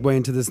perfect segue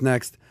into this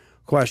next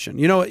question.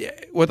 You know,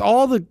 with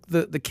all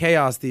the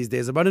chaos these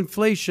days about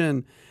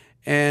inflation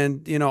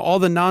and, you know, all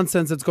the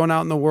nonsense that's going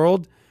out in the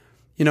world,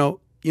 you know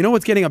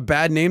what's getting a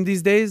bad name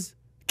these days?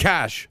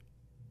 Cash.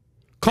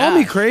 Call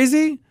me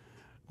crazy,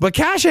 but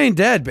cash ain't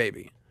dead,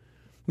 baby.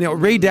 You know,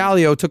 Ray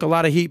Dalio took a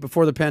lot of heat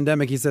before the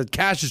pandemic. He said,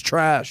 cash is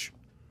trash.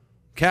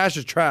 Cash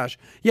is trash.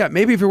 Yeah,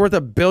 maybe if you're worth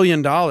 $1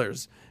 billion,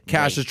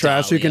 cash is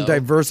trash, so you can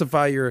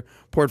diversify your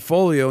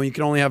portfolio and you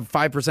can only have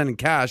 5% in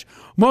cash.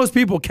 Most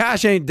people,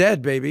 cash ain't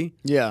dead, baby.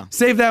 Yeah.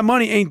 Save that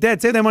money ain't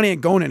dead. Save that money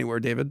ain't going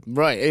anywhere, David.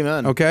 Right,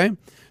 amen. Okay?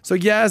 So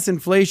yes,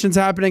 inflation's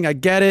happening. I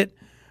get it.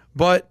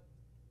 But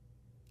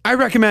I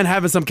recommend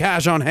having some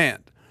cash on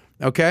hand.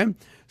 Okay?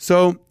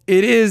 So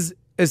it is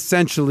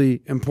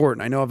essentially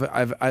important. I know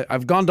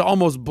I've gone to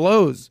almost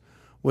blows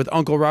with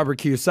Uncle Robert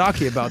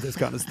Kiyosaki about this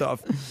kind of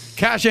stuff.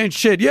 Cash ain't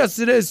shit. Yes,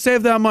 it is.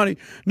 Save that money.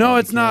 No,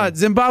 it's not.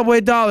 Zimbabwe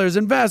dollars.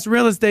 Invest.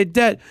 Real estate.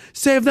 Debt.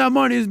 Save that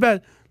money is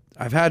bad.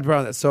 I've had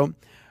brothers. So,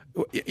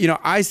 you know,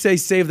 I say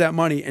save that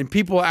money, and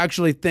people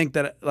actually think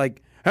that,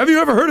 like, have you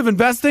ever heard of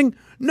investing?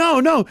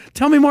 No.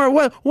 Tell me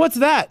more. What's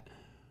that?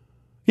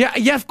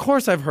 Yeah, of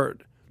course I've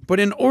heard. But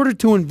in order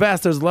to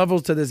invest, there's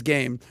levels to this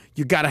game.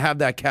 You got to have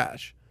that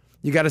cash.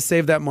 You got to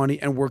save that money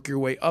and work your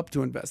way up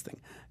to investing,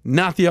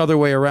 not the other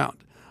way around.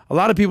 A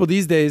lot of people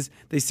these days,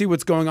 they see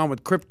what's going on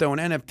with crypto and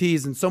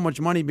NFTs and so much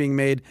money being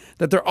made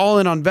that they're all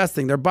in on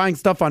investing. They're buying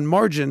stuff on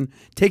margin,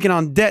 taking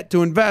on debt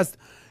to invest.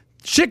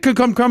 Shit could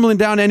come crumbling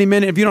down any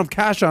minute if you don't have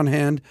cash on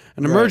hand,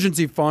 an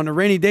emergency fund, a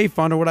rainy day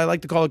fund, or what I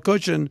like to call a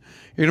cushion.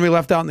 You're going to be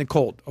left out in the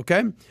cold,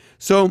 okay?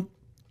 So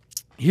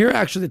here are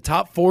actually the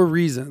top 4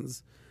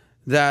 reasons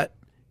that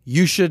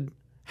you should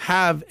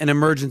have an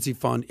emergency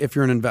fund if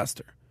you're an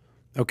investor.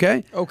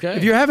 Okay? Okay.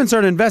 If you haven't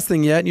started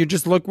investing yet and you're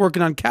just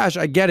working on cash,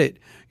 I get it.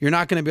 You're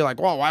not going to be like,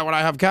 well, why would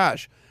I have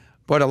cash?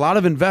 But a lot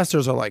of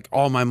investors are like,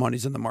 all my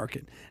money's in the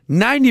market.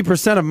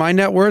 90% of my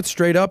net worth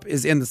straight up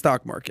is in the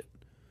stock market.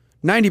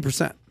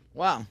 90%.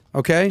 Wow.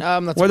 Okay?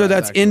 Whether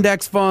that's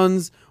index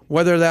funds,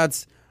 whether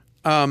that's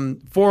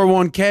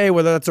 401k,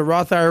 whether that's a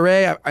Roth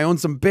IRA, I own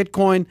some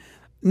Bitcoin.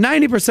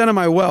 90% of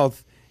my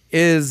wealth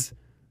is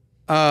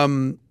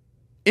in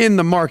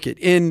the market,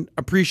 in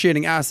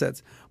appreciating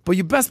assets. But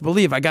you best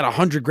believe I got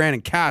 100 grand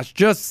in cash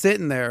just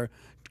sitting there.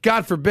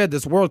 God forbid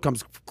this world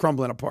comes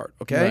crumbling apart,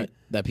 okay? Right.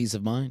 That peace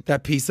of mind.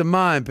 That peace of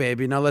mind,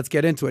 baby. Now let's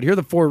get into it. Here are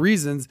the 4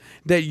 reasons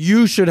that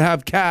you should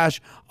have cash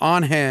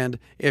on hand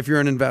if you're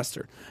an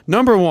investor.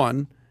 Number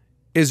 1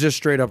 is just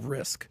straight up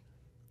risk,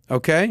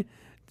 okay?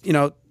 You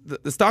know,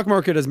 the stock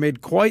market has made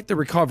quite the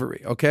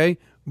recovery, okay?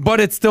 But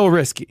it's still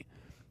risky.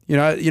 You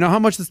know how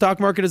much the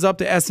stock market is up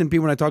to S&P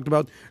when I talked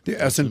about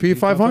the S&P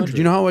 500?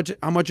 You know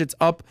how much it's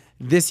up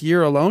this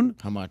year alone?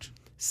 How much?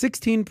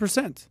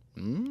 16%.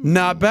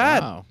 Not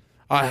bad. Wow.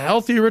 A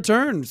healthy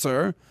return,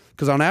 sir.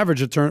 Because on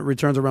average, it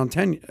returns around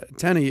 10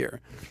 a year.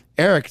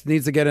 Eric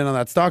needs to get in on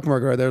that stock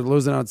market right there.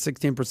 Losing out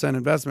 16%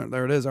 investment.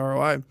 There it is,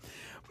 ROI.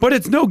 But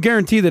it's no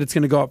guarantee that it's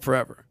going to go up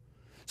forever.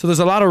 So there's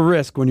a lot of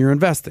risk when you're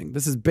investing.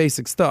 This is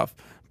basic stuff.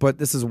 But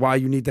this is why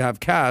you need to have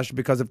cash,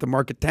 because if the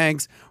market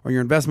tanks or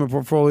your investment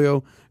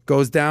portfolio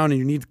goes down and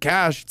you need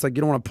cash, it's like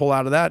you don't want to pull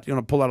out of that. You don't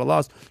want to pull out a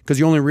loss because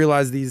you only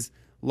realize these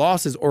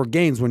losses or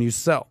gains when you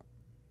sell.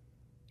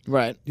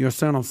 Right. You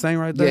understand what I'm saying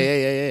right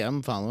there? Yeah.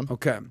 I'm following.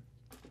 Okay.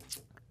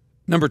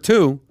 Number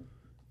 2,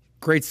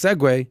 great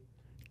segue,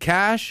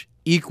 cash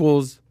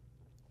equals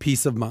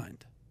peace of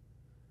mind.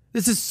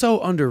 This is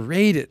so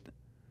underrated.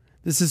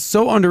 This is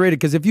so underrated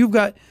because if you've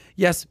got,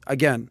 yes,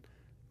 again,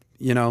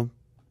 you know,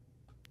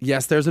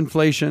 yes, there's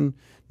inflation.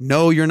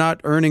 No, you're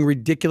not earning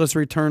ridiculous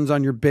returns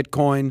on your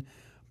Bitcoin,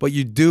 but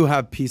you do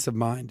have peace of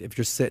mind if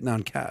you're sitting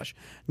on cash.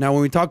 Now,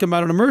 when we talk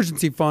about an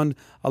emergency fund,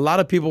 a lot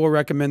of people will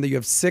recommend that you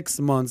have 6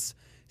 months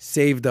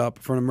saved up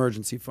for an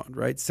emergency fund,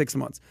 right? 6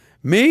 months.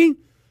 Me,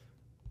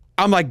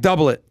 I'm like,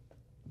 double it.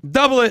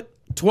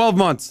 12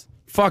 months.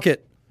 Fuck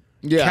it.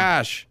 Yeah.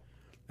 Cash.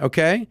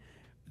 Okay?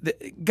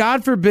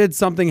 God forbid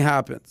something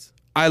happens.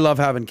 I love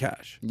having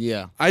cash.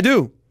 Yeah. I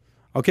do.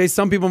 Okay?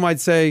 Some people might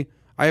say,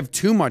 I have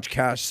too much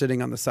cash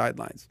sitting on the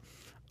sidelines.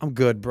 I'm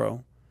good,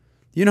 bro.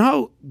 You know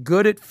how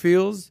good it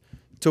feels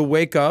to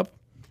wake up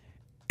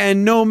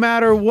and no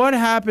matter what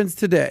happens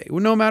today,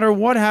 no matter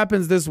what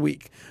happens this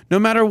week, no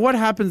matter what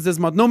happens this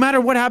month, no matter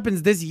what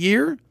happens this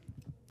year,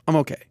 I'm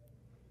okay.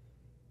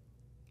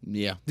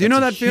 Yeah. Do you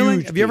know that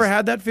feeling? Have you ever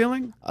had that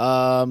feeling?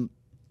 No.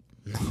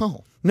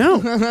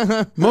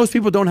 No. Most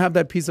people don't have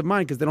that peace of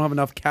mind because they don't have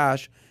enough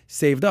cash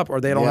saved up, or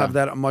they don't have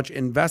that much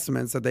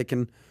investments that they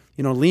can,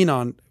 lean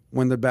on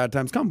when the bad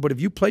times come. But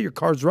if you play your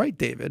cards right,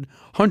 David,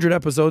 100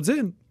 episodes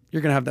in,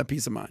 you're going to have that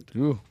peace of mind.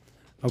 Ooh.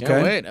 Okay.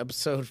 Can't wait.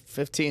 Episode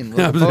 15.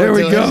 There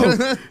we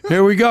go.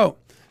 Here we go.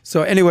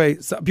 So anyway,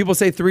 people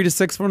say 3 to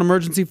 6 for an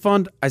emergency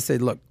fund. I say,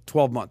 look,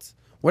 12 months,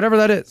 whatever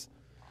that is.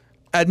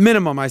 At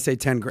minimum, I say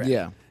 10 grand.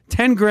 Yeah.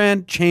 10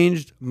 grand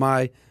changed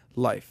my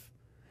life.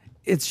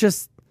 It's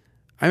just,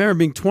 I remember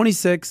being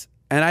 26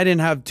 and I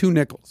didn't have 2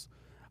 nickels.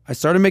 I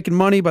started making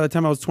money by the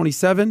time I was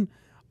 27.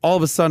 All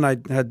of a sudden,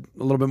 I had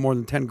a little bit more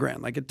than 10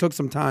 grand. Like, it took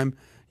some time,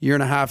 year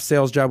and a half,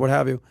 sales job, what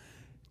have you.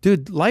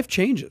 Dude, life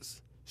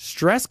changes.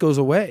 Stress goes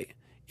away.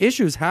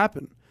 Issues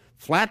happen.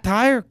 Flat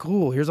tire,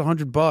 cool. Here's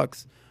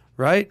 $100,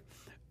 right?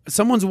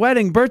 Someone's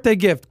wedding, birthday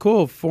gift,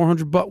 cool.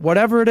 $400,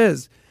 whatever it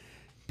is.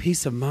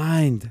 Peace of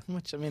mind. How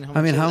much?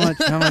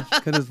 How much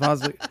could this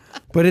possibly?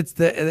 But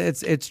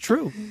it's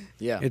true.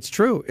 Yeah, it's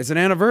true. It's an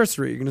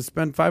anniversary. You're gonna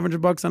spend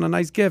 $500 on a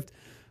nice gift.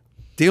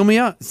 Deal me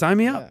up. Sign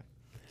me up.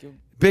 Yeah.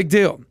 Big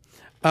deal.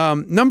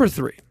 Number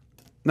three.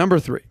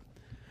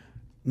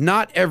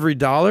 Not every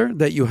dollar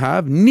that you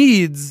have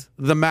needs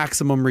the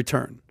maximum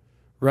return,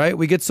 right?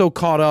 We get so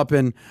caught up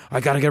in,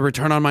 I got to get a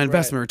return on my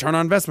investment, return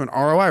on investment,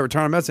 ROI,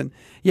 return on investment.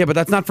 Yeah, but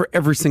that's not for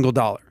every single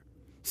dollar.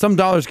 Some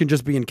dollars can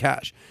just be in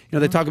cash.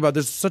 They talk about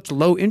there's such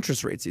low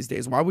interest rates these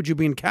days. Why would you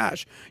be in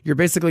cash? You're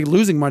basically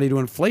losing money to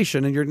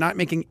inflation and you're not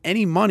making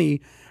any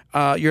money.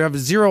 You have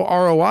 0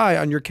 ROI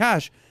on your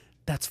cash.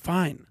 That's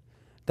fine.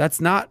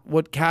 That's not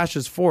what cash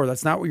is for.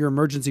 That's not what your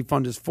emergency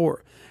fund is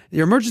for.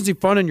 Your emergency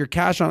fund and your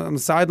cash on the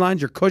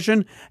sidelines, your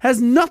cushion,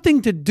 has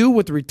nothing to do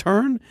with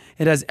return.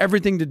 It has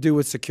everything to do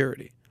with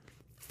security.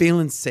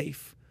 Feeling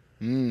safe.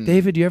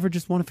 David, do you ever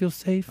just want to feel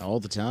safe? All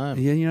the time.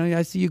 Yeah,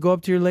 I see you go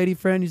up to your lady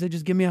friend, you say,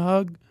 just give me a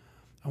hug.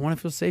 I want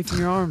to feel safe in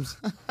your arms.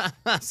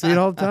 See it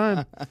all the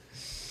time.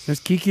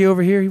 There's Kiki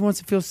over here. He wants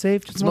to feel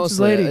safe. Just wants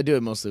his lady. I do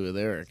it mostly with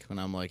Eric when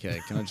I'm like,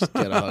 hey, can I just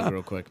get a hug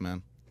real quick,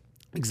 man?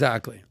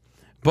 Exactly.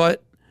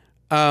 But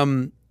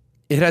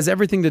it has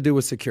everything to do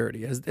with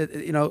security.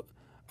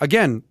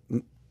 Again,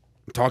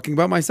 talking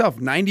about myself,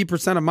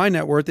 90% of my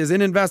net worth is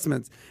in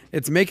investments.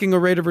 It's making a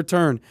rate of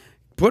return.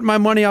 Put my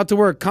money out to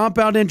work,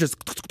 compound interest,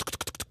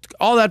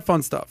 all that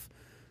fun stuff.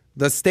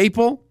 The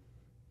staple,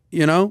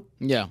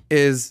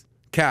 is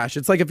cash.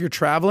 It's like if you're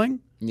traveling.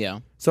 Yeah.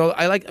 So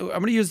I'm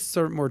going to use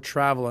some more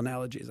travel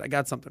analogies. I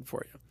got something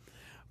for you.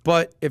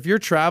 But if you're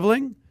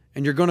traveling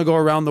and you're going to go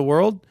around the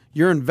world,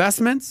 your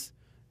investments,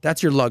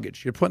 that's your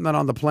luggage. You're putting that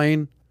on the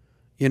plane.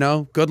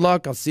 Good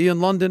luck. I'll see you in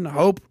London. I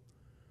hope.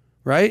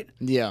 Right?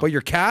 Yeah. But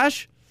your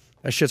cash,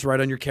 that shit's right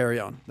on your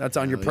carry-on. That's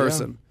on your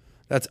person. Yeah.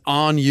 That's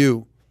on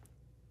you.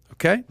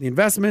 Okay? The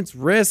investments,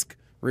 risk,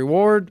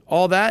 reward,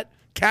 all that,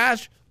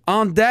 cash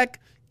on deck,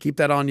 keep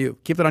that on you.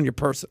 Keep that on your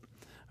person.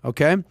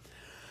 Okay?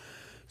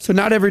 So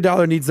not every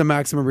dollar needs the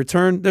maximum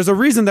return. There's a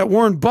reason that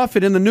Warren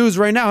Buffett in the news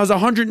right now has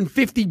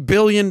 $150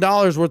 billion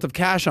worth of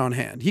cash on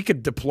hand. He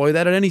could deploy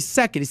that at any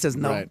second. He says,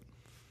 no,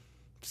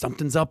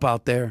 something's up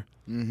out there.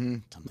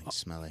 Something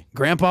smelly.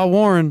 Grandpa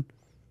Warren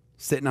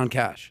sitting on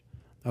cash.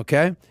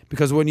 Okay?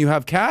 Because when you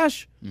have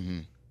cash,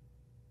 you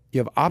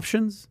have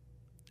options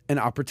and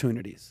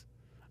opportunities.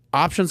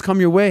 Options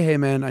come your way. Hey,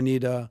 man,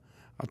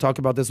 I'll talk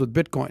about this with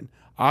Bitcoin.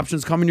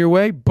 Options coming your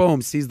way.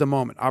 Boom. Seize the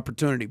moment.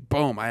 Opportunity.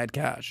 Boom. I had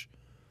cash.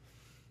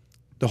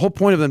 The whole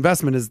point of the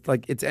investment is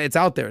like it's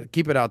out there.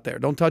 Keep it out there.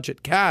 Don't touch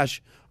it.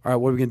 Cash. All right,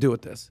 what are we going to do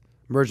with this?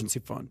 Emergency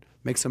fund.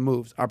 Make some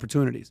moves.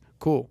 Opportunities.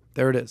 Cool.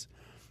 There it is.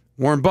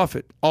 Warren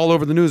Buffett, all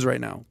over the news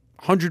right now.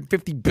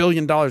 $150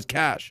 billion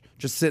cash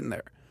just sitting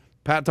there.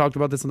 Pat talked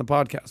about this on the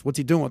podcast. What's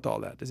he doing with all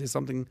that? Is he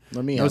something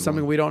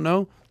we don't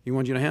know? He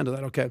wants you to handle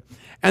that. Okay.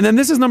 And then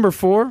this is number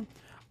 4.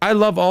 I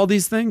love all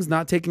these things,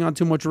 not taking on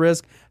too much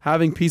risk,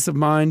 having peace of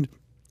mind,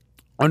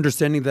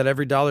 understanding that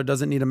every dollar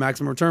doesn't need a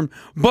maximum return.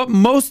 But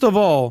most of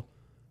all,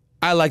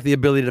 I like the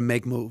ability to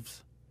make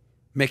moves.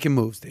 Making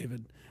moves,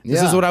 David.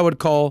 This is what I would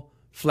call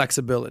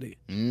flexibility.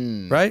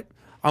 Right?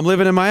 I'm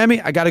living in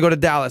Miami. I got to go to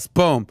Dallas.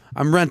 Boom.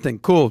 I'm renting.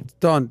 Cool.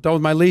 Done. Done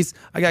with my lease.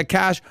 I got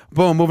cash.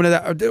 Boom. Moving to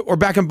that. Or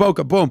back in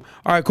Boca. Boom.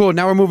 All right, cool.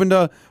 Now we're moving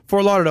to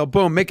Fort Lauderdale.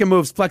 Boom. Making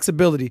moves.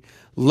 Flexibility.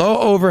 Low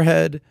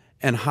overhead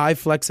and high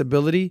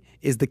flexibility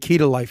is the key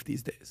to life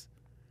these days.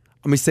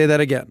 Let me say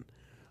that again.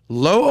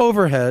 Low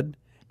overhead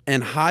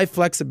and high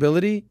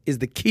flexibility is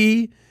the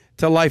key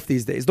to life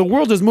these days. The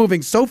world is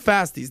moving so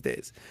fast these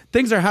days.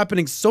 Things are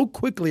happening so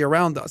quickly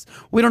around us.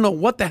 We don't know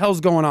what the hell's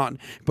going on.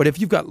 But if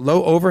you've got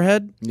low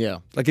overhead,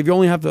 like if you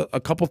only have a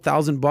couple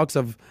 $1,000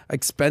 of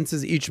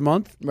expenses each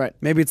month,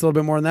 maybe it's a little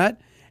bit more than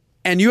that,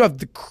 and you have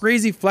the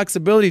crazy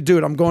flexibility,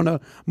 dude, I'm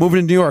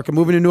moving to New York, I'm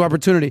moving to a new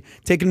opportunity,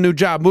 taking a new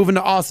job, moving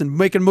to Austin,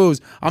 making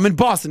moves. I'm in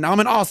Boston, now I'm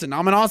in Austin,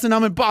 I'm in Austin,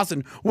 I'm in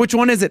Boston. Which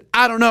one is it?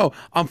 I don't know.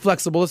 I'm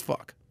flexible as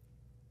fuck.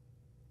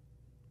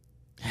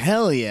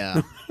 Hell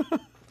yeah.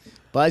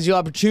 Buys you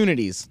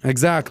opportunities.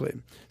 Exactly.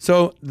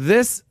 So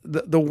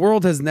the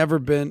world has never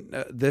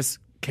been this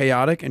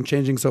chaotic and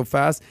changing so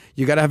fast.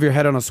 You got to have your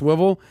head on a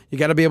swivel. You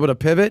got to be able to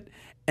pivot.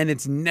 And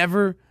it's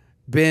never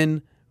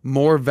been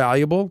more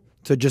valuable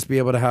to just be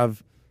able to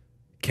have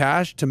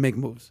cash to make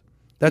moves.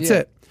 That's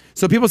it.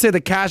 So people say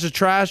that cash is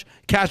trash.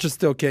 Cash is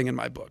still king in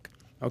my book.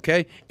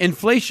 Okay?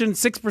 Inflation,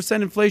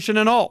 6% inflation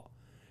and all.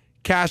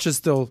 Cash is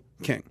still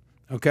king.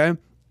 Okay?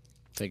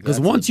 Because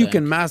once you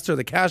can master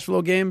the cash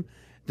flow game,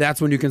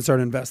 that's when you can start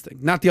investing.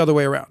 Not the other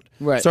way around.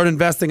 Right. Start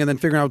investing and then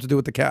figuring out what to do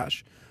with the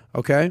cash.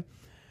 Okay?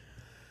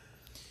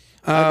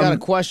 I got a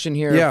question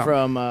here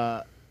from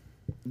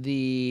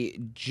the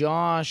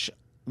Josh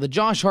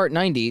Hart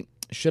 90.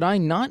 Should I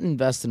not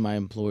invest in my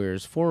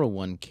employer's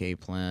 401k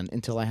plan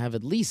until I have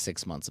at least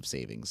 6 months of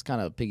savings?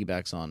 Kind of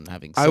piggybacks on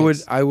having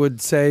 6. I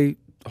would say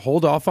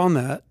hold off on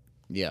that.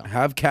 Yeah.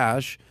 Have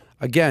cash.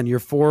 Again, your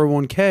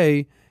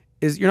 401k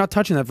you're not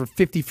touching that for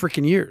 50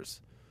 freaking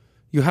years.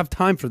 You have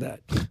time for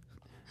that.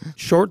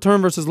 Short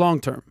term versus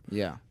long term.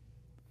 Yeah.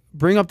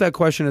 Bring up that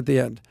question at the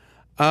end.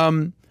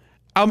 I'm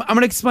going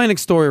to explain a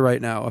story right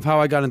now of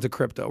how I got into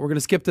crypto. We're going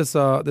to skip this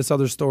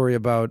other story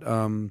about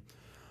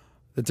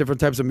the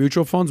different types of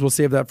mutual funds. We'll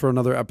save that for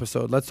another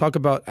episode. Let's talk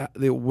about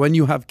when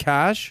you have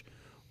cash,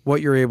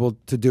 what you're able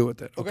to do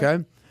with it.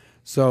 Okay?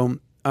 So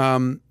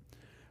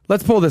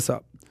let's pull this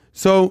up.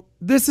 So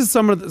this is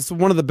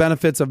one of the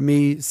benefits of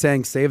me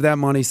saying save that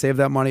money, save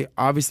that money.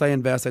 Obviously, I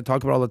invest. I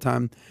talk about it all the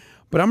time.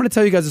 But I'm going to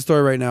tell you guys a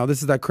story right now.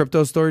 This is that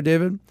crypto story,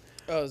 David.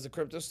 Oh, is the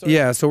crypto story?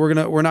 Yeah, so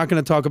we're not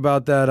gonna talk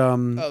about that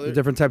the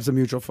different types of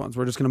mutual funds.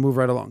 We're just gonna move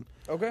right along.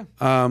 Okay.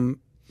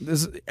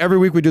 Every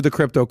week we do the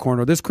crypto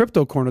corner. This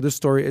crypto corner, this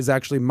story is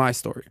actually my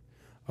story.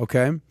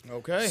 Okay.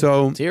 Okay.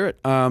 So let's hear it.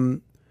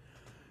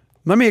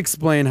 Let me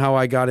explain how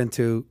I got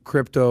into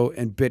crypto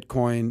and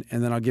Bitcoin,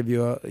 and then I'll give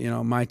you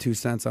my 2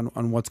 cents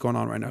on what's going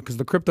on right now, because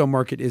the crypto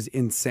market is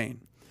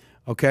insane.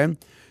 Okay.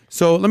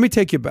 So let me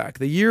take you back.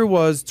 The year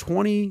was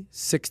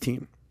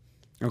 2016.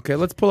 Okay,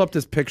 let's pull up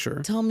this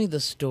picture. Tell me the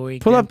story.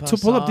 Pull up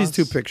these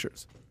 2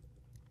 pictures.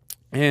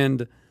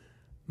 And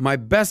I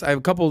have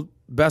a couple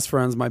best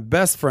friends. My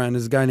best friend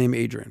is a guy named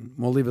Adrian.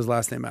 We'll leave his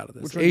last name out of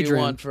this. Which one do you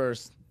want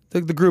first?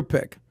 The group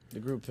pick. The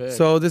group pick.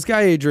 So this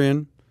guy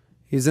Adrian,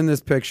 he's in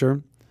this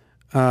picture.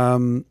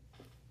 He's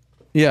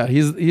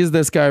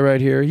this guy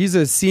right here. He's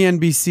a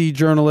CNBC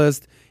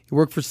journalist. He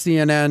worked for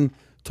CNN.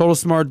 Total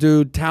smart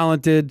dude,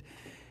 talented.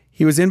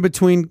 He was in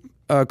between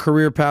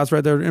career paths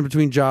right there, in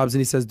between jobs,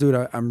 and he says, dude,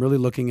 I'm really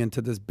looking into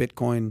this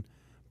Bitcoin,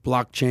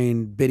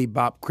 blockchain, bitty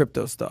bop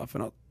crypto stuff.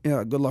 And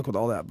good luck with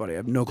all that, buddy. I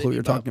have no clue what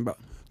you're talking about.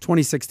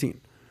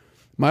 2016.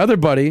 My other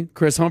buddy,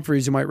 Chris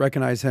Humphreys, you might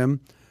recognize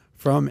him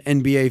from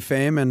NBA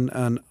fame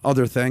and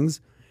other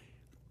things.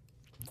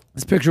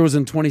 This picture was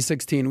in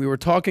 2016. We were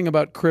talking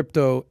about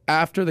crypto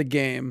after the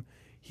game.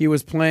 He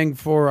was playing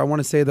for, I want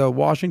to say, the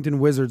Washington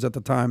Wizards at the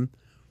time.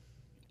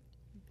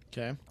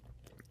 Okay.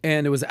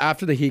 And it was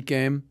after the Heat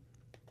game.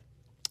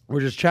 We're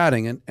just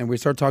chatting, and we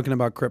start talking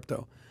about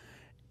crypto.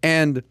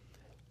 And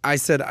I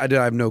said, I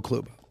have no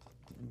clue.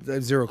 I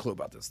have zero clue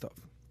about this stuff.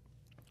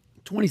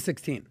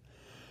 2016.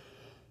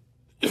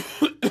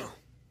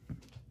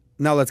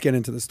 Now let's get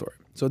into the story.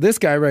 So this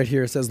guy right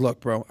here says, look,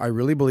 bro, I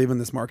really believe in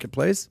this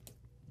marketplace.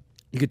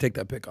 You could take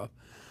that pick off.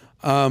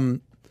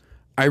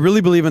 I really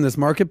believe in this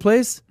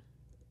marketplace.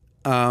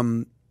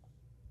 Give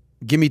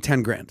me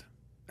 10 grand,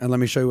 and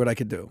let me show you what I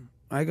could do.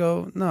 I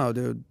go, no,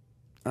 dude.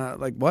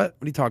 Like, what?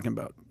 What are you talking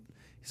about?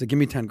 He said, give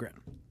me 10 grand.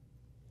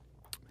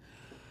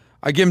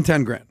 I give him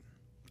 10 grand.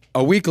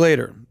 A week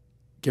later,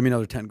 give me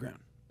another 10 grand.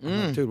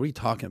 I'm like, dude, what are you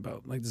talking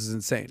about? Like, this is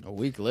insane. A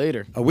week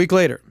later,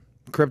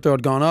 crypto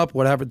had gone up,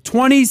 whatever.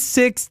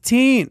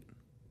 2016.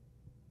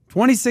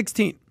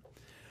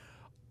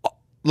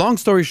 Long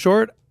story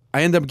short,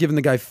 I ended up giving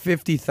the guy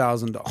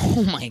 $50,000.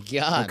 Oh my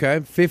God.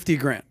 Okay, 50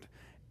 grand.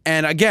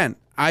 And again,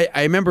 I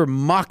remember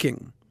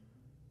mocking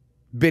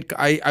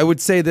I would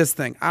say this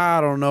thing.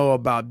 I don't know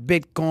about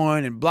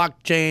Bitcoin and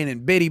blockchain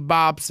and bitty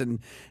bops and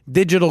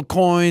digital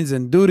coins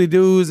and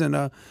doody-doos and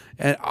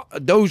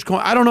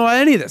Dogecoin. I don't know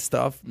any of this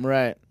stuff.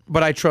 Right.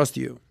 But I trust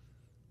you.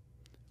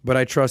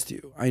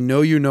 I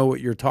know you know what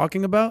you're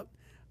talking about.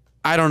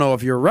 I don't know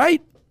if you're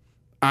right.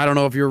 I don't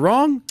know if you're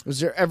wrong. Was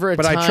there ever a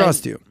time? But I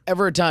trust you.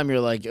 Ever a time you're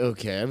like,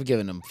 okay, I've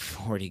given him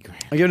 40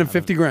 grand. I given him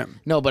 50 grand.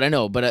 No, but I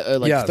know. But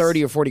like Yes.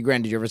 30 or 40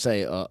 grand, did you ever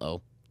say,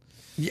 uh-oh?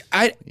 Yeah,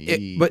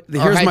 but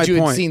here's had my you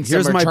had point. seen some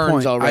Here's my returns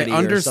point. I already or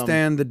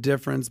understand the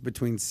difference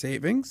between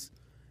savings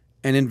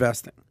and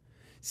investing.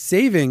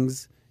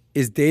 Savings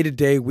is day to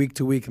day, week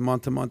to week,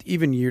 month to month,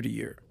 even year to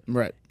year.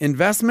 Right.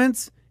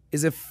 Investments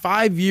is a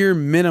 5-year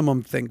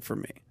minimum thing for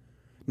me.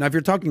 Now, if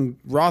you're talking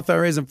Roth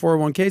IRAs and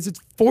 401ks,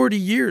 it's 40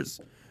 years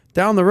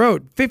down the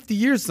road, 50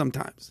 years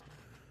sometimes.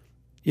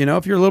 You know,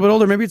 if you're a little bit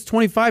older, maybe it's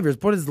 25 years,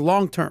 but it's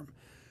long term.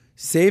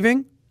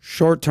 Saving,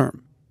 short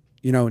term.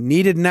 You know,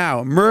 needed now,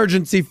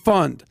 emergency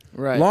fund,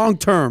 Right. long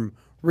term,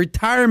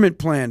 retirement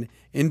plan,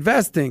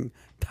 investing,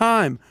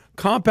 time,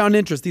 compound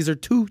interest. These are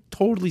two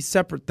totally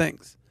separate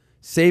things,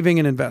 saving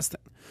and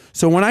investing.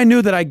 So when I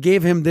knew that I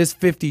gave him this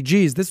 50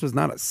 G's, this was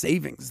not a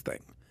savings thing.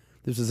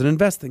 This was an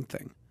investing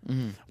thing.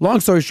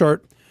 Long story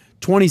short,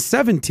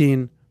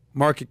 2017,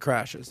 market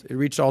crashes. It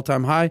reached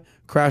all-time high,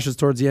 crashes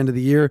towards the end of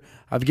the year.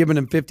 I've given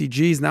him 50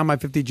 G's. Now my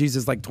 50 G's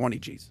is like 20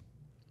 G's.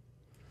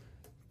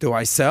 Do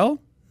I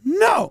sell?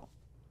 No.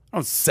 I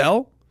don't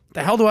sell.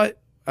 The hell do I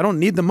don't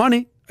need the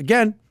money.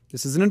 Again,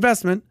 this is an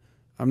investment.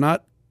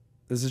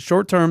 This is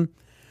short term.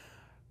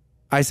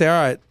 I say,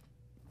 all right.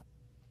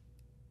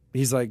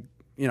 He's like,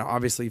 you know,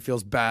 obviously he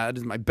feels bad.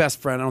 He's my best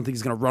friend. I don't think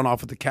he's going to run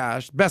off with the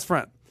cash. Best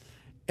friend.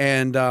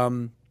 And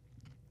I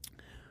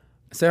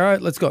say, all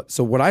right, let's go.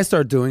 So what I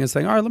start doing is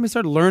saying, all right, let me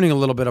start learning a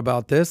little bit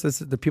about this.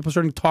 The people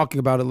starting talking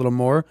about it a little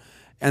more.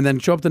 And then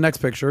show up the next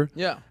picture.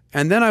 Yeah.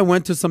 And then I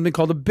went to something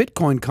called a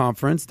Bitcoin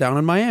conference down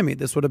in Miami.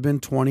 This would have been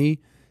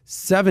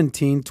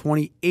 2017,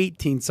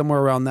 2018, somewhere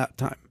around that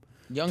time.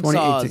 Young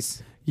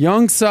Saws.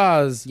 Young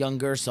Saws.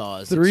 Younger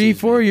Saws.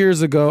 3-4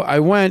 years ago, I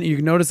went. You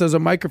can notice there's a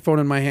microphone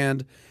in my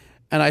hand.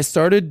 And I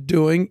started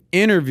doing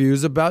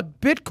interviews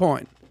about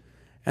Bitcoin.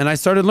 And I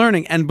started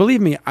learning. And believe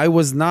me, I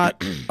was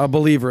not a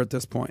believer at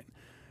this point.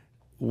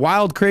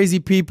 Wild, crazy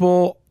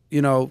people,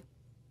 you know,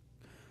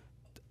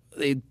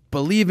 they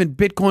believe in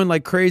Bitcoin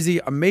like crazy.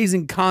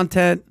 Amazing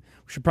content.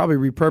 We should probably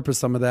repurpose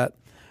some of that.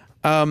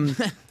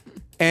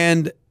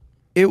 And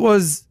it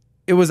was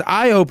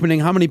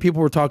eye-opening how many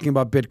people were talking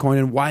about Bitcoin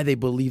and why they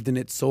believed in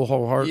it so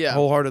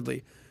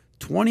wholeheartedly.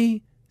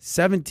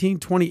 2017,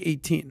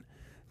 2018.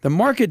 The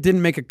market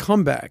didn't make a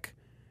comeback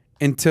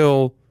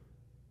until,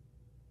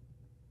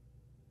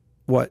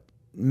 what,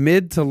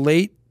 mid to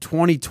late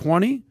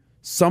 2020?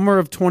 Summer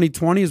of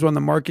 2020 is when the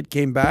market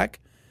came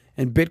back,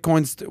 and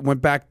Bitcoin went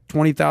back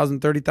 20,000,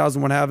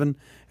 30,000, what have you,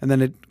 and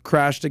then it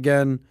crashed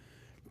again.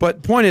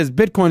 But point is,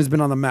 Bitcoin has been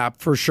on the map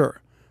for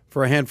sure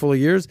for a handful of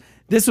years.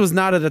 This was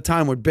not at a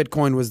time when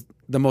Bitcoin was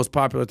the most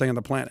popular thing on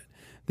the planet.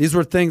 These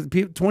were things,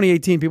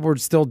 2018, people were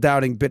still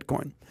doubting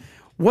Bitcoin.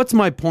 What's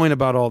my point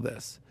about all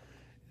this?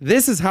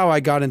 This is how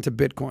I got into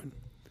Bitcoin.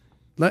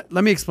 Let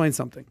me explain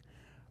something.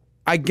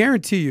 I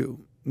guarantee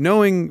you,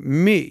 knowing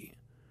me,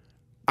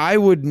 I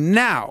would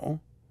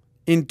now,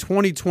 in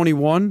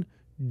 2021,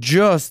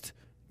 just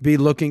be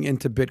looking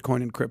into Bitcoin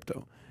and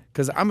crypto.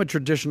 Because I'm a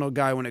traditional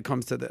guy when it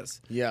comes to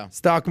this. Yeah.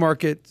 Stock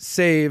market,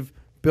 save,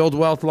 build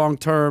wealth long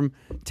term,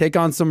 take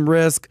on some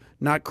risk,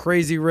 not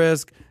crazy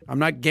risk. I'm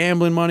not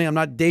gambling money. I'm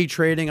not day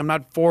trading. I'm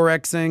not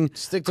Forexing.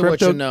 Stick to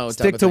what you know.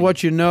 Stick to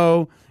what you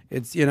know.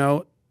 It's, you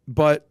know,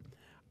 but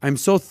I'm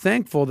so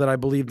thankful that I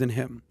believed in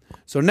him.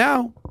 So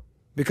now,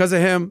 because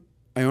of him,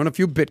 I own a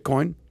few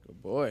Bitcoin,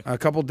 Boy. a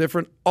couple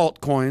different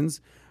altcoins,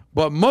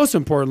 but most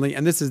importantly,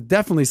 and this is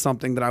definitely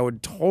something that I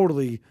would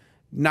totally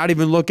not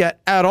even look at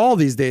all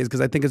these days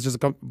because I think it's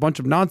just a bunch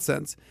of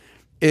nonsense,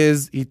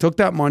 is he took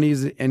that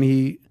money and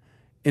he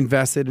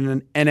invested in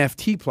an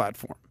NFT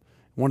platform,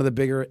 one of the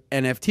bigger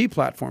NFT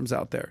platforms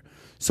out there.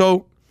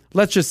 So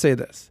let's just say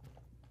this.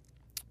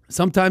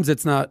 Sometimes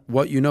it's not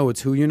what you know,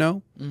 it's who you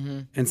know.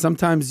 And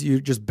sometimes you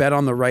just bet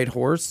on the right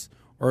horse,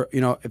 or,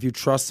 you know, if you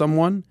trust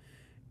someone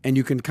and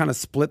you can kind of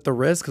split the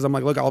risk. Because I'm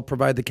like, look, I'll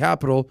provide the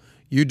capital.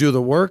 You do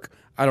the work.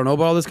 I don't know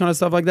about all this kind of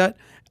stuff like that.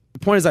 The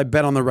point is I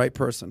bet on the right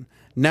person.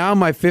 Now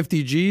my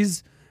 50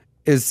 G's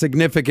is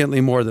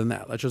significantly more than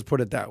that. Let's just put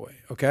it that way,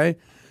 okay?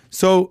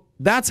 So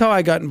that's how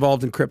I got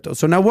involved in crypto.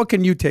 So now what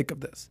can you take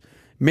of this?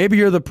 Maybe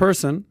you're the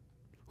person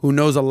who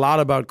knows a lot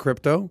about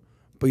crypto,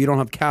 but you don't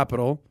have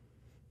capital.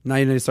 Now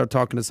you need to start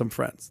talking to some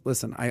friends.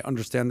 Listen, I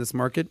understand this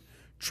market.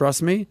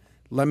 Trust me.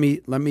 Let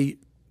me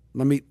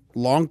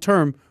long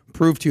term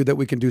prove to you that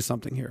we can do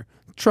something here.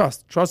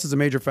 Trust is a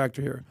major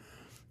factor here.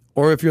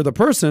 Or if you're the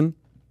person,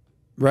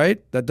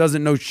 right, that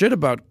doesn't know shit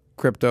about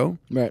crypto,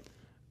 Right.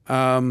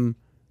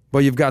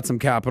 but you've got some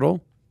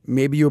capital,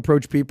 maybe you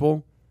approach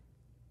people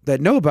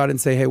that know about it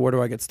and say, hey, where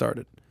do I get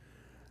started?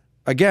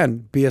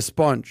 Again, be a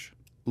sponge,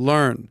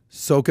 learn,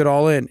 soak it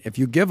all in. If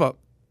you give up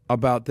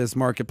about this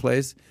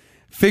marketplace,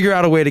 figure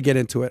out a way to get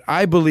into it.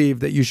 I believe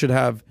that you should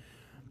have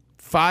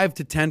 5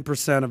 to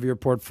 10% of your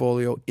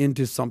portfolio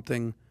into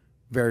something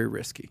very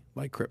risky,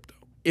 like crypto,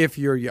 if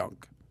you're young.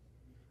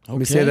 Let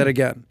me say that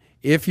again.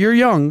 If you're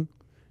young,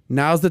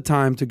 now's the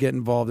time to get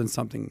involved in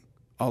something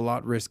a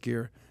lot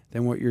riskier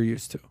than what you're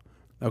used to,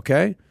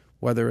 okay?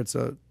 Whether it's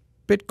a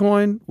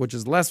Bitcoin, which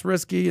is less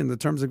risky in the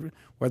terms of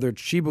whether it's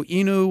Shiba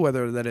Inu,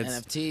 whether that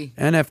it's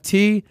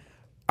NFT.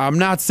 I'm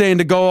not saying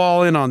to go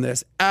all in on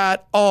this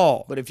at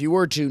all. But if you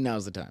were to,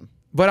 now's the time.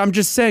 But I'm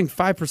just saying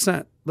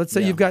 5%. Let's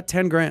say you've got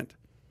 10 grand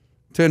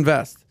to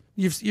invest.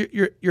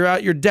 You're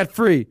out, you're debt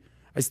free.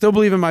 I still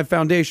believe in my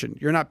foundation.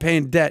 You're not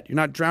paying debt. You're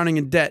not drowning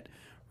in debt,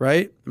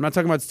 right? I'm not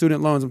talking about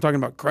student loans. I'm talking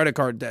about credit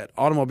card debt,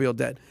 automobile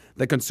debt,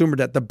 the consumer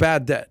debt, the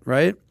bad debt,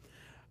 right?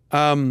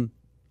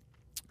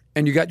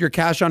 And you got your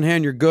cash on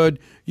hand. You're good.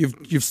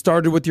 You've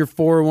started with your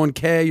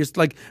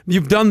 401k.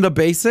 You've done the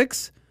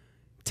basics.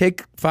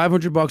 take $500,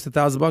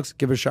 $1,000,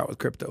 give it a shot with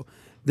crypto.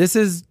 This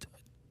is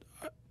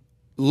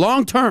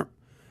long term.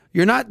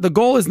 The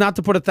goal is not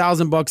to put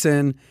 $1,000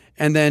 in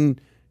and then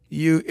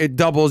it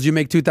doubles, you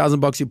make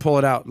 $2,000, you pull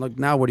it out. Like,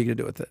 now what are you gonna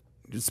do with it?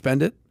 You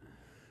spend it?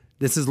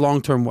 This is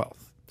long-term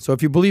wealth. So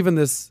if you believe in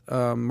this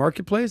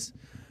marketplace,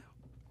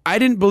 I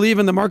didn't believe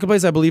in the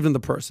marketplace, I believe in the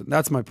person.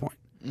 That's my point.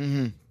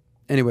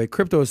 Anyway,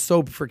 crypto is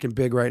so freaking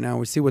big right now.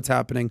 We see what's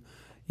happening.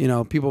 You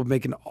know, people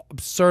making an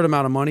absurd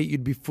amount of money.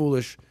 You'd be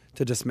foolish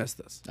to dismiss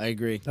this. I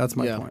agree. That's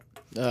my point.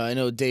 I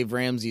know Dave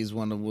Ramsey is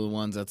one of the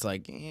ones that's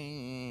like,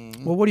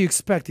 well, what do you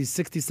expect? He's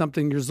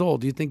 60-something years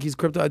old. Do you think he's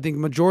crypto? I think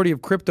majority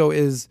of crypto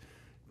is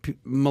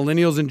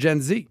millennials and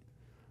Gen Z.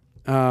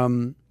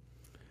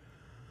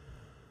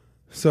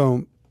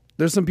 So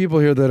there's some people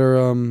here that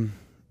are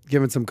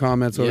giving some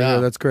comments over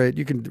here. That's great.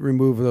 You can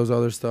remove those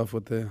other stuff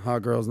with the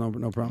hot girls. No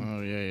problem.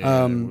 Oh,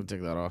 yeah. We'll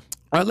take that off.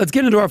 All right, let's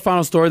get into our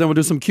final story. Then we'll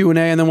do some Q&A,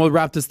 and then we'll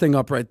wrap this thing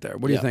up right there.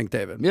 What do you think,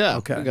 David? Yeah.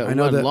 Okay. I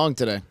know that long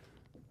today.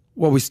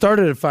 Well, we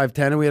started at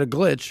 5:10, and we had a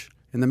glitch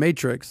in the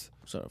Matrix.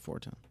 Sorry,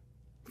 4:10.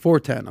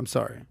 4:10. I'm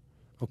sorry.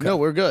 Okay. No,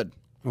 we're good.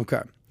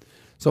 Okay.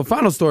 So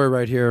final story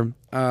right here.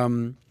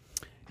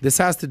 This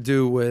has to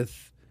do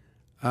with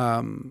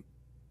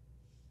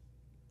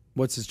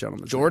what's this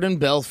gentleman's name? Jordan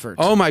Belfort.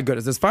 Oh my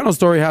goodness. This final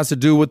story has to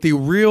do with the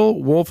real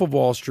Wolf of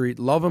Wall Street.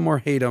 Love him or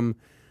hate him,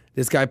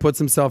 this guy puts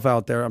himself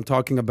out there. I'm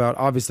talking about,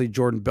 obviously,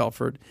 Jordan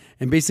Belfort.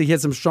 And basically, he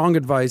had some strong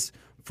advice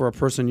for a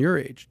person your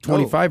age,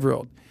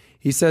 25-year-old.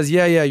 He says,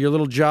 yeah, your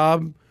little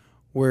job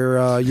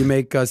where you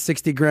make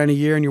 60 grand a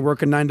year and you're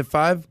working 9 to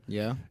 5.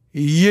 Yeah.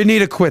 You need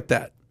to quit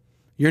that.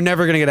 You're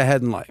never going to get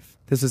ahead in life.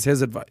 This is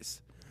his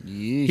advice.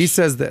 Yeesh. He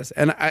says this.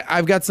 And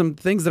I've got some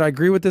things that I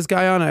agree with this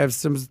guy on. I have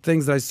some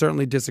things that I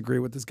certainly disagree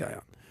with this guy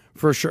on,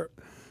 for sure.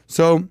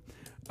 So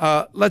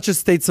let's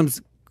just state some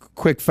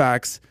quick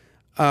facts.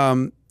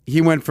 He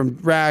went from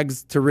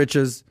rags to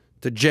riches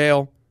to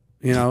jail,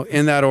 you know,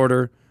 in that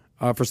order,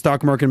 for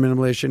stock market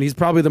manipulation. He's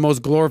probably the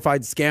most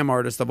glorified scam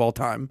artist of all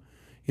time.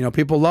 You know,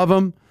 people love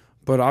him,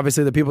 but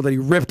obviously the people that he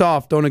ripped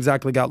off don't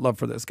exactly got love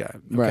for this guy.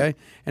 Okay, right.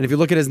 And if you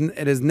look at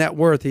his net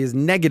worth, he is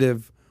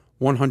negative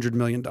 $100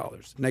 million.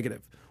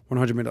 Negative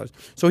 $100 million.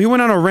 So he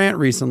went on a rant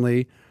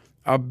recently,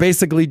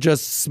 basically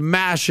just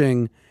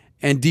smashing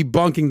and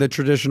debunking the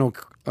traditional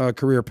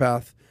career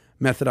path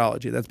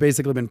methodology that's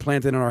basically been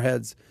planted in our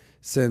heads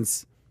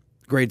since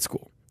grade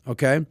school.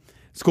 Okay,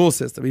 school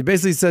system. He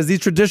basically says these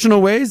traditional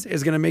ways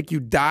is going to make you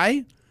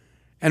die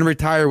and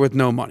retire with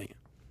no money.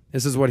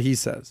 This is what he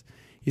says.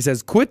 He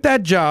says, quit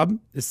that job,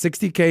 the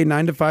 60K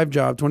 9 to 5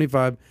 job,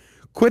 25.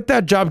 Quit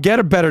that job, get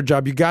a better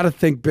job. You got to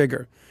think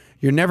bigger.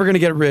 You're never going to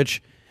get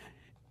rich,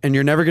 and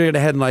you're never going to get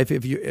ahead in life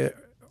if you,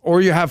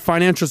 or you have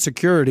financial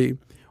security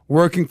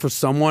working for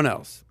someone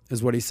else,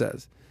 is what he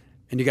says.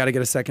 And you got to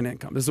get a second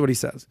income. This is what he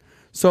says.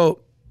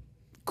 So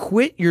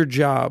quit your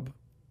job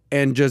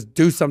and just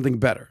do something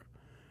better.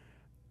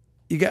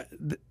 You got.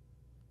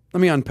 Let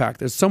me unpack.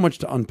 There's so much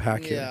to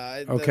unpack here.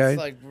 Yeah, okay, that's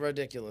like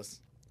ridiculous.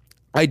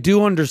 I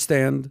do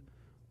understand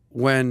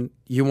when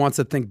he wants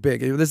to think big.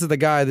 This is the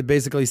guy that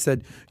basically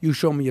said, "You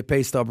show me your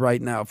pay stub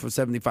right now for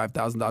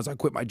 $75,000. I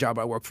quit my job.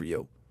 I work for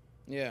you."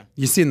 Yeah,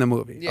 you seen the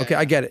movie. Yeah, okay,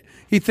 I get it.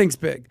 He thinks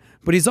big,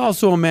 but he's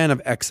also a man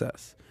of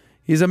excess.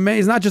 He's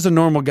not just a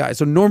normal guy.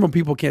 So normal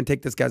people can't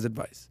take this guy's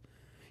advice.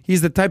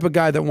 He's the type of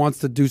guy that wants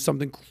to do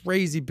something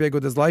crazy big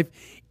with his life,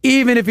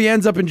 even if he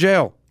ends up in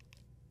jail.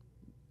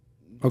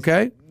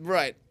 Okay?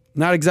 right.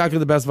 Not exactly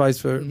the best advice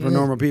for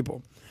normal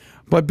people.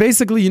 But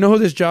basically, you know who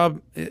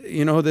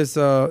this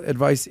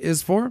advice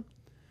is for?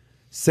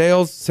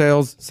 Sales,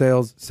 sales,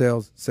 sales,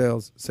 sales,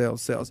 sales,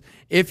 sales, sales.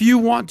 If you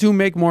want to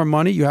make more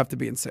money, you have to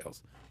be in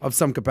sales of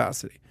some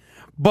capacity.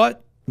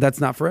 But that's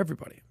not for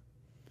everybody.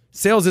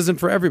 Sales isn't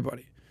for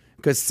everybody.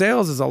 Because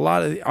sales is a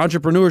lot of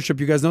entrepreneurship.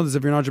 You guys know this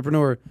if you're an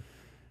entrepreneur.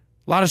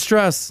 A lot of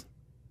stress,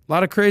 a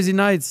lot of crazy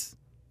nights,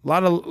 a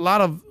lot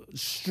of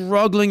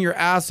struggling your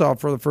ass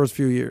off for the first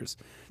few years.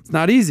 It's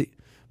not easy,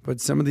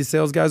 but some of these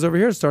sales guys over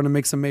here are starting to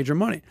make some major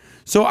money.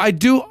 So I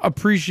do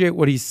appreciate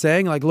what he's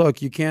saying. Like,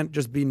 look, you can't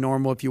just be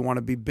normal if you want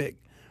to be big.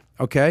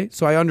 Okay,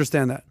 so I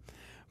understand that,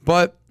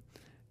 but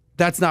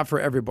that's not for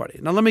everybody.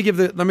 Now let me give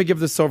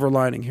the silver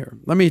lining here.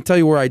 Let me tell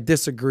you where I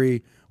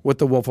disagree with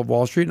the Wolf of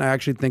Wall Street, and I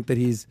actually think that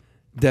he's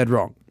dead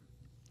wrong.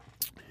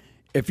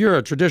 If you're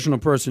a traditional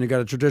person, you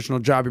got a traditional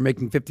job, you're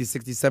making 50,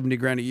 60, 70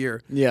 grand a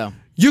year. Yeah.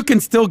 You can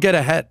still get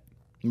ahead.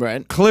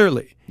 Right.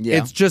 Clearly. Yeah.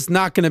 It's just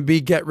not going to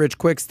be get rich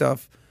quick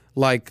stuff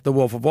like the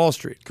Wolf of Wall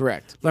Street.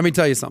 Correct. Let me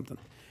tell you something.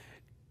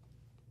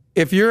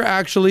 If you're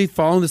actually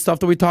following the stuff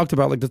that we talked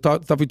about, like the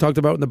stuff we talked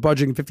about in the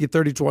budgeting, 50,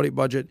 30, 20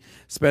 budget,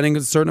 spending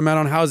a certain amount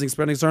on housing,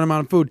 spending a certain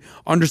amount on food,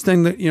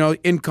 understanding the,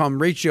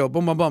 income ratio,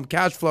 boom, boom, boom,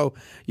 cash flow,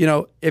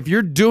 if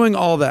you're doing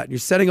all that, you're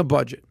setting a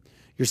budget,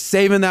 you're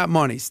saving that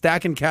money,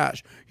 stacking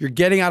cash, you're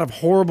getting out of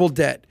horrible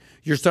debt,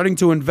 you're starting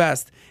to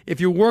invest. If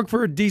you work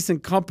for a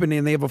decent company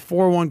and they have a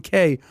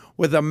 401k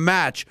with a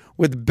match,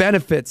 with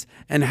benefits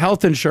and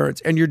health insurance,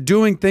 and you're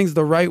doing things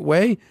the right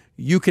way,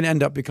 you can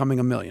end up becoming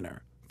a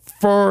millionaire.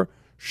 For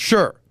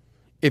sure.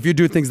 If you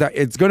do things that,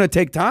 it's going to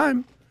take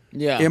time.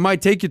 Yeah. It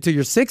might take you till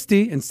you're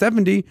 60 and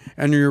 70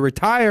 and you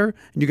retire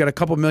and you got a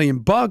couple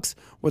 $1,000,000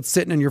 what's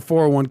sitting in your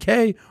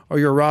 401k or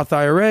your Roth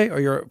IRA or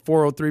your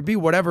 403b,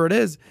 whatever it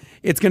is.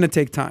 It's going to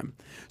take time.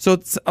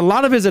 So a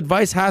lot of his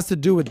advice has to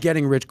do with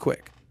getting rich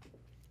quick.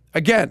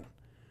 Again,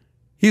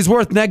 he's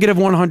worth negative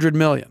 100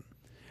 million.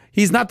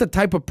 He's not the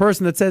type of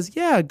person that says,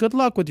 yeah, good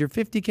luck with your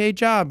 50K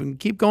job and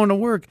keep going to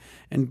work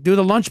and do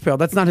the lunch pail.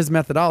 That's not his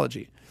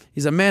methodology.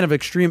 He's a man of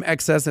extreme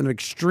excess and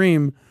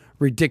extreme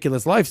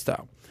ridiculous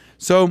lifestyle.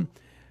 So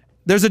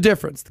there's a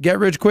difference. The get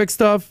rich quick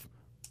stuff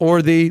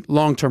or the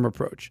long-term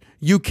approach.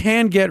 You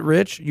can get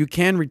rich. You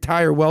can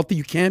retire wealthy.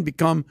 You can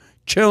become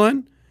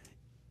chillin'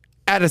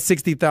 at a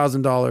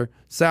 $60,000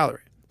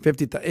 salary.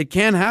 It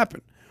can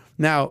happen.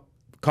 Now,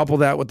 couple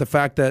that with the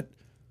fact that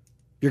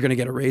you're going to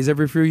get a raise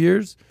every few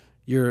years.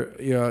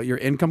 Your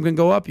income can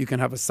go up. You can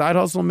have a side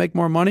hustle and make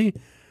more money.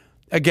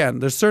 Again,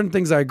 there's certain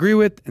things I agree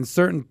with and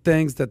certain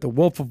things that the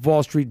Wolf of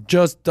Wall Street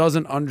just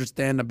doesn't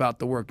understand about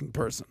the working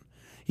person.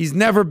 He's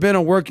never been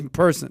a working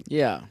person.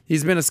 Yeah.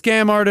 He's been a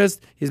scam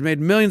artist. He's made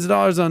millions of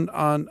dollars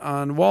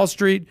on Wall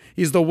Street.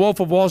 He's the Wolf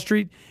of Wall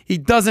Street. He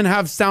doesn't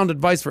have sound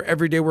advice for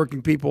everyday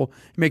working people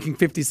making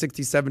 $50,000,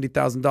 $60,000,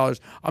 $70,000.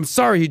 I'm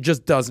sorry, he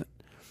just doesn't.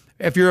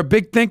 If you're a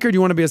big thinker,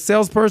 you want to be a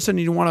salesperson,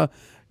 you want to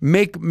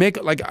make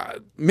like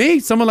me,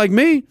 someone like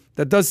me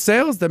that does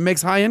sales, that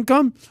makes high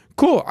income,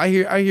 cool, I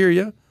hear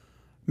you.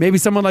 Maybe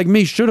someone like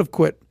me should have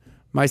quit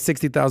my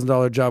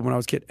 $60,000 job when I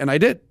was a kid, and I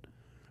did.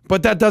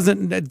 But that's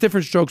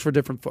different strokes for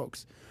different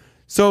folks.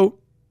 So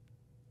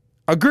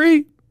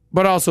agree,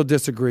 but also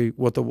disagree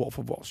with the Wolf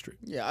of Wall Street.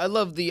 Yeah, I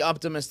love the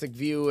optimistic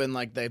view and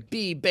like the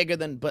be bigger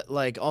than, but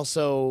like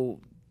also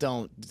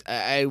don't.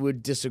 I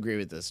would disagree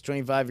with this.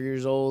 25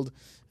 years old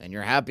and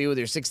you're happy with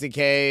your 60K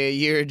a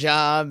year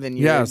job, and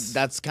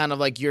that's kind of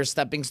like your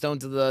stepping stone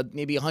to the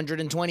maybe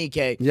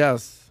 120K.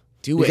 Yes.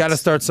 You got to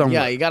start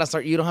somewhere. Yeah, you got to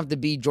start. You don't have to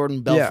be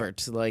Jordan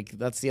Belfort. Yeah. Like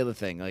that's the other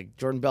thing. Like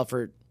Jordan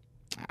Belfort.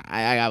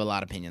 I have a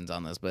lot of opinions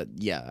on this, but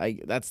yeah, I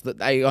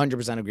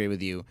 100% agree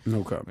with you.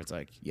 Okay. It's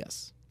like,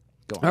 yes.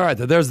 Go on. All right,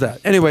 there's that.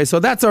 Anyway, so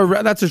that's our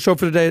show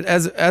for today.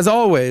 As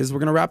always, we're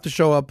going to wrap the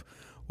show up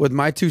with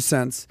my 2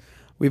 cents.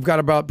 We've got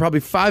about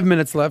probably 5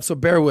 minutes left, so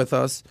bear with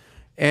us.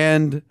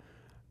 And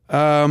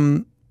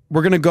we're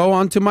going to go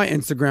on to my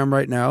Instagram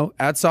right now,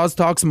 at Sos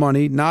Talks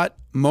Money, not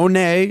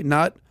Monet,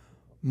 not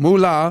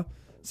Moolah.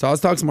 Sos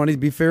Talks Money.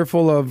 Be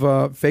fearful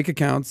of fake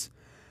accounts.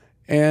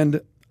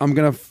 And I'm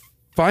going to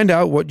find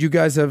out what you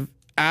guys have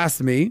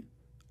asked me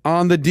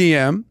on the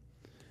DM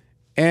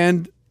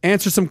and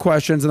answer some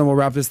questions, and then we'll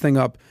wrap this thing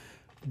up.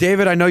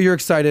 David, I know you're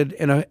excited,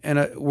 and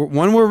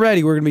when we're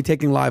ready, we're going to be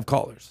taking live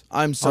callers.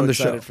 I'm so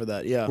excited for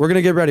that, yeah. We're going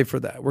to get ready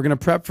for that. We're going to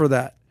prep for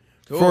that,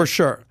 for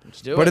sure.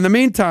 Let's do it. But in the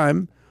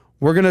meantime,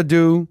 we're going to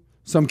do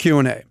some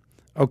Q&A.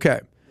 Okay,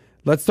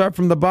 let's start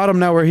from the bottom.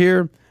 Now we're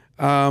here.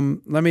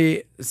 Let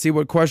me see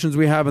what questions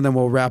we have, and then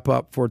we'll wrap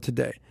up for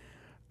today.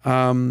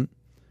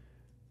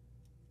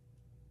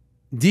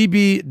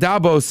 DB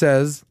Dabo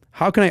says,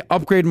 how can I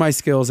upgrade my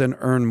skills and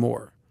earn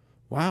more?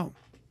 Wow.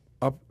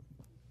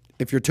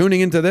 If you're tuning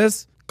into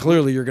this,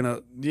 clearly you're going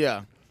to.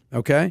 Yeah.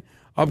 Okay.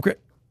 Upgrade.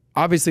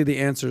 Obviously, the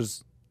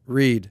answer's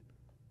read,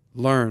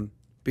 learn,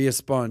 be a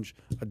sponge,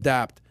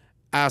 adapt,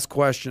 ask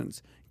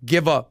questions,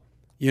 give up.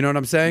 You know what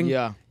I'm saying?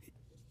 Yeah.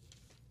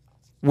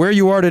 Where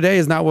you are today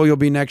is not where you'll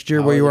be next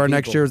year. Where you are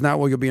next year is not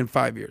where you'll be in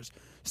 5 years.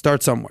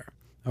 Start somewhere.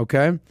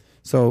 Okay?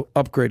 So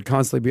upgrade,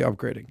 constantly be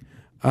upgrading.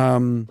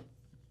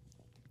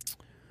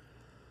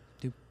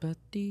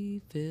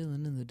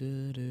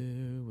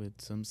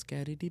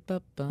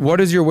 What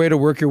is your way to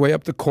work your way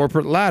up the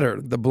corporate ladder?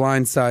 The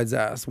Blind Sides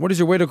asked. What is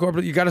your way to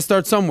corporate? You got to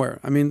start somewhere.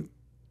 I mean,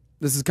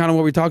 this is kind of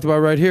what we talked about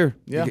right here.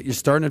 Yeah. You're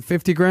starting at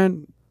 50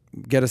 grand,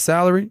 get a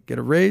salary, get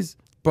a raise,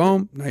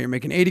 boom. Now you're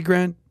making 80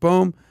 grand,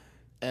 boom.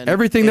 And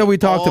everything that we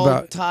talked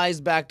about ties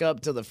back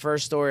up to the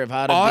first story of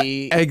how to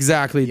be.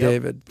 Exactly,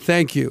 David.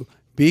 Thank you.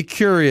 Be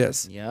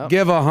curious. Yep.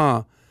 Give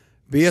a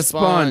Be a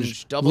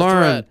sponge. Double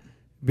learn. Threat.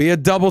 Be a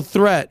double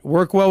threat.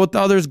 Work well with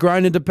others.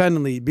 Grind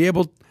independently. Be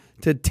able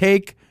to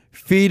take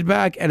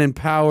feedback and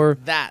empower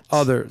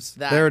others.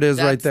 There it is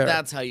right there.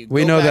 That's how you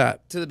we go know back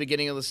that. to the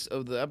beginning of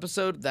the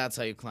episode. That's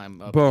how you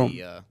climb up Boom.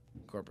 the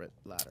corporate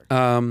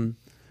ladder.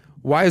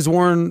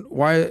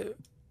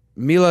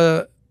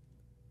 Mila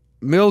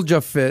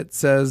Miljafit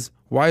says,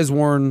 why is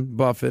Warren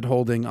Buffett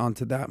holding on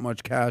to that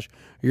much cash?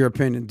 Your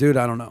opinion. Dude,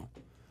 I don't know.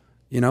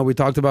 You know, we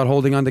talked about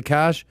holding on to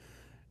cash.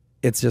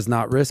 It's just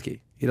not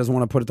risky. He doesn't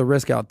want to put the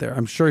risk out there.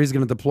 I'm sure he's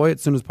going to deploy it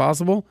as soon as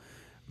possible,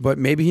 but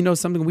maybe he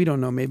knows something we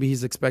don't know. Maybe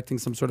he's expecting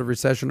some sort of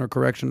recession or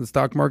correction in the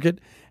stock market,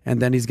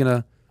 and then he's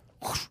going to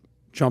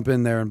jump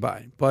in there and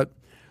buy. But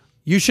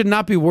you should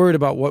not be worried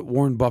about what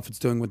Warren Buffett's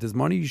doing with his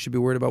money. You should be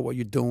worried about what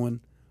you're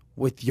doing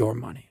with your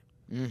money.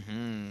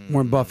 Mm-hmm.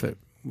 Warren Buffett,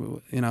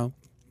 you know,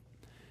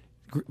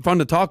 fun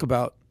to talk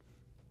about,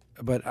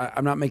 but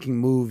I'm not making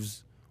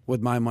moves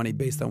with my money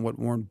based on what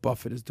Warren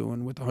Buffett is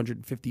doing with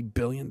 $150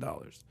 billion.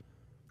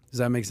 Does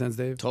that make sense,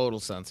 Dave?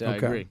 Total sense. Yeah,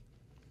 okay. I agree.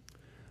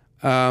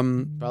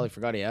 Probably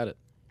forgot he had it.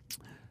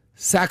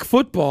 Sack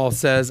Football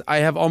says, I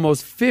have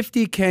almost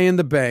 50K in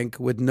the bank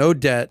with no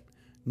debt,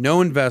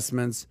 no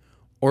investments,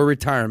 or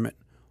retirement.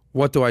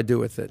 What do I do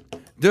with it?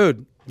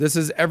 Dude, this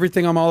is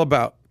everything I'm all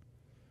about.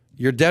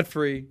 You're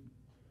debt-free.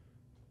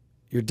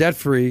 You're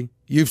debt-free.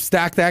 You've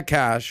stacked that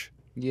cash.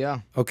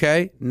 Yeah.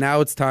 Okay?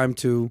 Now it's time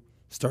to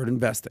start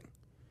investing.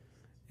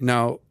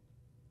 Now,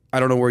 I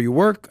don't know where you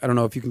work. I don't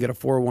know if you can get a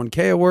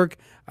 401k at work.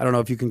 I don't know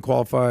if you can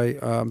qualify,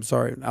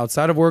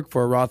 outside of work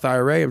for a Roth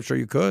IRA. I'm sure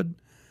you could.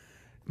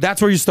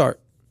 That's where you start.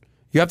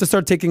 You have to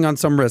start taking on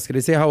some risk. Did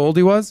he say how old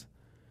he was?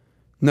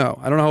 No,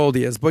 I don't know how old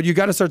he is. But you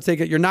got to start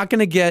taking. You're not going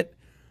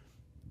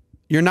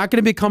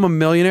to become a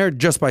millionaire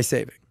just by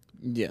saving.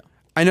 Yeah.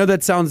 I know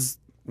that sounds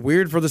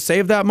weird for the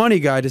save that money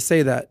guy to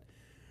say that.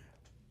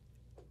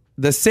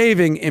 The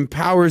saving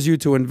empowers you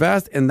to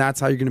invest, and that's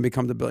how you're going to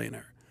become the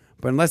billionaire.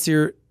 But unless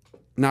you're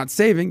not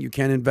saving, you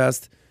can't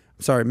invest.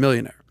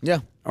 Millionaire.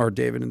 Yeah. Or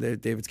David, in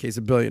David's case,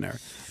 a billionaire.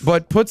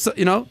 But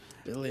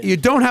you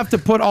don't have to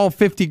put all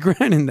 50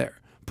 grand in there.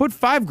 Put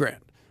 5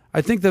 grand.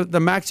 I think the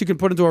max you can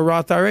put into a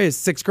Roth IRA is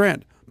 6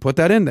 grand. Put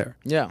that in there.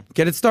 Yeah.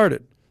 Get it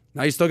started.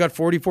 Now you still got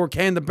 44K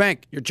in the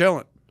bank. You're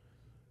chilling.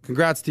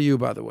 Congrats to you,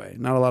 by the way.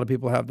 Not a lot of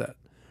people have that.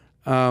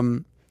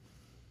 A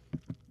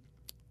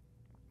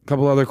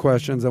couple other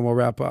questions and we'll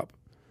wrap up.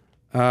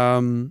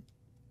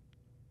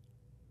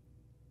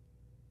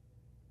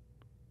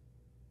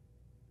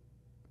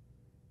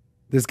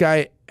 This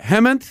guy,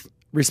 Hemant,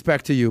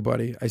 respect to you,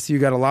 buddy. I see you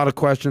got a lot of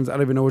questions. I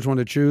don't even know which one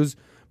to choose.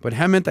 But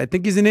Hemant, I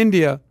think he's in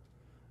India.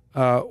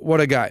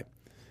 What a guy.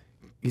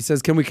 He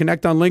says, can we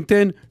connect on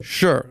LinkedIn?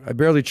 Sure. I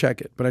barely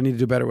check it, but I need to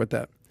do better with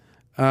that.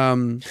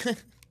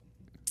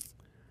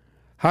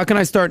 How can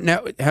I start,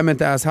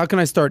 Hemant asks, how can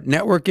I start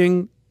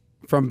networking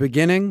from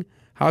beginning?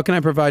 How can I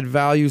provide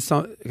value?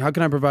 How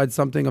can I provide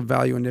something of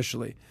value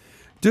initially?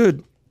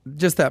 Dude,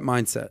 just that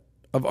mindset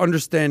of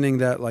understanding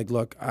that, like,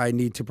 look, I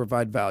need to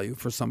provide value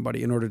for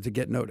somebody in order to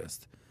get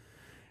noticed.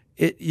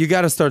 You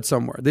got to start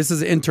somewhere. This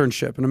is an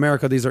internship. In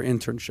America, these are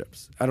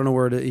internships. I don't know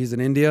where he's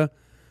in India.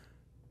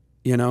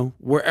 You know,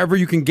 wherever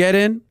you can get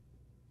in,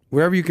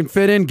 wherever you can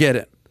fit in, get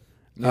in.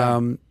 Yeah.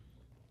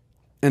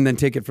 And then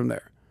take it from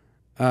there.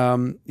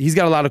 He's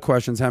got a lot of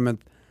questions, Hemant.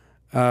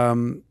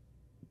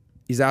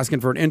 He's asking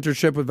for an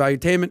internship with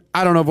Valuetainment.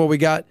 I don't know what we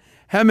got.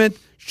 Hemant,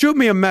 shoot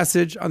me a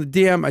message on the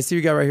DM. I see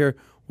you got right here.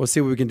 We'll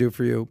see what we can do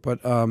for you.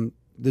 But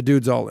the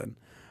dude's all in.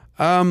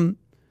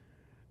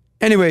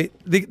 Anyway,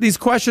 these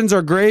questions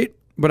are great,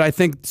 but I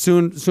think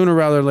sooner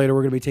rather than later,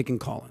 we're going to be taking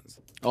call-ins.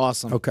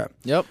 Awesome. Okay.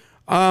 Yep.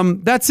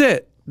 That's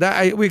it.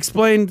 We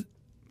explained.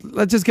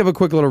 Let's just give a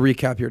quick little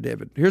recap here,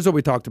 David. Here's what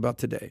we talked about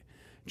today,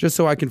 just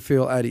so I can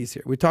feel at ease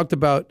here. We talked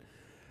about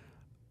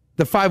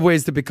the 5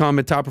 ways to become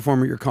a top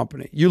performer at your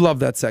company. You love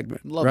that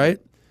segment, right?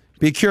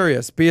 Be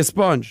curious. Be a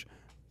sponge.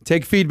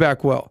 Take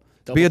feedback well.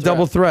 Be a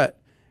double threat.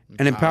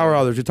 And empower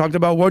others. We talked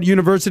about what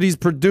universities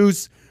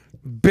produce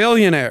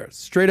billionaires,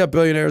 straight up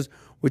billionaires.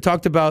 We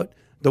talked about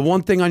the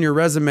one thing on your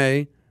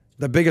resume,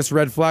 the biggest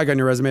red flag on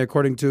your resume,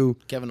 according to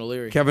Kevin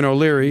O'Leary,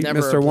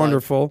 Mr. applied.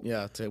 Wonderful.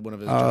 Yeah, to one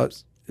of his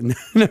jobs.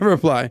 Never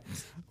apply.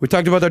 We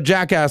talked about the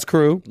Jackass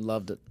crew.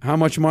 Loved it. How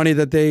much money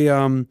that they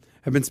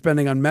have been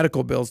spending on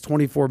medical bills,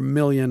 $24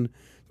 million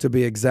to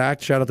be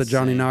exact. Shout out to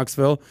Johnny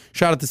Knoxville.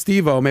 Shout out to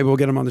Steve-O. Maybe we'll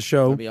get him on the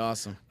show. That'd be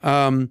awesome.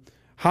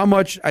 How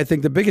much, I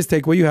think the biggest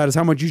takeaway you had is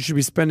how much you should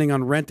be spending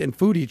on rent and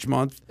food each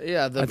month.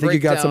 Yeah, I think you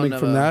got something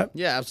from that.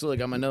 Yeah, absolutely.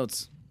 Got my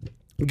notes.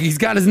 He's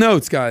got his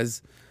notes,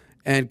 guys.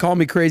 And call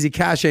me crazy.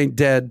 Cash ain't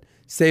dead.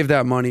 Save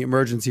that money.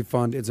 Emergency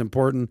fund. It's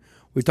important.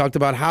 We talked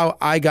about how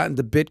I got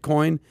into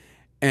Bitcoin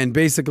and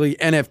basically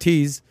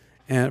NFTs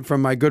and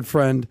from my good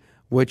friend,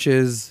 which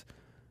is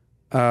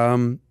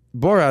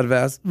Borat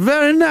Vest.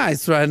 Very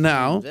nice right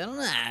now. Very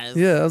nice.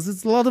 Yes,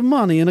 it's a lot of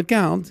money in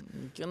account.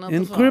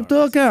 In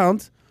crypto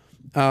account.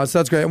 So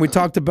that's great. And we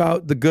talked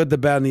about the good, the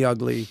bad, and the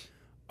ugly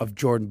of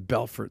Jordan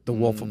Belfort, the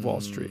Wolf of Wall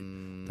Street,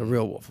 the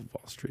real Wolf of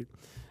Wall Street.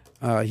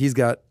 He's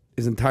got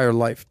his entire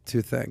life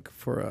to thank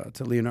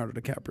to Leonardo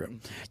DiCaprio.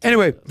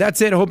 Anyway,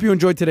 that's it. I hope you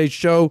enjoyed today's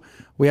show.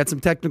 We had some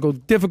technical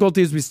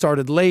difficulties. We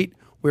started late.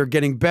 We're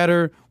getting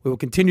better. We will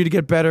continue to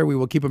get better. We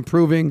will keep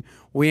improving.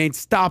 We ain't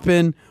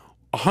stopping.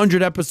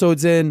 100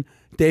 episodes in,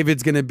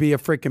 David's going to be a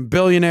freaking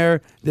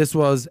billionaire. This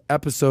was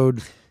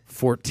episode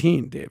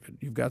 14, David.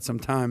 You've got some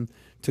time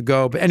to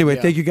go. But anyway,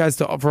 thank you guys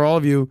for all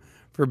of you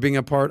for being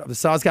a part of the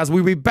SOSCAST.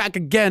 We'll be back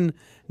again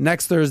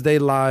next Thursday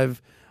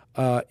live.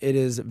 It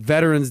is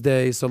Veterans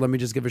Day, so let me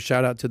just give a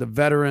shout out to the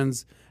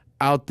veterans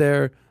out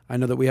there. I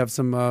know that we have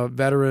some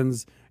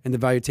veterans in the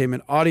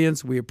Valuetainment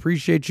audience. We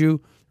appreciate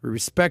you. We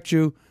respect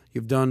you.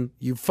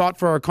 You've fought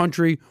for our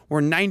country,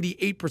 where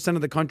 98%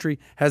 of the country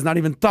has not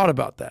even thought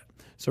about that.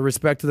 So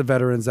respect to the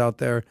veterans out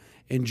there.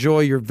 Enjoy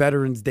your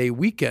Veterans Day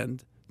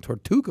weekend,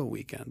 Tortuga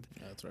weekend,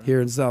 here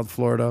in South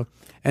Florida.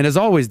 And as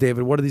always,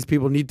 David, what do these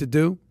people need to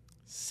do?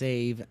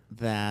 Save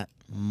that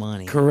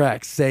money.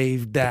 Correct.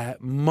 Save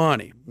that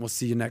money. We'll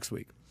see you next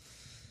week.